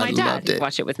watch it with my dad. He'd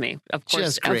watch it with me. Of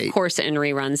course. Of course in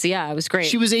reruns. Yeah, it was great.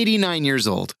 She was 89 years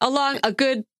old.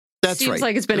 Seems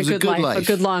like it's been a good life, a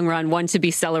good long run, one to be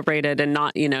celebrated and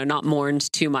not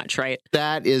mourned too much, right?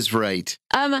 That is right.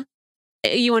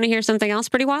 You want to hear something else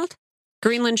pretty wild?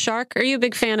 Greenland shark. Are you a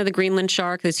big fan of the Greenland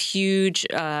shark? Those huge,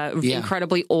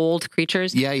 incredibly old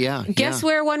creatures. Yeah. Guess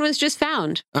where one was just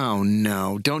found? Oh,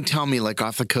 no. Don't tell me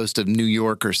off the coast of New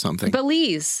York or something.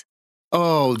 Belize.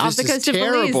 Oh, this off the coast of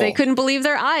Belize. They couldn't believe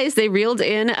their eyes. They reeled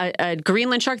in a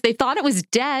Greenland shark. They thought it was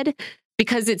dead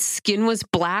because its skin was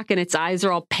black and its eyes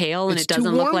are all pale and it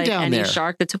doesn't look like any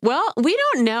shark. We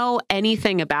don't know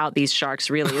anything about these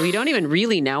sharks, really. We don't even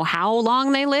really know how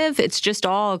long they live. It's just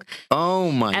all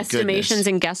estimations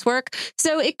and guesswork.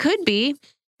 So it could be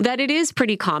that it is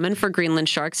pretty common for Greenland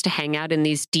sharks to hang out in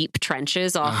these deep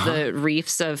trenches off the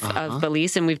reefs of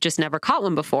Belize, and we've just never caught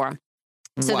one before.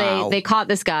 So Wow. they caught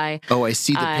this guy. Oh, I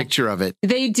see the picture of it.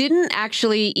 They didn't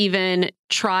actually even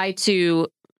try to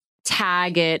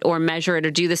tag it or measure it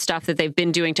or do the stuff that they've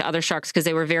been doing to other sharks because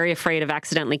they were very afraid of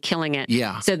accidentally killing it.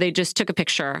 Yeah. So they just took a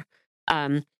picture.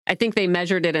 I think they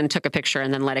measured it and took a picture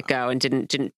and then let it go and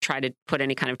didn't try to put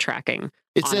any kind of tracking.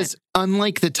 It says,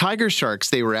 unlike the tiger sharks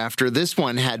they were after, this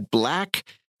one had black,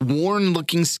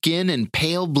 worn-looking skin and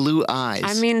pale blue eyes.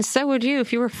 I mean, so would you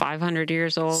if you were 500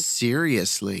 years old.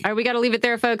 Seriously. All right, we got to leave it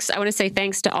there, folks. I want to say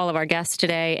thanks to all of our guests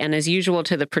today, and as usual,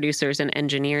 to the producers and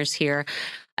engineers here.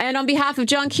 And on behalf of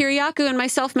John Kiriakou and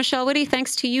myself, Michelle Witte,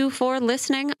 thanks to you for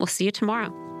listening. We'll see you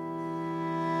tomorrow.